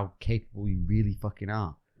realize how capable you really fucking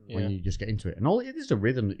are when you just get into it. And all it is a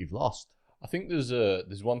rhythm that you've lost. I think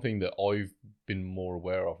there's one thing that I've been more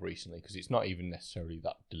aware of recently, because it's not even necessarily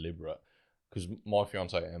that deliberate. Because my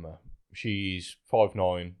fiance Emma, she's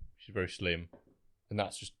 5'9", she's very slim, and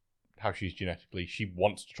that's just how she's genetically. She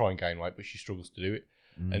wants to try and gain weight, but she struggles to do it.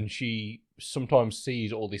 And she sometimes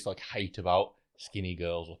sees all this like hate about skinny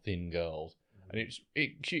girls or thin girls, and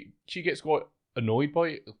she gets quite annoyed by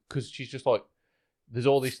it because she's just like, there's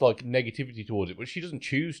all this like negativity towards it, but she doesn't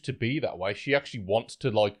choose to be that way. She actually wants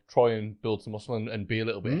to like try and build some muscle and be a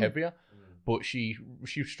little bit heavier, but she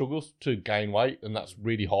struggles to gain weight, and that's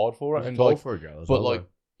really hard for her. And like for a girl, but like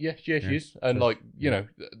she is, and like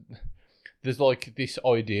there's like this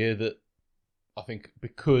idea that I think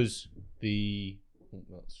because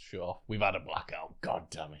let's shut off. We've had a blackout. God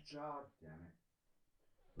damn it.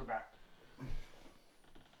 We're back.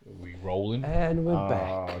 Are we rolling? And we're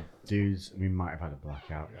back. Dudes, we might have had a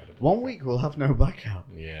blackout. 1 week we'll have no blackout.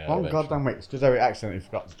 Yeah. One goddamn week. It's because I accidentally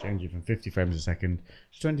forgot to change it from 50 frames a second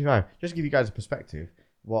to 25. Just to give you guys a perspective,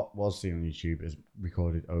 what was seen on YouTube is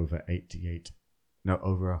recorded over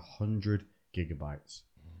 100 gigabytes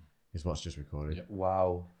is what's just recorded. Yep.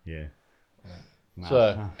 Wow. Yeah.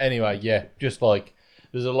 So, anyway, just like,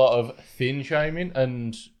 there's a lot of thin shaming,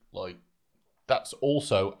 and like, that's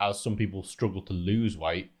also as some people struggle to lose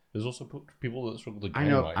weight. There's also people that struggle to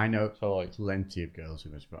gain weight. I know. So like, plenty of girls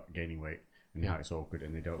who are gaining weight, and how it's awkward,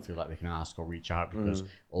 and they don't feel like they can ask or reach out because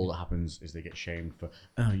all that happens is they get shamed for,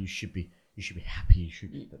 you should be happy.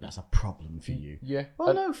 That's a problem for you. Yeah.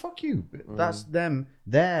 Well, no, fuck you. That's them.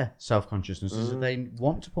 Their self-consciousness is that they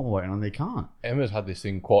want to put more weight on and they can't. Emma's had this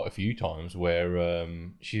thing quite a few times where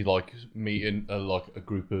she's like meeting like a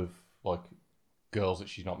group of like girls that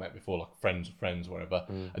she's not met before, like friends of friends, whatever.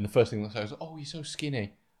 And the first thing they say is, "Oh, you're so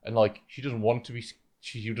skinny," and like she doesn't want to be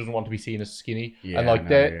seen as skinny. Yeah, and like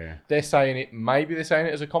they're saying it. Maybe they're saying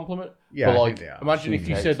it as a compliment. Yeah, but like imagine if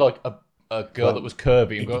you said like a girl that was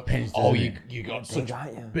curvy and go, "Oh, you got such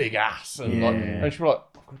big ass," and and she'd be like,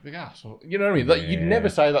 "I've got a big ass." You know what I mean? Like you'd never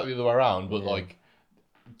say that the other way around, but like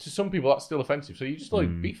to some people that's still offensive. So you just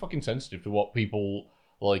like be fucking sensitive to what people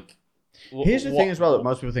like. Here's the thing as well that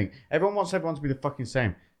most people think. Everyone wants everyone to be the fucking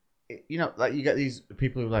same. Like you get these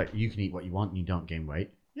people who are like, you can eat what you want and you don't gain weight.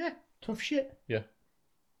 Yeah, tough shit. Yeah.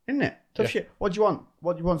 Isn't it? Tough shit. What do you want?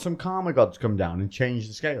 What do you want? Some karma god to come down and change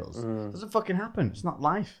the scales? Doesn't fucking happen. It's not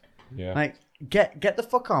life. Yeah. Like, get the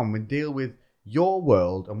fuck on and deal with your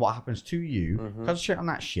world and what happens to you. Concentrate on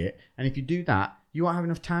that shit. And if you do that, you won't have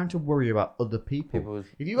enough time to worry about other people.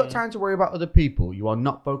 If you've got time to worry about other people, you are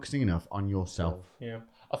not focusing enough on yourself. Yeah.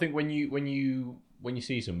 I think when you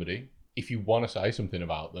see somebody, if you want to say something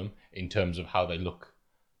about them in terms of how they look,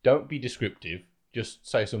 don't be descriptive. Just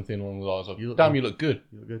say something along the lines of, "Damn, you look good.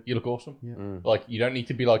 You look awesome." Yeah. Like you don't need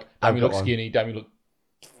to be like, "Damn, you look skinny. Damn, you look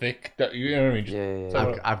thick." You know what I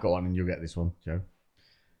mean? I've got one, and you'll get this one, Joe.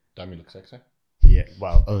 Damn, you look sexy. Yeah.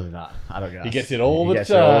 Well, other than that, I don't get. He gets it all the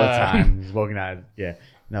time. He's walking out. Yeah.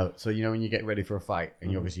 No, so when you get ready for a fight,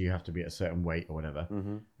 and obviously you have to be at a certain weight or whatever,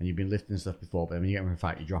 and you've been lifting stuff before, but when you get in a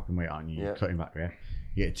fight, you're dropping weight on you, you're cutting back, yeah?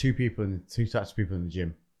 You get two types of people in the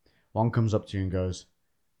gym. One comes up to you and goes,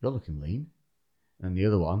 "You're looking lean," and the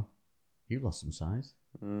other one, "You've lost some size."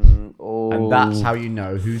 And that's how you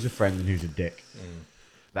know who's a friend and who's a dick.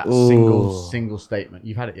 That Ooh. single statement.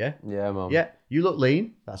 You've had it, yeah? Yeah, man. Yeah. You look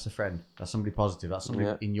lean. That's a friend. That's somebody positive. That's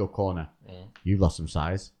somebody in your corner. You've lost some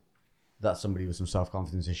size. That's somebody with some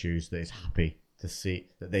self-confidence issues that is happy to see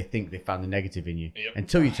that they think they found the negative in you. Yep.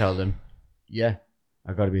 Until you tell them, yeah,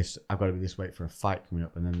 I've got to be this weight for a fight coming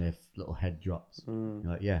up, and then their little head drops. You're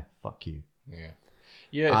like, yeah, fuck you. Yeah.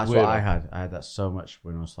 Yeah, That's weird. what I had. I had that so much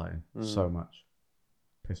when I was fighting. So much.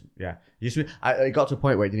 It got to a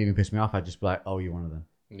point where it didn't even piss me off. I'd just be like, oh, you're one of them.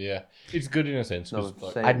 Yeah, it's good in a sense. 'Cause, No,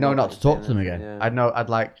 like, same. I'd know not to talk to them Saying again. anything, yeah. I'd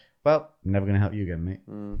like, well, I'm never going to help you again, mate.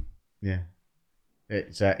 Yeah.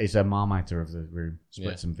 It's a Marmiter of the room.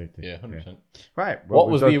 Split some 50. yeah, 100%. Right. well, What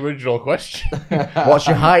was the original question? What's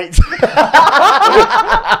your height?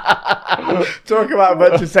 Talk about a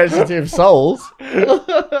bunch of sensitive souls.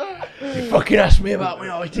 You fucking asked me about my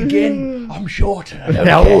height again. I'm shorter.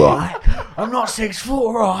 No, right. I'm not 6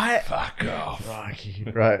 foot, right? Fuck off.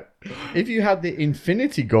 Right. If you had the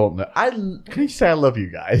Infinity Gauntlet, can you say I love you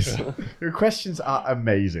guys? Your questions are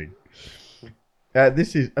amazing.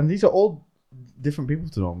 These are all different people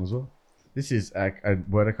to Norm as well. This is a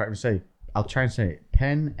word I can't even say. I'll try and say it.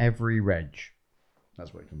 Pen every reg.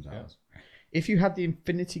 That's what it comes out as. If you had the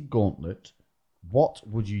Infinity Gauntlet, what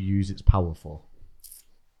would you use its power for?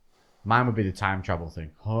 Mine would be the time travel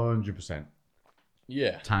thing. 100%.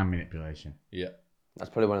 Yeah. Time manipulation. Yeah. That's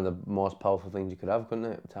probably one of the most powerful things you could have, couldn't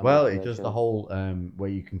it? Time Well, it manipulation. does the whole where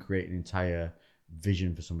you can create an entire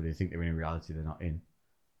vision for somebody to think they're in reality they're not in.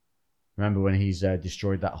 Remember when he's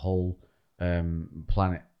destroyed that whole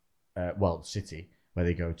planet, city where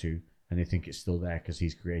they go to, and they think it's still there because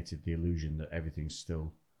he's created the illusion that everything's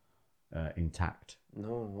still intact.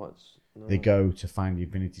 No. They go to find the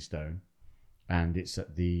Infinity Stone, and it's at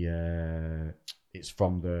it's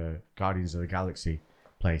from the Guardians of the Galaxy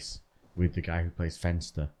place with the guy who plays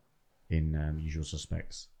Fenster in Usual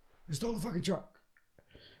Suspects. They stole the fucking truck.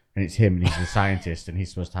 And it's him, and he's the scientist, and he's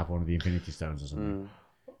supposed to have one of the Infinity Stones or something.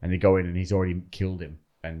 And they go in, and he's already killed him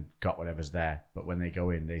and got whatever's there. But when they go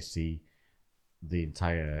in, they see the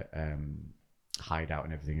entire hideout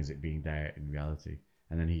and everything as it being there in reality.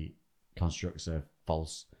 And then he constructs a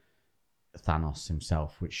false Thanos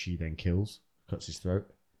himself, which she then kills, cuts his throat.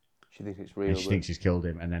 She thinks it's real. And she thinks he's killed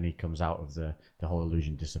him, and then he comes out of the whole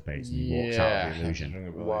illusion dissipates, and he walks out of the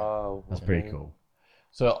illusion. Wow. That's pretty cool.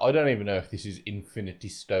 So I don't even know if this is Infinity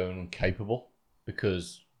Stone capable,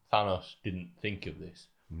 because Thanos didn't think of this.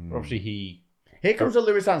 But obviously Here comes a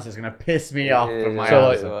Lewis answer. It's going to piss me off with my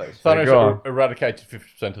So, answer. Thanos go on. eradicated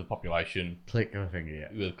 50% of the population Click of a finger, yeah.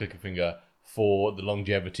 with a click of a finger for the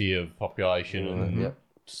longevity of population and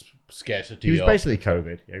scarcity. He was of, basically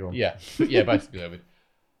COVID. Yeah, go on. yeah, basically COVID.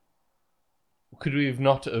 Could we have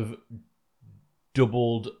not have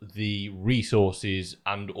doubled the resources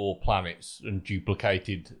and or planets and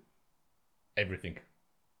duplicated everything?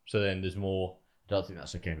 So then there's more. I don't think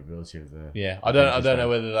that's a capability of the. Yeah, I don't know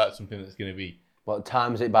whether that's something that's going to be. Well,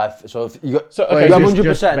 times it by so if you got So you okay, got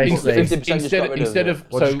just 100%, basically- 50% instead of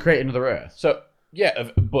Or so just create another Earth. So yeah,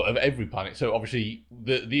 but of every planet. So obviously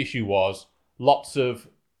the issue was lots of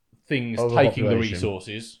things taking the Overpopulation.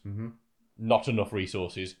 resources, not enough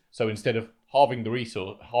resources. So instead of halving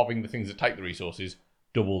the things that take the resources,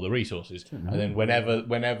 double the resources, and then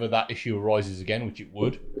whenever that issue arises again, which it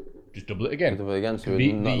would, just double it again. Double it again, so the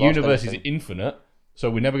we've not lost universe anything. is infinite, so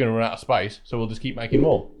we're never going to run out of space. So we'll just keep making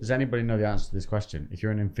more. Does anybody know the answer to this question? If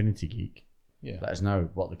you're an Infinity Geek, Yeah. let us know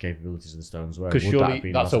what the capabilities of the stones were. Because Would that have surely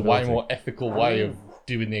been that's a way possibility? more ethical way of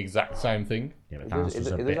doing the exact same thing. Yeah, but It Thanos does, was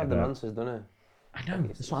it a does bit have of the a... answers, doesn't it? I know,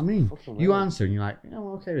 that's what I mean. fucking You weird. answer and you're like, yeah, I'm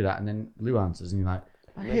okay with that. And then Lou answers and you're like,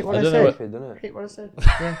 I hate what I I don't know said. what- Doesn't I it? hate what I said.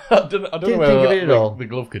 Yeah. I don't Didn't know think whether of it at all. the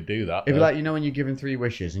glove could do that. It'd be though. like, you know, when you're given 3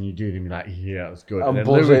 wishes and you do them, you're like, yeah, that was good. I'm And then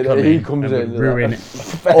Lou would buzzing, come he in comes and in would like ruin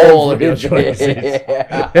that. all of your choices.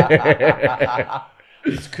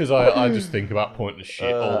 It's because I just think about pointless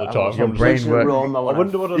shit all the time. your I'm just brain like, work- Rome, I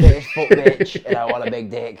wonder what want this fuck bitch, and I want a big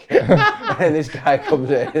dick. And this guy comes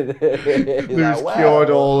in. He's Lou's like, well, cured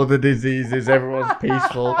all of the diseases. Everyone's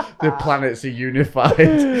peaceful. The planets are unified.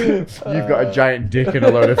 You've got a giant dick and a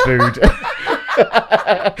load of food.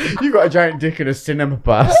 You've got a giant dick and a cinema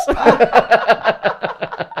pass.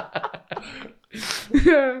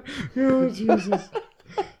 Oh, Jesus.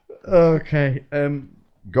 Okay.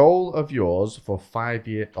 Goal of yours for 5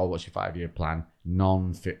 year. Oh, what's your 5 year plan?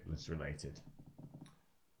 Non-fitness related.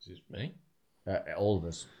 Is this me? All of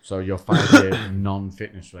us. So your 5 year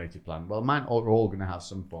non-fitness related plan. Well, mine are all going to have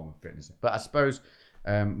some form of fitness, but I suppose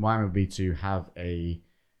mine would be to have a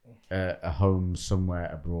home somewhere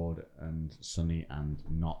abroad and sunny and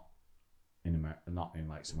not not in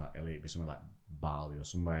like somewhere elite, but somewhere like Bali or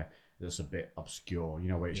somewhere that's a bit obscure. You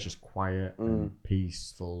know, where it's just quiet and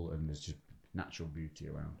peaceful, and there's just natural beauty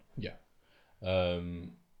around. Yeah.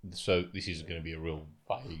 So this is going to be a real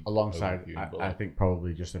vague Alongside, overview, but I think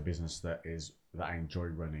probably just a business that I enjoy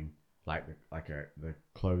running, like the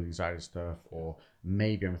clothing side of stuff, or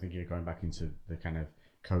maybe I'm thinking of going back into the kind of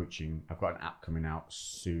coaching. I've got an app coming out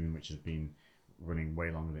soon, which has been running way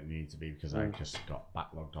longer than it needed to be because I just got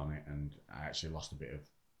backlogged on it, and I actually lost a bit of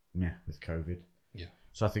with COVID. Yeah.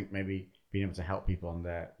 So I think maybe being able to help people on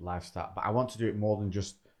their lifestyle, but I want to do it more than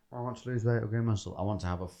just I want to lose weight or gain muscle. I want to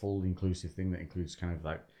have a full inclusive thing that includes kind of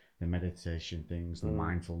like the meditation things, the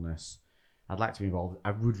mindfulness. I'd like to be involved.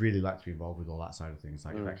 I would really like to be involved with all that side of things,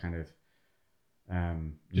 like that kind of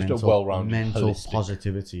just mental, a well-rounded, mental holistic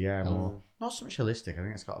positivity. Yeah, more not so much holistic. I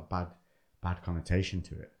think it's got a bad connotation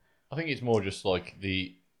to it. I think it's more just like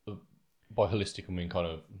by holistic I mean kind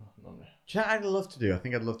of. Do you know what I'd love to do? I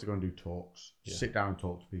think I'd love to go and do talks. Sit down and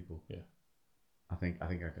talk to people. Yeah. I think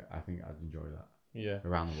I'd enjoy that. Yeah.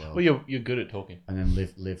 Around the world. Well, you're good at talking. And then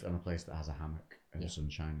live in a place that has a hammock and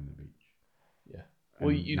sunshine in the beach. Yeah.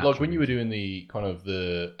 Well, you like when you were doing the kind of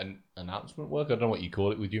the announcement work. I don't know what you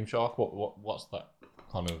call it with Gymshark. What's that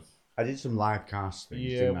kind of? I did some live cast things.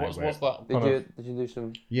 Yeah. What's that? Did you do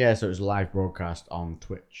some? Yeah, so it was live broadcast on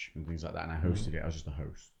Twitch and things like that, and I hosted it. I was just a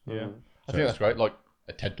host. Yeah. I think that's great. Like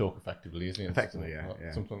a TED Talk, effectively, isn't it? Effectively,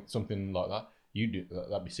 yeah. Something like that. You do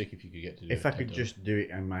that'd be sick if you could get to do. If I could just do it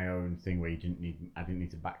in my own thing, where I didn't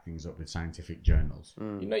need to back things up with scientific journals.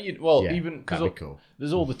 You know, even because that'd be cool.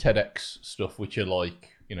 There's all the TEDx stuff, which are like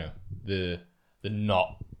the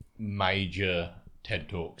not major TED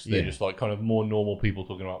Talks. They're just like kind of more normal people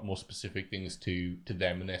talking about more specific things to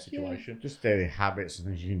them and their situation. Yeah, just daily habits and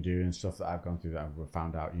things you can do and stuff that I've gone through that I've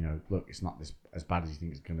found out. Look, it's not as bad as you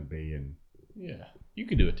think it's going to be, and yeah, you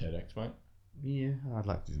could do a TEDx, mate. Yeah, I'd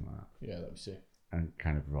like to do something like that. Yeah, that'd be sick. And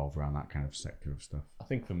kind of revolve around that kind of sector of stuff. I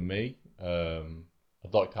think for me,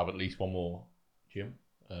 I'd like to have at least one more gym.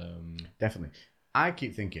 Definitely. I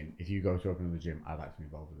keep thinking if you go to open another gym, I'd like to be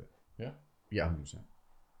involved with it. Yeah? Yeah, 100%.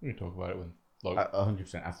 We can talk about it when...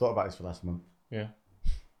 100%. I've thought about this for the last month. Yeah.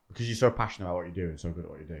 Because you're so passionate about what you do and so good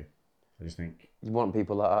at what you do. I just think... You want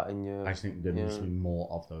people like that in your... I just think there needs to be more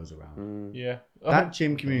of those around. Yeah. That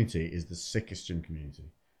gym community is the sickest gym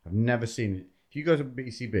community. I've never seen it. If you go to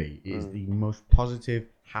BCB, it is the most positive,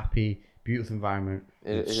 happy, beautiful environment.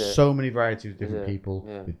 So many varieties of different people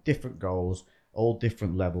with different goals, all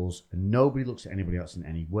different levels, and nobody looks at anybody else in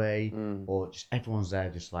any way, or just everyone's there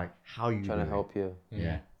just like, how are you trying to help you.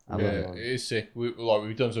 Yeah. I love it is sick.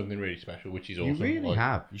 We've done something really special, which is awesome. You really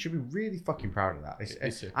have. You should be really fucking proud of that.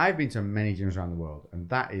 It's sick. I've been to many gyms around the world, and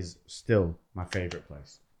that is still my favourite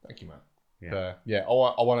place. Thank you, man. Yeah.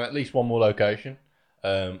 I want at least one more location.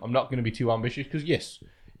 I'm not going to be too ambitious because yes,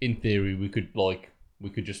 in theory we could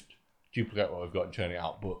just duplicate what we've got and churn it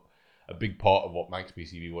out. But a big part of what makes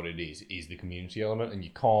BCB what it is the community element, and you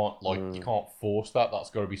can't force that. That's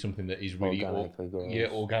got to be something that is really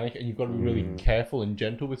organic, and you've got to be really careful and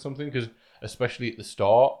gentle with something because especially at the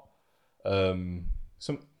start, the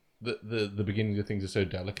beginnings of things are so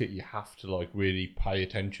delicate. You have to like really pay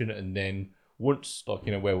attention, and then once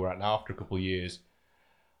where we're at now after a couple of years.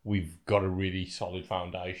 We've got a really solid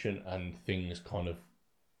foundation, and things kind of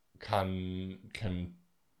can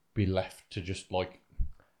be left to just like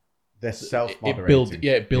they're self-moderating.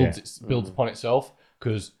 It builds upon itself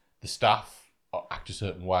because the staff act a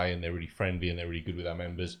certain way and they're really friendly and they're really good with our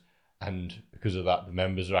members, and because of that, the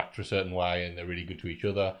members act a certain way and they're really good to each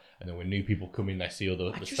other. And then when new people come in, they see all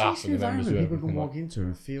the staff and the members who people can walk into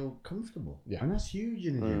and feel comfortable. Yeah, and that's huge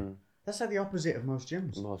in a gym. That's like the opposite of most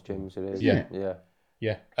gyms. Most gyms, it is. Yeah.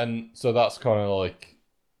 Yeah, and so that's kind of like,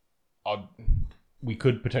 we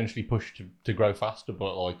could potentially push to grow faster,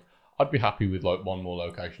 but like I'd be happy with like one more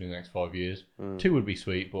location in the next 5 years. 2 would be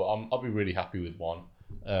sweet, but I'd be really happy with 1.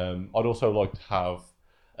 I'd also like to have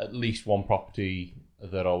at least one property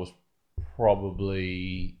that I was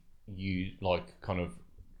probably kind of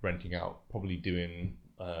renting out, probably doing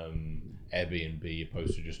Airbnb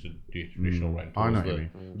opposed to just a traditional rental. I know what you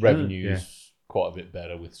mean. Revenues. Quite a bit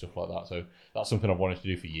better with stuff like that, so that's something I've wanted to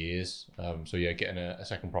do for years. Getting a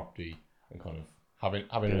second property and kind of having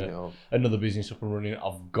another business up and running.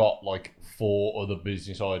 I've got like 4 other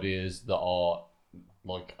business ideas that are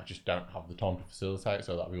like I just don't have the time to facilitate,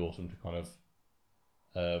 so that'd be awesome to kind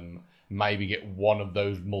of maybe get one of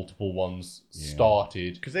those multiple ones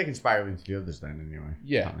started because they can spiral into the others then anyway.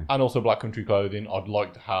 Yeah, and also Black Country Clothing. I'd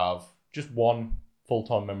like to have just one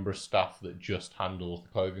full-time member of staff that just handles the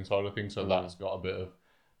clothing side of things, so that's got a bit of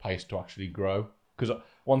pace to actually grow. Because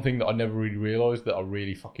one thing that I never really realised that I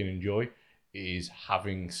really fucking enjoy is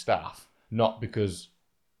having staff, not because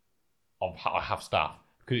I have staff,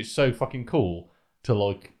 because it's so fucking cool to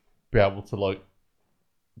like be able to like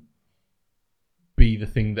be the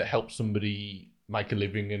thing that helps somebody make a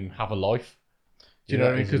living and have a life. Do you know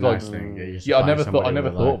what I mean? Because nice like, thing. I never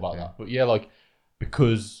thought about that, but yeah, like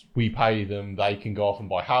because we pay them, they can go off and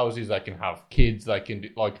buy houses, they can have kids, they can do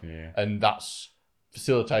like, and that's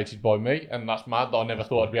facilitated by me, and that's mad that I never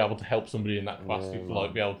thought I'd be able to help somebody in that capacity to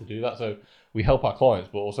like be able to do that. So we help our clients,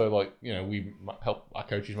 but also like we help our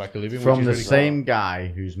coaches make a living. From which the is really same guy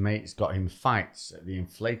whose mate's got him fights at the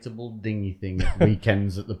inflatable dinghy thing at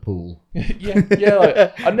weekends at the pool. yeah.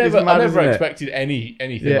 Like, I never isn't it? expected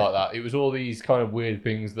anything Yeah. like that. It was all these kind of weird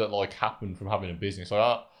things that like happened from having a business.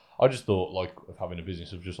 Like I just thought like of having a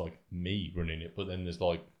business of just like me running it, but then there's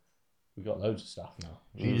like we've got loads of staff now.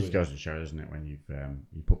 It just goes to show, doesn't it? When you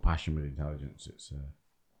put passion with intelligence, it's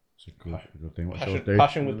a good thing. What's yours do?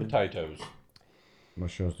 Passion with potatoes.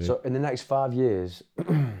 What's yours do? So in the next 5 years,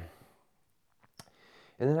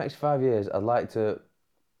 I'd like to,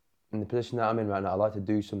 in the position that I'm in right now, I'd like to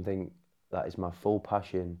do something that is my full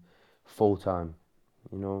passion, full time,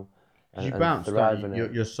 and you bounce, thrive don't in you?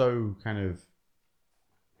 it. You're so kind of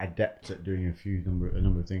adept at doing a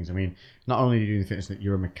number of things. I mean, not only are you doing the fitness, that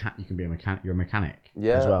you're a mechanic. You can be a mechanic. You're a mechanic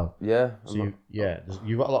as well. Yeah. So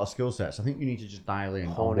you've got a lot of skill sets. I think you need to just dial in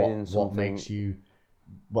on what makes you,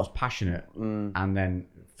 what's passionate, and then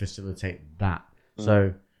facilitate that.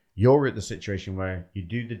 So you're at the situation where you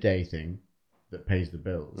do the day thing that pays the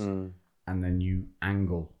bills, and then you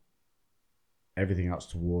angle everything else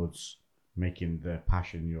towards making the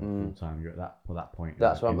passion your full time. You're at that point.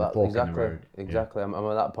 That's what I'm exactly. Road. Exactly. I'm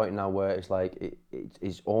at that point now where it's like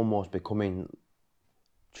it's almost becoming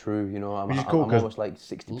true. Which is cool, I'm almost like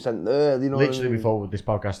 60% there. Literally before this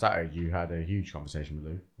podcast started, you had a huge conversation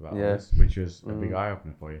with Lou about all this, which was a big eye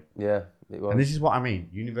opener for you. Yeah, it was. And this is what I mean.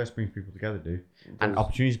 Universe brings people together, dude. And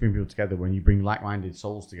opportunities bring people together. When you bring like-minded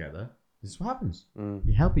souls together, this is what happens.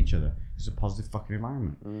 You help each other. It's a positive fucking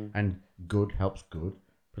environment. And good helps good.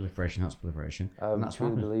 Proliferation helps proliferation. And that's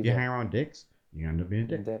what happens. You hang around with dicks, you end up being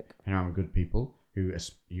a dick. Hang around with good people who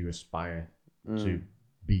you aspire to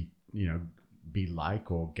be, be like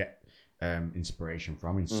or get inspiration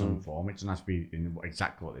from in some form. It doesn't have to be in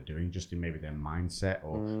exactly what they're doing, just in maybe their mindset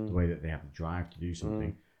or the way that they have the drive to do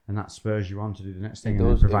something. And that spurs you on to do the next thing,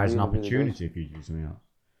 and then provides an opportunity for you to do something else.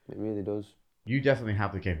 It really does. You definitely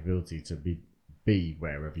have the capability to be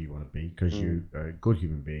wherever you want to be, because you're a good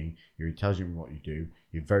human being, you're intelligent in what you do,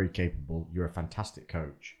 you're very capable, you're a fantastic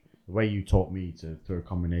coach. The way you taught me to throw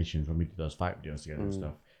combinations when we did those fight videos together and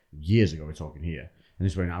stuff, years ago we're talking here, and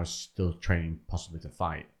this is when I was still training possibly to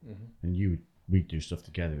fight, and we'd do stuff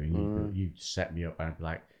together, and you set me up, and I'd be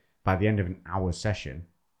like, by the end of an hour session,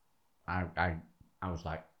 I was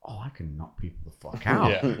like, oh, I can knock people the fuck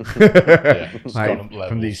out. Like,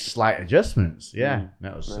 from these slight adjustments. Yeah,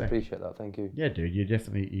 that was sick. I appreciate that. Thank you. Yeah, dude, you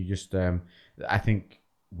just, I think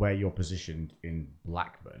where you're positioned in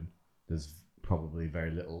Blackburn, there's probably very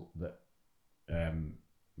little that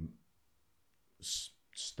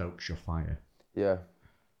stokes your fire. Yeah.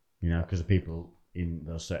 Because the people in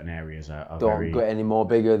those certain areas are don't very... get any more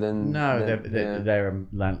bigger than... No, their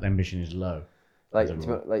ambition is low.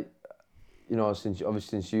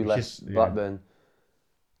 Since you left Blackburn,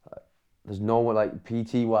 there's no one like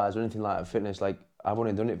PT wise or anything like fitness. Like I've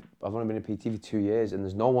only been a PT for 2 years, and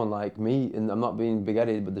there's no one like me. And I'm not being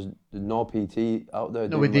big-headed, but there's no PT out there.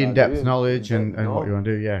 No, with the in-depth knowledge and what you want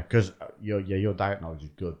to do, yeah. Because your diet knowledge is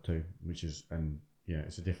good too, which is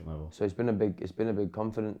it's a different level. So it's been a big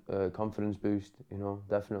confidence boost.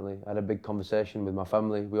 Definitely. I had a big conversation with my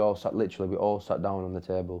family. We all sat down on the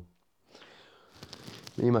table.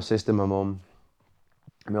 Me, my sister, my mum,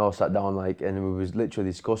 and we all sat down and we was literally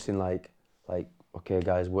discussing okay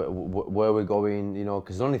guys, where we're going,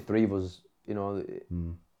 because there's only 3 of us,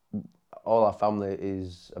 all our family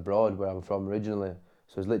is abroad where I'm from originally,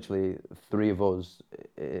 so it's literally 3 of us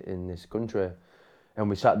in this country, and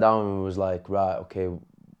we sat down and was like, right, okay,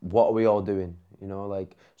 what are we all doing,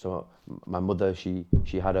 so my mother, she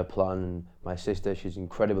had a plan, and my sister, she's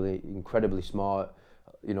incredibly smart,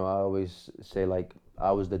 I always say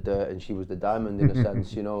I was the dirt and she was the diamond in a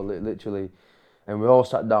sense, literally. And we all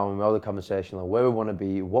sat down and we had a conversation where we want to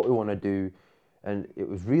be, what we want to do. And it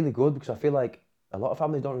was really good because I feel like a lot of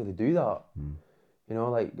families don't really do that.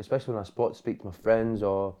 Especially when I speak to my friends,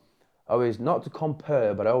 or always, not to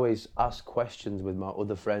compare, but I always ask questions with my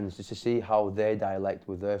other friends just to see how they dialect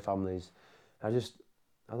with their families. I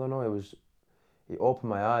don't know, it opened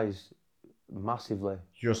my eyes massively.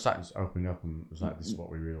 You're sat and opening up and was like, this is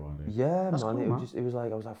what we really want to do. Yeah, That's man. cool, It man. was just, it was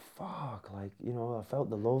like, I was like, fuck, like, you know, I felt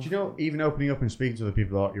the love. Do you know, even opening up and speaking to the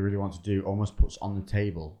people that you really want to do almost puts on the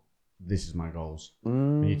table, this is my goals.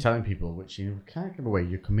 And you're telling people, which you kind of give away,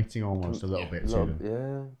 you're committing almost a little bit to them.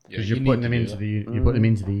 Yeah. Because you're putting them into you put them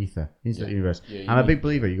into the ether, into the universe. Yeah, I'm a big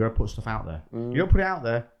believer. You got to put stuff out there. You don't put it out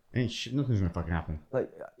there, and nothing's gonna fucking happen.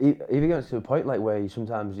 Like, even gets to a point like where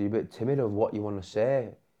sometimes you're a bit timid of what you want to say,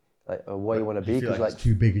 like, or what you want to be, You feel because like it's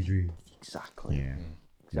too big a dream. exactly, Yeah.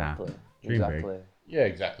 exactly, Dream big. exactly. Yeah,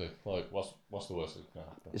 exactly. Like, what's the worst that can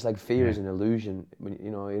happen? It's like fear is an illusion. When you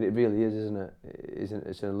know, it really is, isn't it?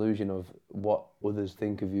 It's an illusion of what others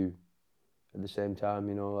think of you. At the same time,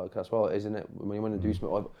 you know, like, that's what, isn't it? When you want to do something.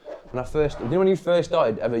 When you first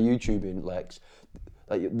started ever YouTubing, Lex,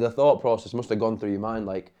 like the thought process must have gone through your mind,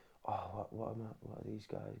 like, oh, what are these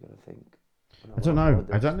guys gonna think? I don't know.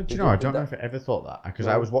 I don't know. Do you know? I don't know if I ever thought that because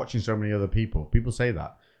I was watching so many other people. People say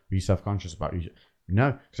that. Were you self-conscious about you?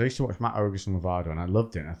 No, because I used to watch Matt Ogus and Lovardo, and I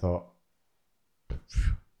loved it. And I thought,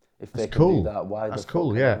 if they that's can cool. do that, why? That's the fuck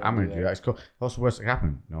cool. can Yeah, I not I'm gonna do do that. It's cool. What's the worst that can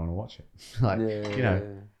happen? No one will watch it. Like you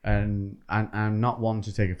know, and I'm not one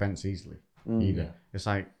to take offense easily either. It's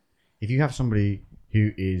like if you have somebody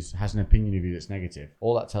who has an opinion of you that's negative,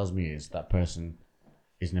 all that tells me is that person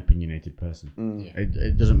is an opinionated person.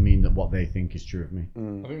 It doesn't mean that what they think is true of me.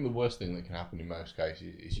 I think the worst thing that can happen in most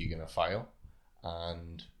cases is you're going to fail,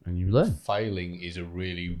 and you learn. Failing is a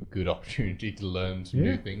really good opportunity to learn some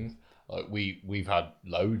new things. Like we've had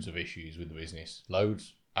loads of issues with the business,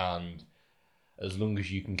 loads, and as long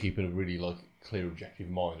as you can keep a really like clear objective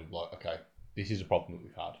mind of like, okay, this is a problem that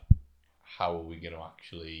we've had. How are we going to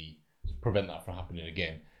actually prevent that from happening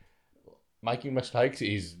again? Making mistakes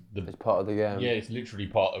is It's part of the game. yeah, it's literally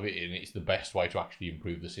part of it, and it's the best way to actually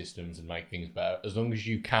improve the systems and make things better. As long as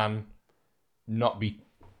you can not be,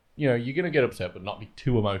 you know, you're gonna get upset, but not be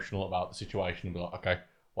too emotional about the situation and be like, okay,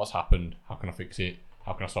 what's happened? How can I fix it?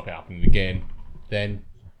 How can I stop it happening again? Then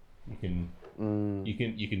you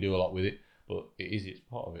can do a lot with it. But it's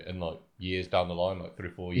part of it, and like years down the line, like 3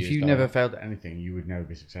 or 4 years. If you down, never failed at anything, you would never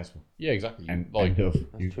be successful. yeah, exactly. And like end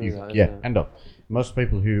of. End of. Most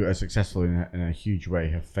people who are successful in a huge way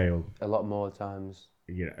have failed. A lot more times.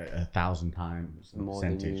 1,000 times the More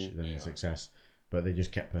than percentage than success, but they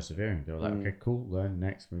just kept persevering. They were like, okay, cool, learn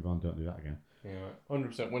next, move on, don't do that again. yeah,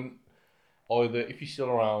 100%. When either if you're still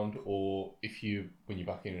around or when you're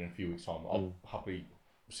back in a few weeks' time, I'll happily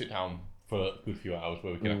sit down for a good few hours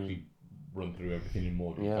where we can actually run through everything in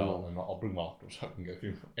more detail, and I'll bring my laptop so I can go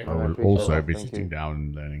through everything. will also be sitting down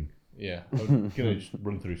and learning. Yeah, I'm gonna just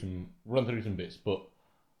run through some bits, but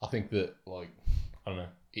I think that like I don't know,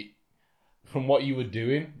 from what you were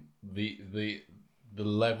doing, the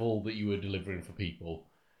level that you were delivering for people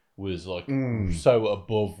was like so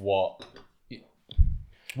above what.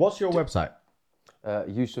 What's your website?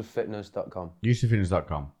 YusufFitness.com.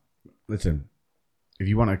 YusufFitness.com. Listen, if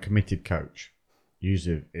you want a committed coach,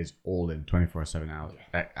 Yusuf is all in 24/7 hours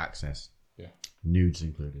access. Yeah. Nudes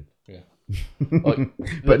included. Yeah.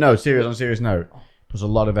 But no, on serious note, puts a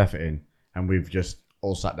lot of effort in, and we've just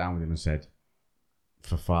all sat down with him and said,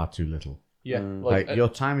 for far too little. Yeah. Like your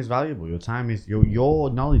time is valuable. Your time is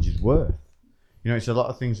your knowledge is worth. You know, it's a lot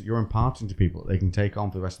of things that you're imparting to people that they can take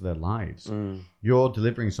on for the rest of their lives. You're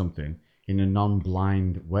delivering something in a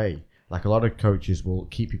non-blind way. Like a lot of coaches will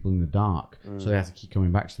keep people in the dark, so they have to keep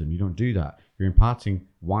coming back to them. You don't do that. You're imparting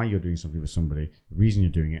why you're doing something with somebody, the reason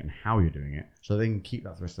you're doing it, and how you're doing it, so they can keep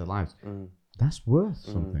that for the rest of their lives. That's worth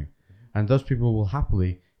something. And those people will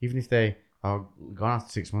happily, even if they are gone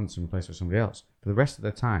after 6 months and replaced with somebody else, for the rest of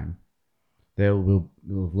their time, they'll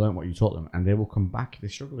have learned what you taught them, and they will come back if they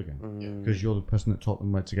struggle again, because you're the person that taught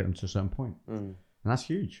them where to get them to a certain point. And that's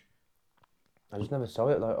huge. I just never saw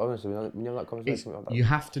it. Like honestly, when you have that conversation, You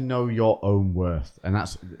have to know your own worth, and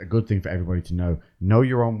that's a good thing for everybody to know. Know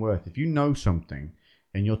your own worth. If you know something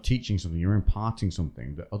and you're teaching something, you're imparting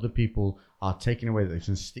something that other people are taking away, that they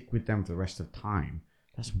can stick with them for the rest of time.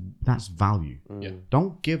 That's value.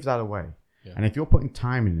 Don't give that away. And if you're putting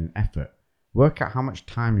time in and effort, work out how much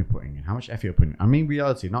time you're putting in, how much effort you're putting in. I mean,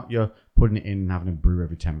 reality, not you're putting it in and having a brew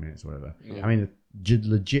every 10 minutes or whatever. I mean, the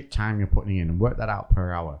legit time you're putting in, and work that out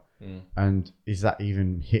per hour. And is that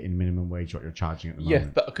even hitting minimum wage what you're charging at the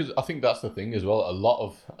moment? Yeah, because I think that's the thing as well. A lot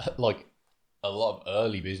of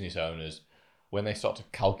early business owners, when they start to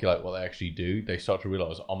calculate what they actually do, they start to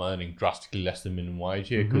realise I'm earning drastically less than minimum wage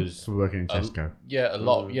here because So we're working in Tesco. a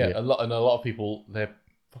lot of people, they're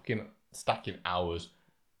fucking stacking hours,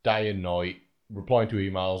 day and night, replying to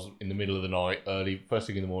emails in the middle of the night, early, first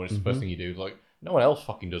thing in the morning. It's the first thing you do. Like No one else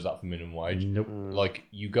fucking does that for minimum wage. Nope. Like,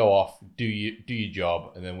 you go off, do your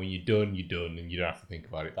job, and then when you're done, and you don't have to think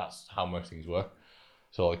about it. That's how most things work.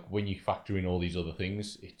 So, like, when you factor in all these other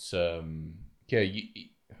things, it's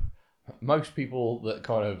most people that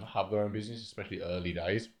kind of have their own business, especially early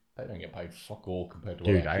days, they don't get paid fuck all compared to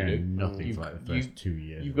what Dude, they I actually earned do. nothing for like the first 2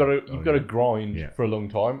 years. You've got to grind for a long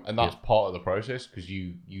time, and that's Yeah. part of the process because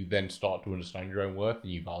you then start to understand your own worth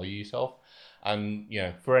and you value yourself. And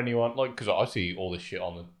for anyone because I see all this shit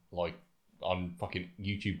on fucking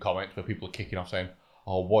YouTube comments where people are kicking off saying,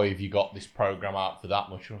 "Oh, why have you got this program out for that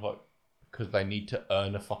much?" And I was like, because they need to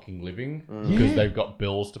earn a fucking living because they've got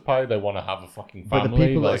bills to pay. They want to have a fucking family. But the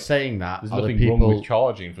people that are saying that there's are the nothing wrong with people.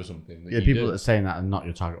 charging for something. The people that are saying that are not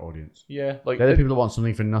your target audience. Yeah, like They're the people that want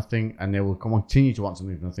something for nothing, and they will continue to want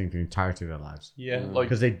something for nothing for the entirety of their lives. yeah, like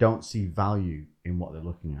Because they don't see value in what they're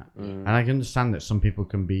looking at. And I can understand that some people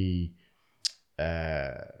can be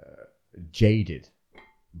jaded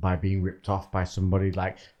by being ripped off by somebody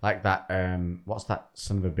like that. What's that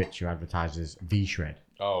son of a bitch who advertises V-Shred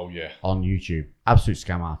oh yeah, on YouTube? Absolute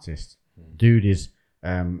scam artist. Dude is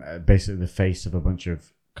basically the face of a bunch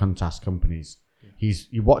of cunt-ass companies.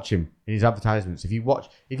 You watch him in his advertisements. If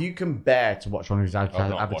you can bear to watch one of his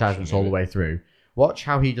advertisements all the way through, watch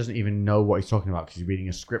how he doesn't even know what he's talking about because he's reading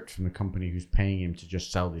a script from the company who's paying him to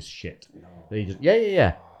just sell this shit. That he just,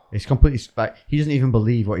 yeah. It's completely like he doesn't even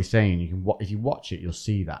believe what he's saying. If you watch it, you'll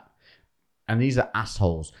see that. And these are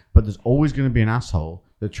assholes. But there's always going to be an asshole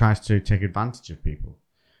that tries to take advantage of people.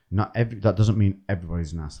 That doesn't mean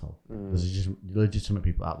everybody's an asshole. There's just legitimate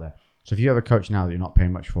people out there. So if you have a coach now that you're not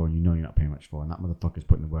paying much for, and you know you're not paying much for, and that motherfucker's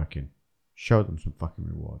putting the work in, show them some fucking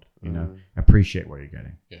reward. Appreciate what you're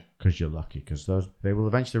getting. Yeah. Because you're lucky. Because they will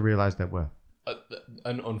eventually realize their worth.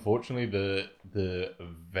 And unfortunately, the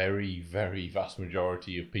very, very vast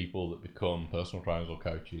majority of people that become personal trainers or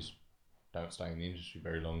coaches don't stay in the industry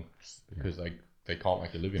very long because they can't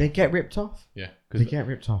make a living. They get ripped off. Yeah, They get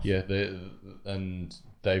ripped off. Yeah, they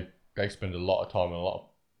spend a lot of time and a lot of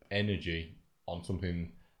energy on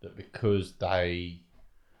something that because they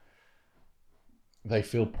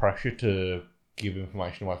feel pressure to give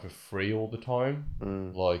information away for free all the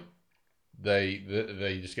time. Like they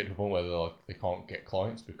just get to a point where they can't get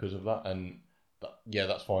clients because of that. And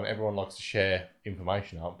that's fine. Everyone likes to share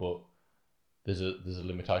information out, but there's a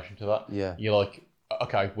limitation to that. Yeah. You're like,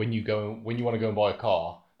 okay, when you want to go and buy a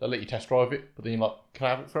car, they'll let you test drive it, but then you're like, can I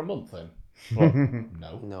have it for a month then? Like,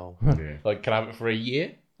 no. Yeah. Like, can I have it for a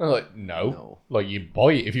year? I'm like, no. Like, you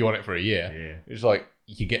buy it if you want it for a year. Yeah. It's like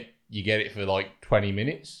you get it for like 20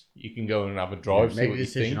 minutes. You can go and have a drive, see Make what a you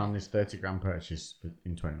decision think. on this 30 grand purchase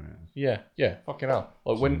in 20 minutes. Yeah, fucking hell.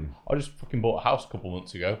 Like when I just fucking bought a house a couple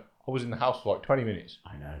months ago, I was in the house for like 20 minutes.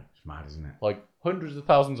 I know, it's mad, isn't it? Like hundreds of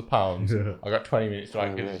thousands of pounds. I got 20 minutes to make a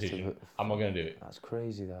 20 minutes decision. to- Am I going to do it? That's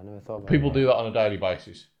crazy though. I never thought about People it. do that on a daily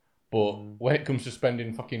basis. But when it comes to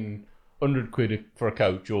spending fucking 100 quid for a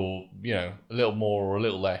coach or, a little more or a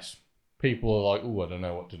little less, people are like, oh, I don't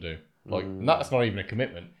know what to do. Like, and that's not even a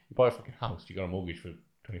commitment. You buy a fucking house, you got a mortgage for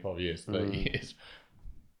 25 years, 30 years.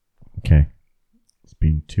 Okay. It's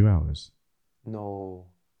been 2 hours No.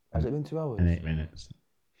 Has it been 2 hours? and 8 minutes.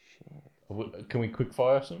 Can we quick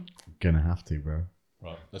fire some? Gonna have to, bro.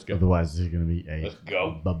 Right, let's go. Otherwise, this is gonna be a Let's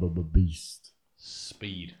go. beast.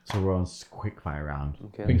 Speed. So we're on quick fire round.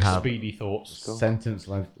 Okay. Big have- speedy thoughts. go. Sentence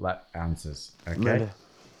like answers. Okay. Ready.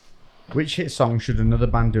 Which hit song should another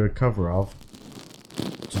band do a cover of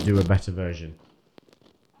to do a better version?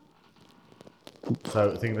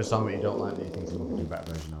 So think of a song that you don't like that you think someone could do a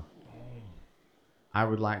better version of. I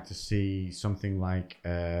would like to see something like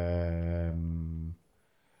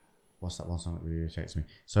what's that one song that really irritates me?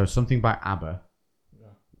 So something by ABBA,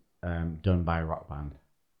 done by a rock band.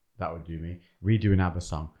 That would do me. Redo an ABBA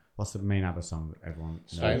song. What's the main ABBA song that everyone knows?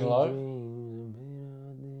 Staying Alive?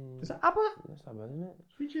 Is that ABBA? That's ABBA, isn't it?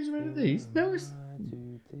 Which is one of these? No, it's...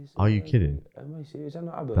 Are you kidding? Am I serious? Is that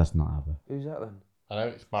not ABBA? That's not ABBA. Who's that then? I know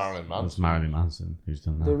it's Marilyn Manson. That's Marilyn Manson who's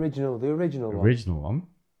done that. The original The one. original one.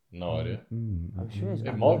 No idea. I'm sure it's It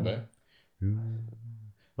ABBA. might be.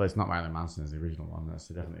 Well, it's not Marilyn Manson as the original one. That's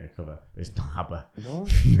definitely a cover. But it's not ABBA. No?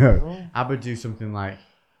 No. ABBA do something like...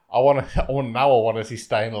 I want to see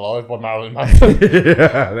Staying Alive by Marilyn Manson.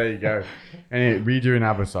 Yeah, there you go. Anyway, redo an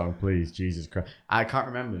ABBA song, please. Jesus Christ. I can't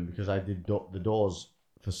remember them because I did the Doors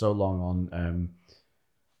for so long on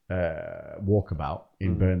Walkabout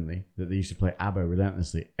in Burnley that they used to play ABBA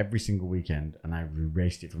relentlessly every single weekend, and I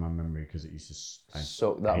erased it from my memory because it used to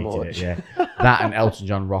Suck that hated much. it, yeah. That and Elton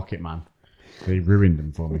John Rocket Man. They ruined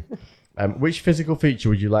them for me. Which physical feature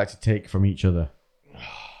would you like to take from each other?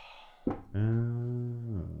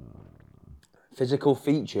 Physical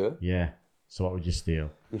feature? Yeah. So what would you steal?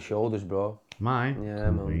 Your shoulders, bro. Mine? Yeah,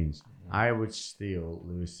 Cool man. beans. I would steal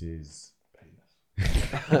Lewis's. Do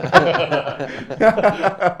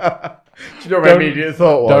you know what my immediate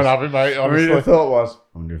thought was? Don't have it, mate. My Honestly. immediate thought was,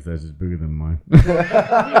 I wonder if theirs is bigger than mine.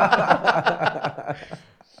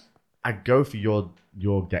 I'd go for your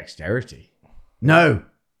dexterity. No,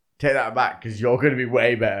 take that back because you're going to be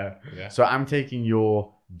way better. Yeah. So I'm taking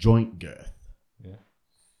your joint girth. Yeah.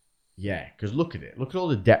 Yeah, because look at it. Look at all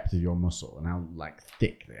the depth of your muscle and how like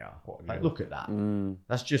thick they are. Like, Yeah. look at that. Mm.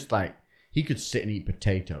 That's just like he could sit and eat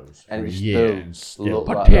potatoes for And a it year still and still look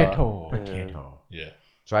like that. Potato. potato. Yeah.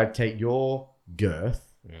 So I'd take your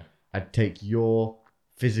girth. Yeah. I'd take your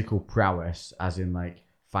physical prowess, as in like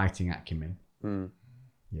fighting acumen. Mm.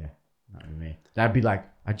 Yeah, that'd be me. That'd be like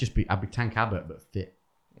I'd be Tank Abbott but fit.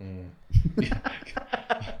 I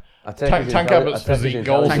take Tank his Abbott's I take his physique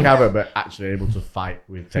goals. Tank intelligence. Abbott but actually able to fight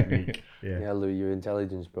with technique. Yeah. Yeah, Louis, your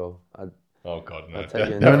intelligence, bro. Oh god, no. I'll take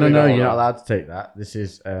it. No, Definitely you're not allowed to take that. This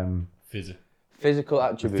is Physical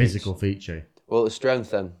a attributes. physical feature. Well, it's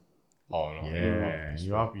strength then. Oh no. Yeah,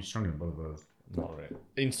 you're stronger than both of those. Not really.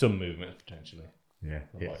 In some movements potentially. Yeah,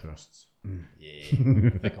 hip Like- thrusts. Yeah.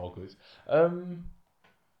 Thick old glutes.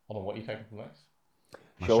 Hold on. What are you taking from next?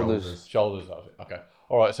 My Shoulders. Shoulders. That was it. Okay.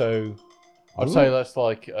 All right. So I'd say that's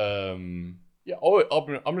like yeah. I'm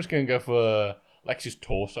just gonna go for Lex's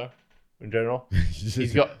torso in general.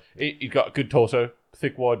 He's got a good torso,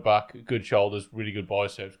 thick wide back, good shoulders, really good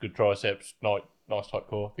biceps, good triceps, nice tight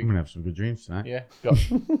core. I I'm think. gonna have some good dreams tonight. Yeah,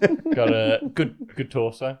 got a good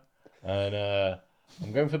torso, and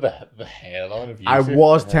I'm going for the hairline of I Yusuf.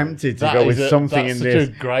 was tempted to That go is with a- something that's in such this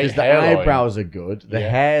a great because the hairline. eyebrows are good, the Yeah.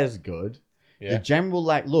 hair's good, the Yeah, general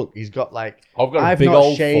like look. He's got like I've got a I've big not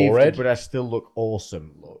old shaved, forehead. but I still look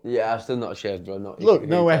awesome. Yeah, I'm still not shaved, bro. Not, Look, you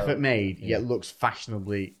no can effort tell. made, yet looks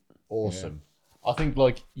fashionably awesome. I think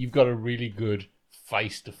like you've got a really good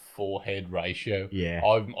face to forehead ratio. Yeah.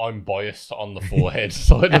 I'm biased on the forehead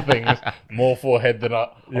side of things. More forehead than I've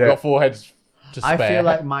Yeah. got foreheads to I spare. feel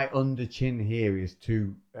like my under chin here is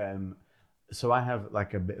too. So I have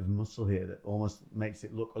like a bit of muscle here that almost makes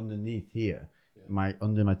it look underneath here.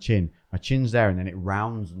 Under my chin. My chin's there and then it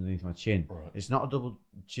rounds underneath my chin. Right. It's not a double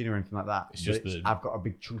chin or anything like that. It's but just I've got a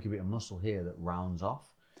big chunky bit of muscle here that rounds off.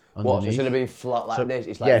 What? So underneath. instead of being flat like So- this,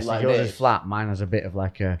 it's like, yes, like yours this. is flat. Mine has a bit of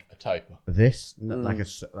like a taper,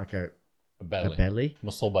 like a a belly, belly.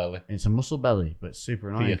 muscle belly. It's a muscle belly, but it's super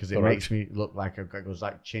annoying your because it throat. makes me look like it goes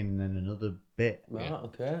like chin and then another bit. Right, Yeah.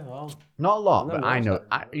 okay, well. Not a lot, No, but no, I it's know.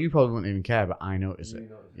 not. You probably wouldn't even care, but I notice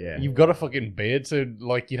it. Yeah. You've got a fucking beard, so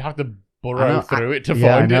like you'd have to I burrow know, through it to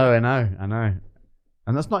yeah, find I it. know.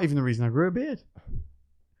 And that's not even the reason I grew a beard.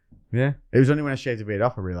 Yeah. It was only when I shaved the beard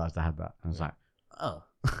off I realised I had that. I was like, oh.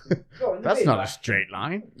 That's not a straight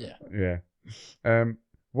line. Yeah. Yeah.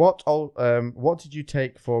 What did you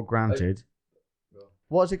take for granted?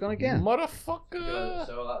 What has it gone again? Motherfucker.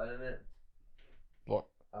 So like that, innit? What?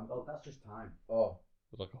 Oh, that's just time. Oh.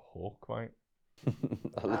 It's like a hawk, mate.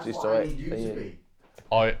 I literally saw it.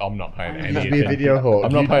 I'm not paying any Just be a attention. video hawk.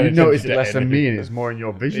 I'm not you paying notice attention it to less than me, anything. and it's more in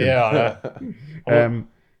your vision. Yeah, I know.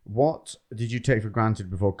 What did you take for granted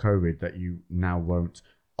before COVID that you now won't?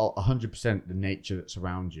 100% the nature that's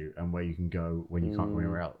around you and where you can go when you can't go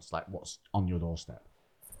anywhere else. Like what's on your doorstep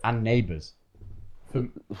and neighbours. For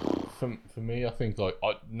me, I think like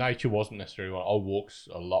nature wasn't necessarily one. I walked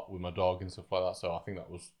a lot with my dog and stuff like that, so I think that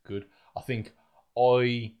was good. I think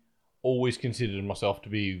I always considered myself to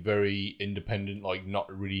be very independent, like not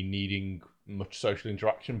really needing much social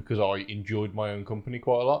interaction because I enjoyed my own company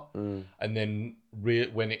quite a lot. And then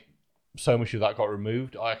when so much of that got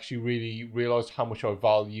removed, I actually really realised how much I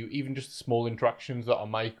value even just the small interactions that I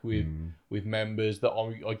make with members that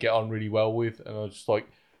I get on really well with, and I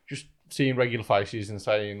just seeing regular faces and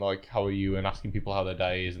saying like how are you and asking people how their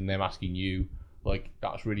day is and them asking you, like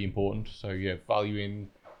that's really important. So yeah, valuing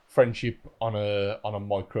friendship on a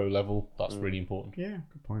micro level, that's really important. Yeah,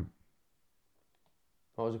 good point.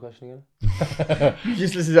 What was the question again? You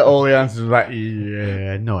just listen to all the answers like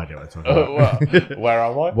yeah, no idea what I'm talking about. Well, where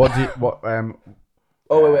am I?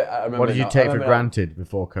 Oh wait, I remember. What did you now. I take for remember now. granted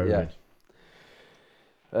before COVID?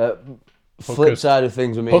 Flip Hookers. side of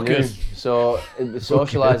things with me and you. Hookers. So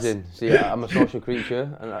socialising. See, I'm a social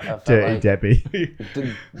creature, and I felt Dirty like Debbie.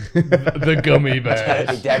 The gummy bears.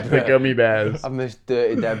 Dirty Deborah. The gummy bears. I miss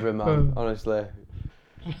Dirty Deborah, man. Honestly,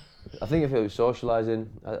 I think if it was socialising,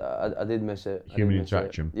 I did miss it. I did Human miss it.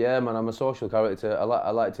 interaction. Yeah, man. I'm a social character. I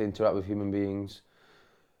like to interact with human beings,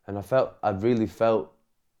 and I really felt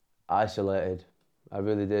isolated. I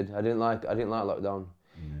really did. I didn't like lockdown,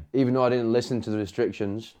 even though I didn't listen to the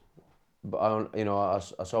restrictions. But I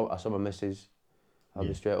saw my missus, I'll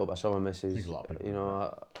be straight up. I saw my I think missus. a lot of people You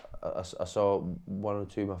know, I saw one or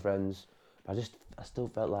two of my friends. I still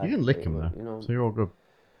felt like You didn't lick him though, You know. so you're all good.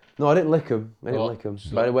 No, I didn't lick him. Well,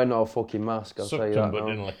 But it went all fucking mask. I'll tell Sucked you them, that but now.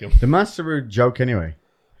 didn't like him. The masks are a joke anyway.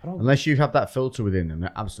 I don't- Unless you have that filter within them,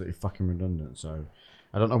 they're absolutely fucking redundant. So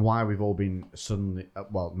I don't know why we've all been suddenly,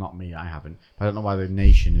 well, not me, I haven't, but I don't know why the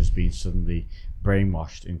nation has been suddenly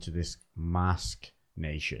brainwashed into this mask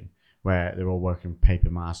nation where they're all working paper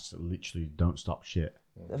masks that literally don't stop shit.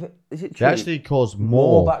 Is it They true? actually cause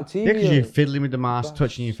More more bacteria. Yeah, because you're fiddling with the mask,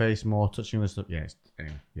 touching your face more, touching other stuff. Yeah,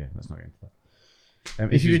 anyway, yeah, let's not get into that.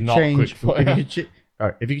 This If you is could not change, quick if fire. you could, all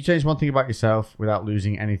right, if you could change one thing about yourself without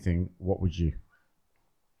losing anything, what would you?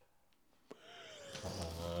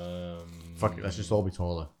 Fuck it, let's just all be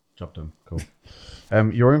taller. Job done. Cool.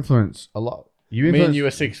 Your influence a lot. You Me influence. and you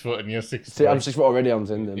are 6 foot, and you're 6'3". See, I'm 6 foot already on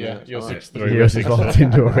Tinder. Yeah, mate. you're Alright. 6'3". You're 6 foot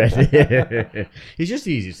Tinder already. It's just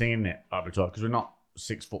the easiest thing, isn't it? Because we're not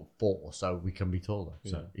 6'4", so we can be taller.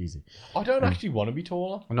 So easy. I don't actually want to be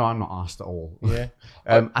taller. No, I'm not asked at all. Yeah.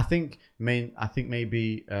 I think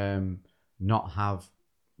maybe not have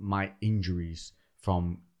my injuries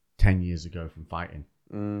from 10 years ago from fighting.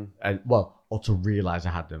 Or to realise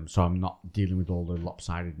I had them, so I'm not dealing with all the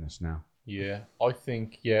lopsidedness now. Yeah, I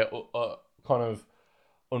think, kind of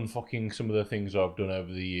unfucking some of the things I've done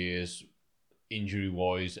over the years,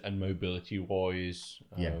 injury-wise and mobility-wise.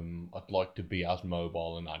 Yeah. I'd like to be as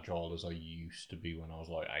mobile and agile as I used to be when I was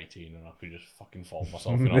like 18 and I could just fucking fold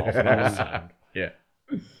myself in half and I was sound. Yeah.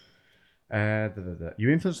 You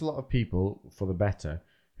influenced a lot of people for the better.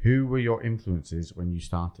 Who were your influences when you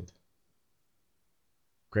started?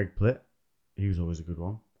 Greg Plitt. He was always a good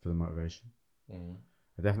one for the motivation. Mm.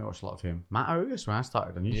 I definitely watched a lot of him. Matt Ogus when I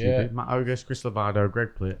started on YouTube. Yeah. Matt Ogus, Chris Lovato, Greg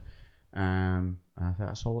Plitt. And I think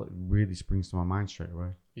that's all that really springs to my mind straight away.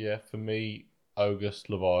 Yeah, for me, August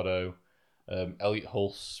Lovato, Elliot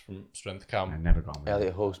Hulse from Strength I Camp. never got on with him.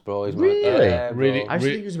 Elliot Hulse, bro. He's Really? my Really? I actually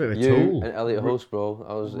think he was a bit of a You tool. and Elliot Hulse, bro.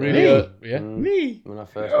 I was Really? Me? Yeah. Me? when I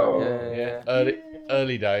first met. Yeah.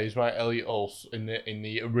 Early days, right? Elliot Hulse in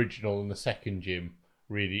the original and the second gym.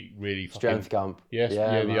 Really fucking Strength camp. Yes,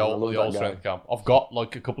 man, the I old love that guy. Strength Camp. I've got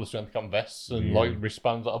like a couple of Strength Camp vests and like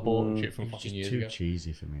wristbands that I bought and shit from It's fucking just years too ago.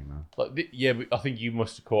 cheesy for me, man. Like, but I think you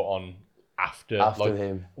must have caught on after After like,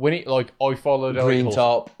 him. when it like I followed Elliot Green Hulse.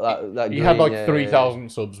 top. That He green, had like yeah,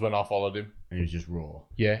 3,000 subs when I followed him. And he was just raw.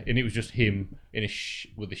 Yeah, and it was just him in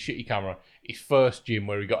with a shitty camera. His first gym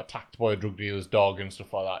where he got attacked by a drug dealer's dog and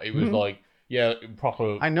stuff like that. It was like, yeah,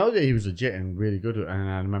 proper. I know that he was legit and really good, and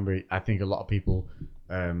I remember. I think a lot of people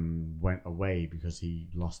went away because he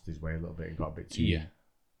lost his way a little bit and got a bit too.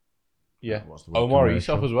 Yeah. What's the word? Omar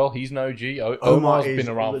Commercial. Isuf as well. He's no G. Omar Omar's is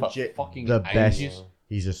been around legit for fucking the best. ages.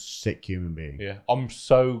 He's a sick human being. Yeah, I'm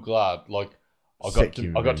so glad. Like, I Sick got to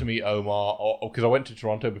human being. meet Omar because I went to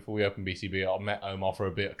Toronto before we opened BCB. I met Omar for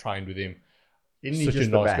a bit. I trained with him. Isn't he Such just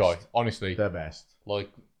a the nice best? guy. Honestly, The best. like,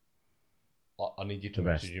 I need you to The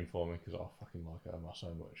best. message him for me because I fucking like Omar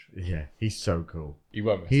so much. Yeah, he's so cool. He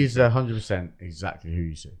won't message. He's 100% exactly who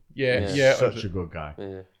you see. Yeah. Such a good guy.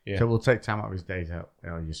 Yeah. So we'll take time out of his day to help.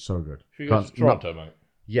 Oh, you're so good. Should we go to Can't- Toronto, mate?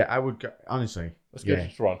 Yeah, I would go. Honestly, Let's go yeah.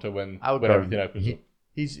 to Toronto when I would go. everything opens up.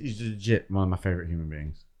 He's legit one of my favorite human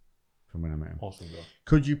beings from when I met him. Awesome guy.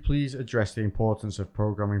 Could you please address the importance of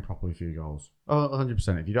programming properly for your goals? Oh,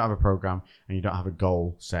 100%. If you don't have a program and you don't have a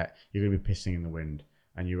goal set, you're going to be pissing in the wind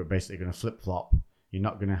and you're basically going to flip-flop. You're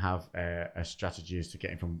not going to have a strategy as to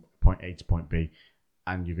getting from point A to point B,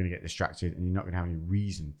 and you're going to get distracted and you're not going to have any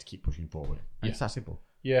reason to keep pushing forward. And It's that simple.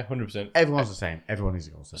 Yeah, 100%. Everyone's the same. Everyone needs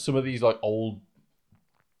a goal set. Some of these like old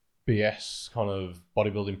BS kind of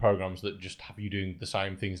bodybuilding programs that just have you doing the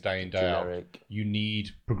same things day in day out. Generic. You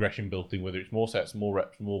need progression built in, whether it's more sets, more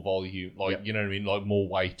reps, more volume, like you know what I mean, like more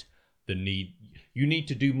weight. You need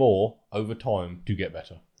to do more over time to get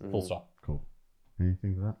better. Full stop. Cool.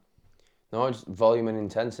 Anything for that? No, just volume and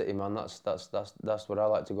intensity, man. That's what I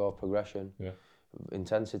like to go. Progression. Yeah.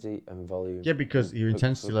 Intensity and volume. Yeah, because your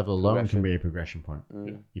intensity level alone progression. can be a progression point.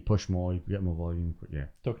 You push more, you get more volume. But yeah.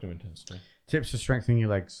 Talking to intensity. Tips for strengthening your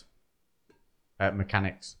legs.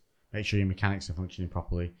 Mechanics. Make sure your mechanics are functioning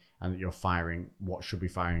properly and that you're firing what should be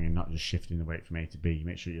firing and not just shifting the weight from A to B.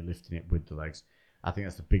 Make sure you're lifting it with the legs. I think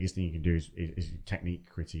that's the biggest thing you can do is technique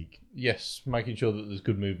critique. Yes, making sure that there's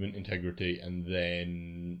good movement integrity, and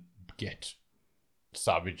then get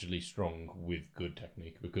savagely strong with good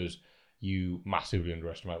technique because you massively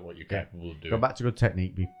underestimate what you're capable of doing. Go back to good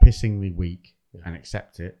technique, be pissingly weak and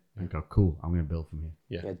accept it and go, cool, I'm going to build from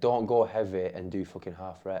here. Yeah, don't go heavy and do fucking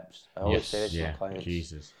half reps. I always Yes. say this to my Yeah, clients.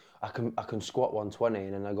 Jesus. I can squat 120,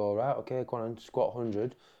 and then I go, right, okay, go on and squat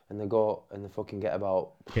 100, and they go and they fucking get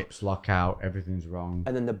about, Hips lock out, everything's wrong.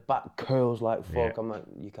 and then the back curls like fuck. Yeah. I'm like,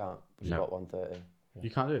 you can't squat 130. You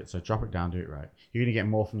can't do it, so drop it down, do it right. You're going to get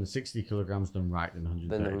more from the 60 kilograms done right than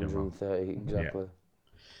Then 130 the done wrong. 130,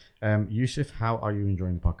 exactly. Yusuf, how are you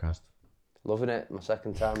enjoying the podcast? Loving it. My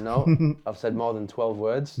second time now. I've said more than 12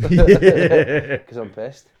 words because I'm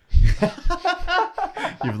pissed.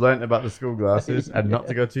 You've learnt about the school glasses and not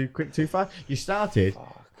to go too quick, too fast. You started,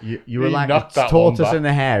 you were You like knocked that tortoise one back. in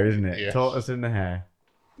the hair, isn't it? Yes. Tortoise in the hair.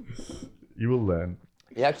 You will learn.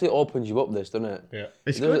 It actually opens you up, this, doesn't it? Yeah.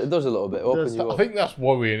 It's It does, good. it does a little bit. It opens does. you I up. think that's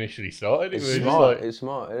why we initially started. It's We were just smart. like, It's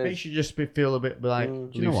smart. It Makes is. you just feel a bit like, do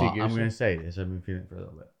you know what? I'm loosey-goosey. going to say this. I've been feeling it for a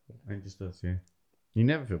little bit. It just does, yeah. You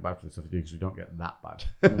never feel bad for the stuff you do because we don't get that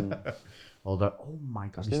bad. Although, oh my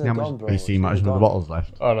god, It's you see nearly how much, gone, bro. you see It's how much nearly of the gone. bottles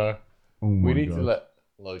left. oh no. Oh my We need god. to let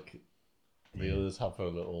like the others have a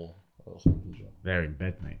little something. They're in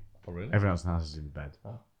bed, mate. Oh really? Everyone else in the house is in bed.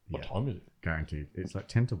 Oh, what Yeah. time is it? Guaranteed. It's like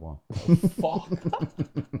 10 to 1. Fuck.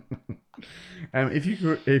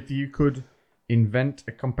 If you could invent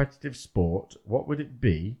a competitive sport, what would it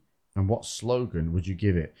be, and what slogan would you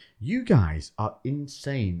give it? You guys are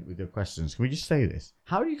insane with your questions. Can we just say this?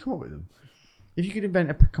 How do you come up with them? If you could invent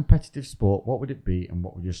a competitive sport, what would it be, and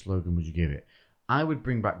what would your slogan would you give it? I would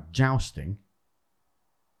bring back jousting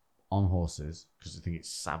on horses because I think it's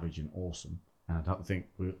savage and awesome, and I don't think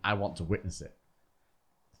I want to witness it.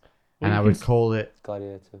 And Well, I you would can call it.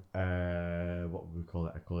 Gladiator. What would we call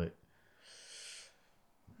it? I call it.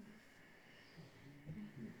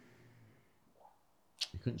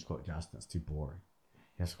 You couldn't just call it jousting. That's too boring.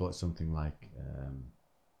 You have to call it something like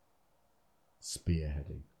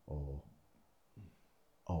spearheading or.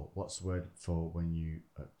 Oh, what's the word for when you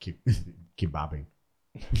kebabbing?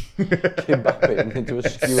 Kebabbing into a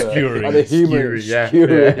skewer. Skewering. Like the human Skewering, yeah.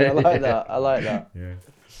 skewering. Yeah. I like that. I like that. Yeah.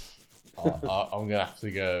 I'm gonna have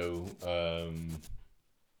to go. I'm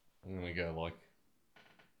gonna go like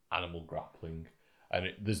animal grappling,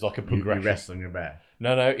 and there's like a You progression. wrestling a bear.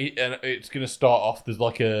 No, and it's gonna start off. There's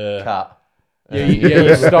like a Cat.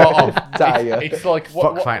 you start off. Tiger. It's like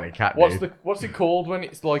Fuck fighting a cat, dude. what's it called when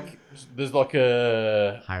it's like there's like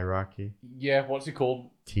a Hierarchy, what's it called?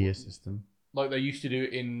 tier system. Like they used to do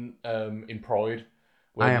it in Pride.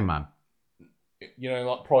 where Iron Man. You know,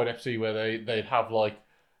 like Pride FC, where they'd have like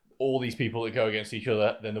all these people that go against each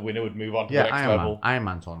other, then the winner would move on to Yeah, the next Iron level. Man. Iron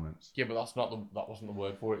Man tournaments. Yeah, but that wasn't the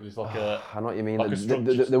word for it. There's like a I know what you mean. Like a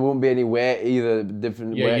structure. There won't be any weight either.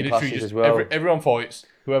 Different you weight literally classes just as well. everyone fights.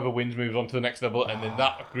 Whoever wins moves on to the next level, and then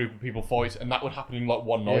that group of people fights, and that would happen in like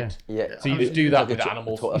one night. Yeah. So you just do It's that like with a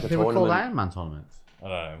animals. like a They were called tournament. Iron Man tournaments. I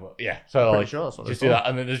don't know. But yeah, so Pretty like sure that's what just they're do called. that,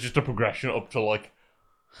 and then there's just a progression up to like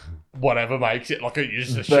whatever makes it like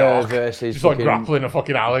just a Bear shark, versus just like fucking- grappling a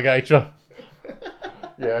fucking alligator.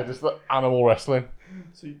 Yeah, just like animal wrestling.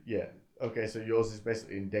 So yeah, okay. So yours is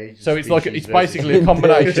basically endangered. So it's like species it's versus- basically a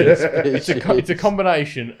combination. Endangered it's a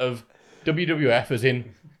combination of WWF as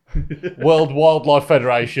in World Wildlife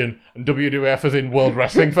Federation and WWF as in World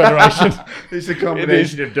Wrestling Federation. It's a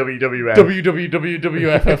combination of WWF,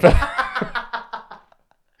 WWF.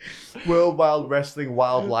 World Wild Wrestling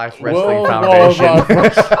Wildlife Wrestling World Foundation,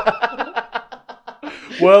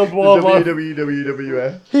 World Wildlife.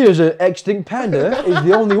 WWF. Here's an extinct panda. Is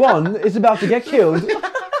the only one. It's about to get killed.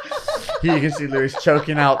 Here you can see Lewis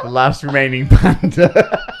choking out the last remaining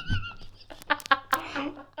panda.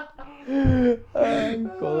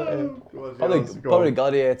 Probably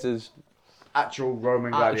gladiators. Actual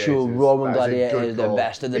Roman gladiators. Actual Roman That is a good gladiators, the call.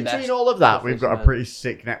 best of the Between best. all of that, we've got a Man. pretty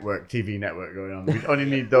sick TV network going on. We only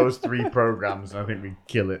need those 3 programs, and I think we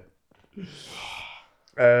kill it.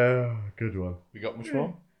 Good one. We got much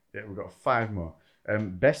more? Yeah, we've got 5 more.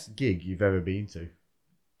 Best gig you've ever been to?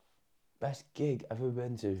 Best gig I've ever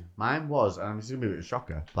been to. Mine was, and this is gonna be a bit of a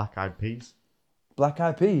shocker, Black Eyed Peas. Black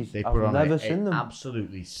Eyed Peas. They I've put on never an seen them.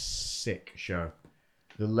 absolutely sick show.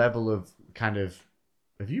 The level of kind of,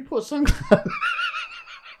 have you put sunglasses?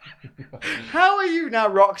 How are you now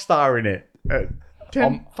rock star in it? 5 to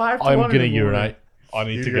I'm 1 in gonna the morning. urinate. I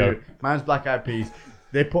need to go. Mine's Black Eyed Peas.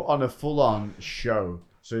 They put on a full-on show.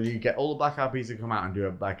 So you get all the Black Eyed Peas to come out and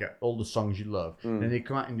do all the songs you love. Then they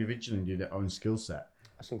come out individually and do their own skill set.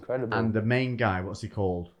 That's incredible. And the main guy, what's he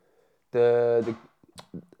called? why?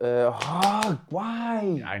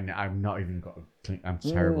 I'm not even got. I'm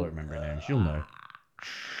terrible at remembering names. You'll know.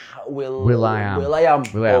 Will I Am. Will I Am.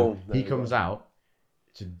 Will I Am. Oh, there He you comes go. out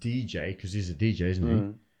to DJ because he's a DJ,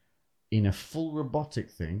 isn't he? In a full robotic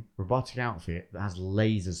outfit that has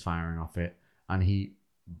lasers firing off it, and he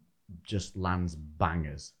just lands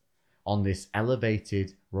bangers. on this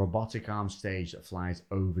elevated robotic arm stage that flies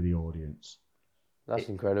over the audience. That's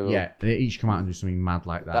incredible. Yeah, they each come out and do something mad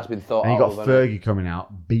like that. That's been thought and out. you And got you Fergie coming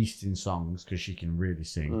out, beasting songs because she can really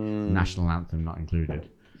sing. National anthem not included.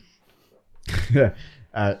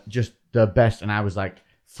 Just the best. And I was like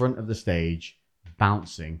front of the stage,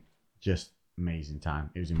 bouncing, just amazing time.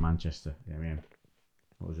 It was in Manchester. Yeah, man.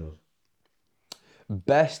 What was yours?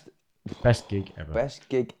 Best gig ever. Best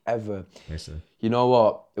gig ever. Yes, sir. You know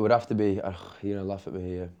what? It would have to be. Laugh at me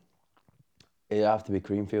here. It'd have to be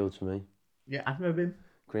Creamfields for me. Yeah, I've never been.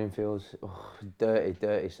 Creamfields,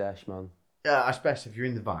 dirty sesh, man. Yeah, especially if you're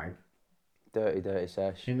in the vibe. Dirty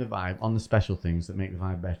sesh. In the vibe, on the special things that make the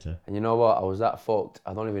vibe better. And you know what? I was that fucked.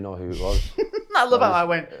 I don't even know who it was. I love how I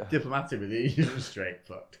went diplomatic with it. You just straight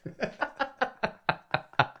fucked.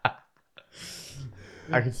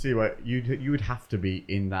 I can see what you would have to be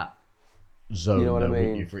in that zone, You know what I wouldn't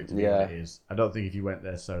mean? you, for it to be what it is. I don't think if you went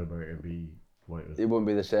there sober, it would be what it was. It wouldn't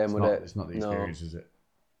be the same, would it? It's not the experience, is it?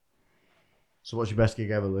 So, what's your best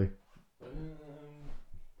gig ever, Lou?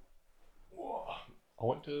 I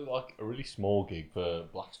went to like a really small gig for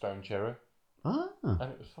Blackstone Cherry, Ah, and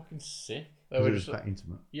it was fucking sick. They it were was just that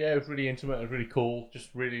intimate. yeah, it was really intimate. It was really cool. Just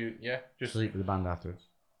really just Sleep with the band afterwards.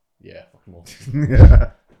 yeah, fucking more.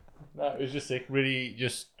 Yeah. No, it was just sick. Really,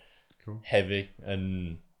 just Cool. heavy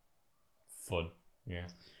and fun. Yeah,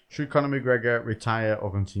 Should Conor McGregor retire or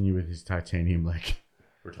continue with his titanium leg?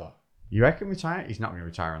 retire. You reckon retire? He's not going to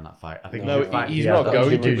retire on that fight. I think No, he should fight he's Diaz. not going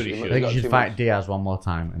to, to, but but he he should. I think got he should too fight much. Diaz one more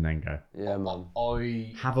time and then go. Yeah, man.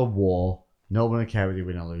 I Have a war. No one will care whether you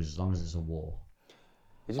win or lose as long as it's a war.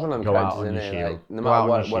 He's just one of them Go out characters, on isn't your he? shield. Like, no Go out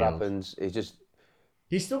matter on your what shield. happens, he's just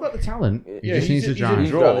He's still got the talent. He Yeah, just needs to he's a drive. you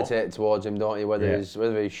draw. gravitate towards him, don't you? Whether Yeah.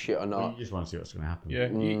 he's shit or Well, not. you just want to see what's going to happen. yeah,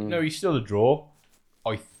 no, he's still a draw.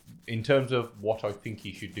 In terms of what I think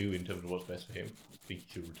he should do, in terms of what's best for him, I think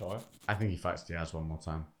he should retire. I think he fights Diaz one more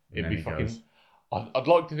time. and It'd then be he fucking. goes. I'd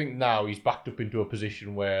like to think now he's backed up into a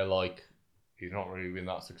position where like he's not really been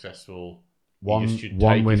that successful. One- he just should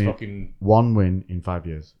one take win his in- fucking One win in 5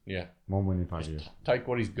 years. yeah. 1 win in 5 years. Take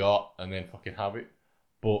what he's got and then fucking have it.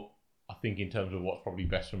 But I think in terms of what's probably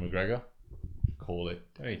best for McGregor, call it.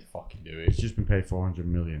 Don't need to fucking do He's it. just been paid 400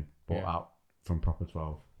 million, bought Yeah. out from Proper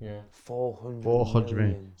 12. Yeah. 400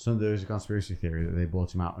 million. So there is a conspiracy theory that they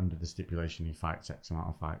bought him out under the stipulation he fights X amount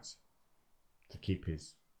of fights to keep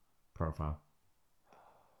his profile.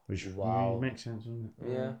 Which Wow. makes sense, doesn't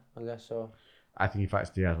it? Yeah, I guess so. I think he fights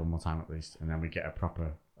Diaz one more time at least, and then we get a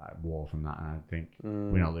proper war from that. And I think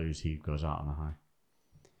win or lose, he goes out on a high.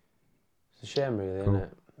 It's a shame, really, Cool.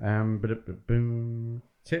 isn't it? Boom.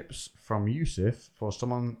 Tips from Yusuf for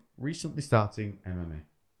someone recently starting MMA.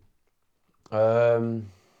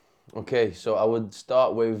 Okay, so I would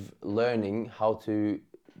start with learning how to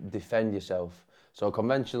defend yourself. So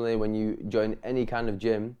conventionally, when you join any kind of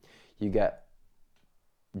gym, you get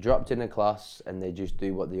dropped in a class and they just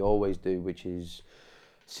do what they always do, which is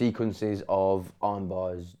sequences of arm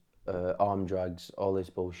bars, arm drags, all this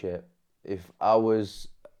bullshit. If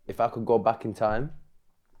I could go back in time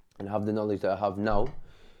and have the knowledge that I have now,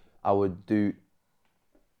 I would do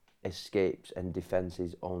escapes and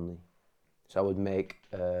defenses only. So I would make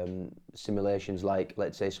simulations like,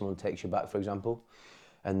 let's say someone takes you back, for example,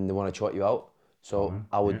 and they want to choke you out. So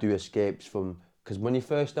I would do escapes from, because when you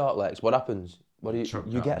first start, Lex, what happens?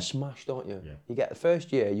 You get smashed, don't you? Yeah. You get the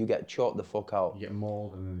first year, you get choked the fuck out. You get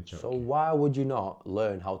mauled and then they choke So you. why would you not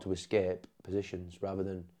learn how to escape positions rather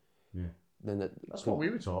than Yeah. That's what we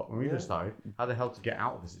were taught when we first started. How the hell to get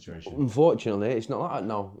out of the situation. Unfortunately, it's not like that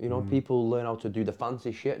now. You know, people learn how to do the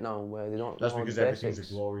fancy shit now where they don't That's know because the everything's basics.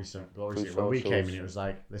 a glory scene. When Through we came in, socials. it was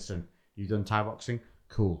like, listen, you've done Thai boxing?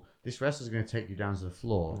 Cool. This wrestler's going to take you down to the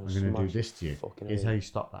floor and going to do smash this to you. fucking Here's head. how you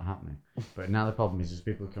stop that happening. But now the problem is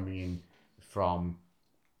people are coming in from,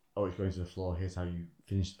 oh, it's going to the floor. Here's how you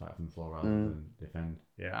finish the fight from the floor rather than defend.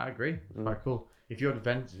 Yeah, I agree. It's quite cool. If you're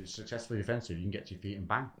successfully defensive, you can get to your feet and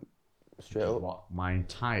bang. Straight Which is up. what my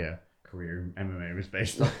entire career in MMA was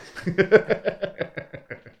based on.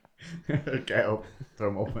 Get up,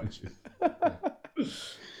 throw more punches.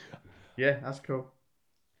 Yeah, that's cool.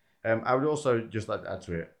 I would also just like to add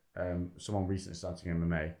to it, someone recently starting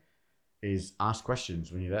MMA is ask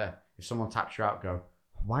questions when you're there. If someone taps you out, go,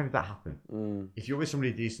 why did that happen? If you're with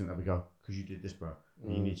somebody decent, they'll be go, because you did this, bro.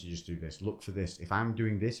 You need to just do this. Look for this. If I'm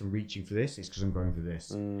doing this and reaching for this, it's because I'm going for this.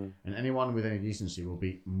 And anyone with any decency will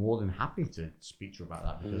be more than happy to speak to you about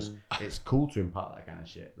that because it's cool to impart that kind of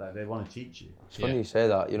shit. Like they want to teach you. It's funny you say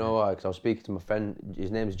that. You know why? Because I was speaking to my friend. His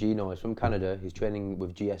name's Gino. He's from Canada. He's training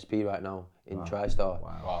with GSP right now in TriStar.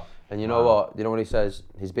 Wow. And you know what? You know what he says?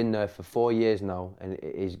 He's been there for 4 years now, and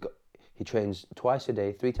He trains twice a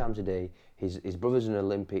day, 3 times a day. His brother's an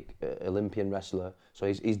Olympian wrestler, so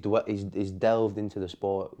he's delved into the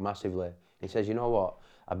sport massively. He says, you know what?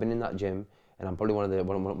 I've been in that gym, and I'm probably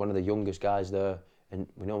one of the youngest guys there. And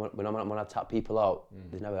when I tap people out,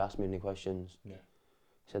 they never ask me any questions. Yeah.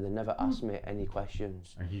 He said they never asked me any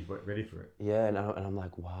questions. And he's ready for it. Yeah, and I'm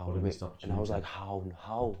like, wow. What a missed opportunity. And I was like, how?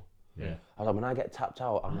 Yeah. I was like, when I get tapped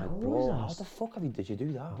out, I'm like, bro, how the fuck did you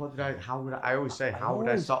do that? I always say, how would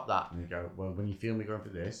I stop that? And you go, well, when you feel me going for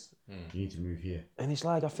this, you need to move here. And it's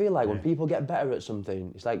like, I feel like when people get better at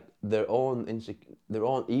something, it's like their own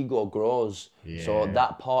ego grows. Yeah. So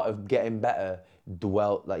that part of getting better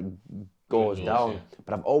goes down. Yeah.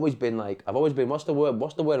 But I've always been what's the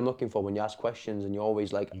word I'm looking for when you ask questions and you're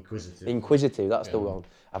always like inquisitive, that's the one.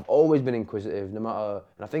 I've always been inquisitive, no matter,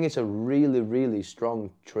 and I think it's a really, really strong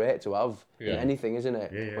trait to have in anything, isn't it?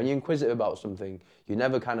 Yeah. When you're inquisitive about something, you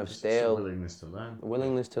never kind of stale. Willingness to learn.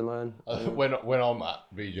 Willingness to learn. When I'm at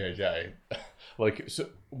BJJ,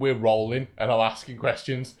 we're rolling and I'm asking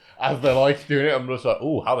questions as they're like doing it. I'm just like,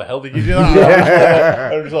 oh, how the hell did you do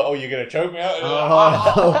that? I'm just like, oh, you're gonna choke me out.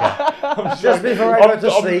 Just before I go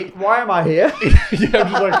to sleep, why am I here? Yeah, I'm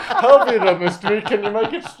just like, how have you done this to me? Can you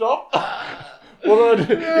make it stop? What do I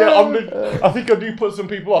do? Yeah, I think I do put some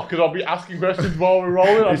people off because I'll be asking questions while we're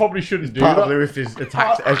rolling. I probably shouldn't do Part that. of Lewis's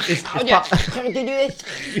attack. It's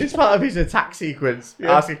part of his attack sequence.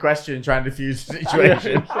 Ask a question, try and defuse the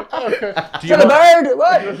situation. Do you mind?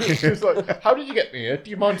 What? It's like, how did you get me here? Do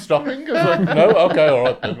you mind stopping? I was like, no. Okay, all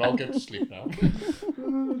right then. I'll get to sleep now.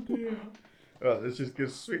 Right, let's just go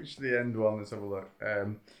switch to the end one. Let's have a look.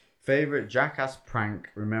 Favorite jackass prank?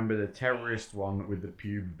 Remember the terrorist one with the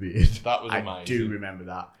pube beard? That was amazing. I do remember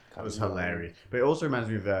that. That was hilarious. But it also reminds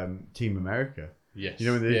me of Team America. Yes. You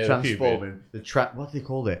know when they're transforming, what do they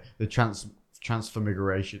call it? The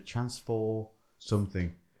transfiguration,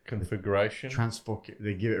 something. Configuration.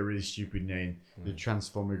 They give it a really stupid name. The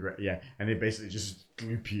transformigration. Yeah, and they basically just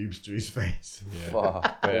glue pubes to his face. Yeah. Wow.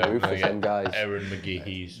 Yeah, Them guys. Aaron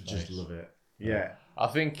McGee's Just face. love it. Yeah. I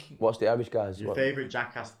think. What's the Irish guys? Your favourite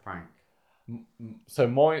jackass prank? So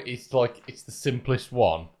mine, it's the simplest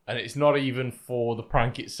one, and it's not even for the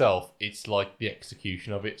prank itself. It's like the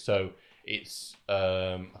execution of it. So it's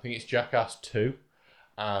I think it's Jackass 2,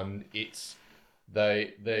 and it's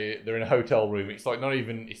they're in a hotel room. It's not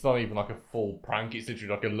even like a full prank. It's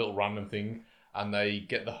literally like a little random thing, and they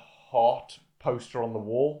get the heart poster on the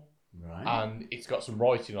wall, Right. and it's got some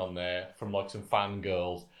writing on there from like some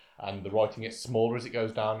fangirls. And the writing gets smaller as it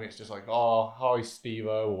goes down. And it's just like, oh, hi,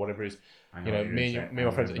 Steve-O, or whatever it is. You know, me and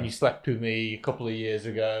my friends, and you slept with me a couple of years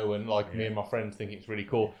ago, and like me and my friends think it's really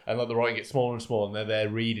cool. And like the writing gets smaller and smaller, and they're there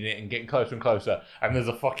reading it and getting closer and closer. And there's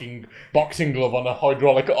a fucking boxing glove on a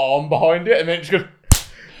hydraulic arm behind it, and then it just goes.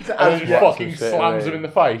 And it just fucking slams them in the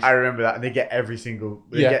face. I remember that. And they get every single.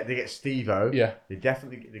 They get Steve-O. Yeah. They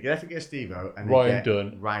definitely get Steve-O. And Ryan they get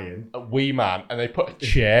Dunn. Ryan. A wee man, and they put a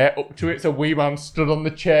chair up to it, so wee man stood on the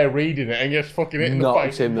chair reading it and gets fucking hit in the face.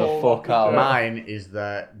 Knocks him the fuck out. Mine is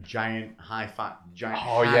the giant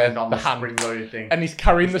hand on the spring-loaded thing. And he's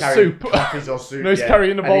carrying the soup. Coffees or soup. No, he's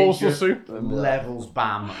carrying the bowls of soup. Levels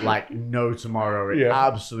Bam like no tomorrow. It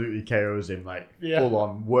absolutely KOs him like full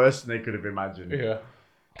on. Worse than they could have imagined. Yeah.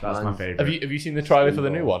 That's my favourite. Have you seen the trailer for the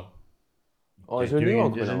new one? Oh, is there a new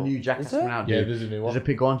one? There's a new Jackass coming out. Yeah, there's a new one. There's a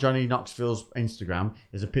pic on Johnny Knoxville's Instagram.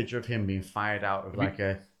 There's a picture of him being fired out of like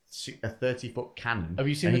a 30-foot cannon. Have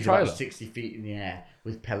you seen and the he's trailer? About 60 feet in the air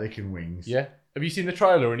with pelican wings. Yeah. Have you seen the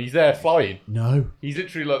trailer and he's there flying? No. He's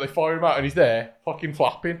literally like, they fire him out and he's there fucking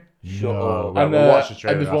flapping. Shut up. Right, And, we'll watch the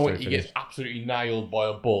trailer and there's one after where we he finish. gets absolutely nailed by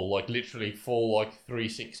a bull, like literally full like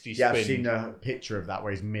 360 spin. Yeah, I've seen a picture of that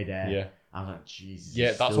where he's mid-air. Yeah. I was like, Jesus. Yeah,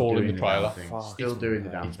 he's that's still all in doing the trailer. damn thing. Fuck. Still doing the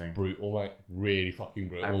damn thing. Brutal, mate. Really fucking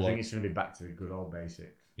brutal. I like. think it's going to be back to the good old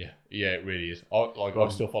basics. Yeah, it really is. I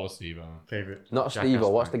still follow Steve. Favourite? Not Jackass Steve-O.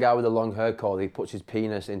 What's the prank? guy with the long hair called? He puts his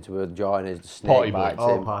penis into a jar and his snake Party Boy. bites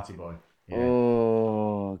Oh, him. Party Boy. Yeah.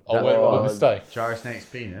 Oh, Oh, wait, what did they say? Jar Snake's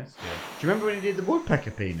penis. Yeah. Do you remember when he did the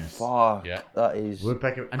woodpecker penis? fuck. Yeah. That is.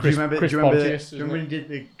 Woodpecker. And Chris do you remember? Pontius, do you remember when he did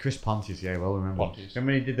the Chris Pontius? Yeah, well remember. Pontius.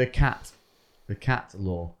 Remember when he did the cat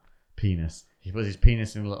law penis? He puts his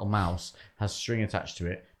penis in a little mouse, has string attached to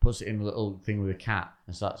it, puts it in a little thing with a cat,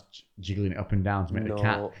 and starts jiggling it up and down to make the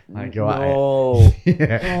cat like go at it.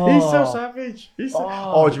 Yeah. He's so savage. He's so...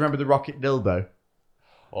 Oh, do you remember the rocket dildo?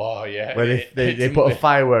 Oh, yeah. Where they put a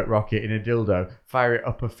firework rocket in a dildo, fire it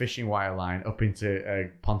up a fishing wire line up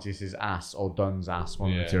into Pontius's ass or Dunn's ass,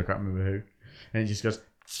 one of the two, I can't remember who, and it just goes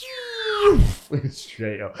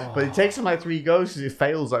straight up. But it takes him like 3 goes because it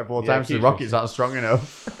fails like 4 times. So the rocket's not strong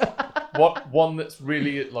enough. What one that's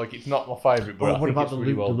really like it's not my favourite, but I what think about it's the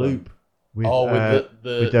really loop? well The done. loop. with, with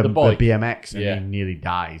with the bike. BMX and Yeah. he nearly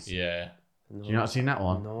dies. Yeah. Do you not seen that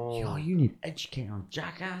one? No. Yo, you need educating on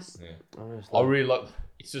Jackass. Yeah. Honestly. I really like.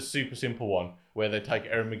 It's a super simple one where they take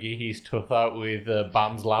Aaron McGee's tooth out with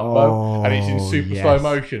Bam's Lambo, and it's in super slow yes.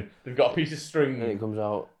 motion. They've got a piece of And string it comes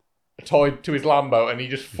out. tied to his Lambo, and he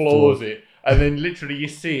just floors it, and then literally you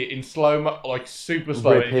see it in slow mo, like super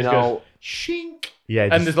slow, and it Ripping just goes out. shink, Yeah,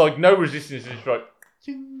 and just, there's like no resistance. It's just like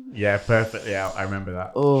yeah, perfect. Yeah, I remember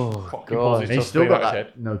that. Oh, Fucking God. positive. And he's Tough still thing got like I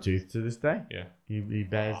that said. no tooth to this day. Yeah. He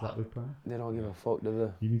bears that with pride. They don't give a fuck, do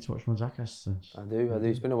they? You need to watch more Jackass. I do.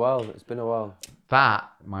 It's been a while. That,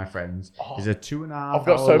 my friends, is a 2.5 I've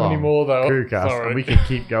got so many more though. Crewcast, Sorry. and we can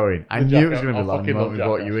keep going. I The knew it was Jackass. going to be I long the fucking moment we love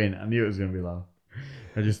brought you Jackass. in. I knew it was going to be long.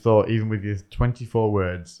 I just thought, even with your 24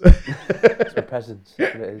 words, It's a present.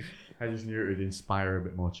 That's what it is. I just knew it would inspire a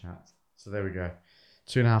bit more chat. So there we go.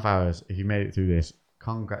 2.5 hours. If you made it through this,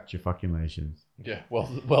 congratulations. Yeah,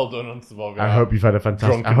 well done on surviving. I hope you've had a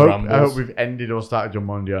fantastic. Drunken I rambles. hope we've ended or started your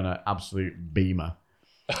Monday on an absolute beamer.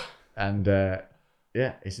 And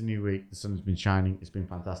yeah, it's a new week. The sun's been shining. It's been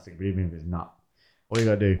fantastic. But even if it's not, all you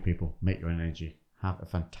gotta do, people, make your own energy. Have a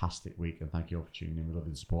fantastic week, and thank you all for tuning in. We love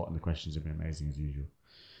the support, and the questions have been amazing as usual.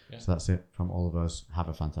 Yeah. So that's it from all of us. Have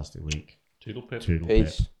a fantastic week. Toodle pip. Toodle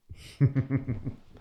Peace. pip.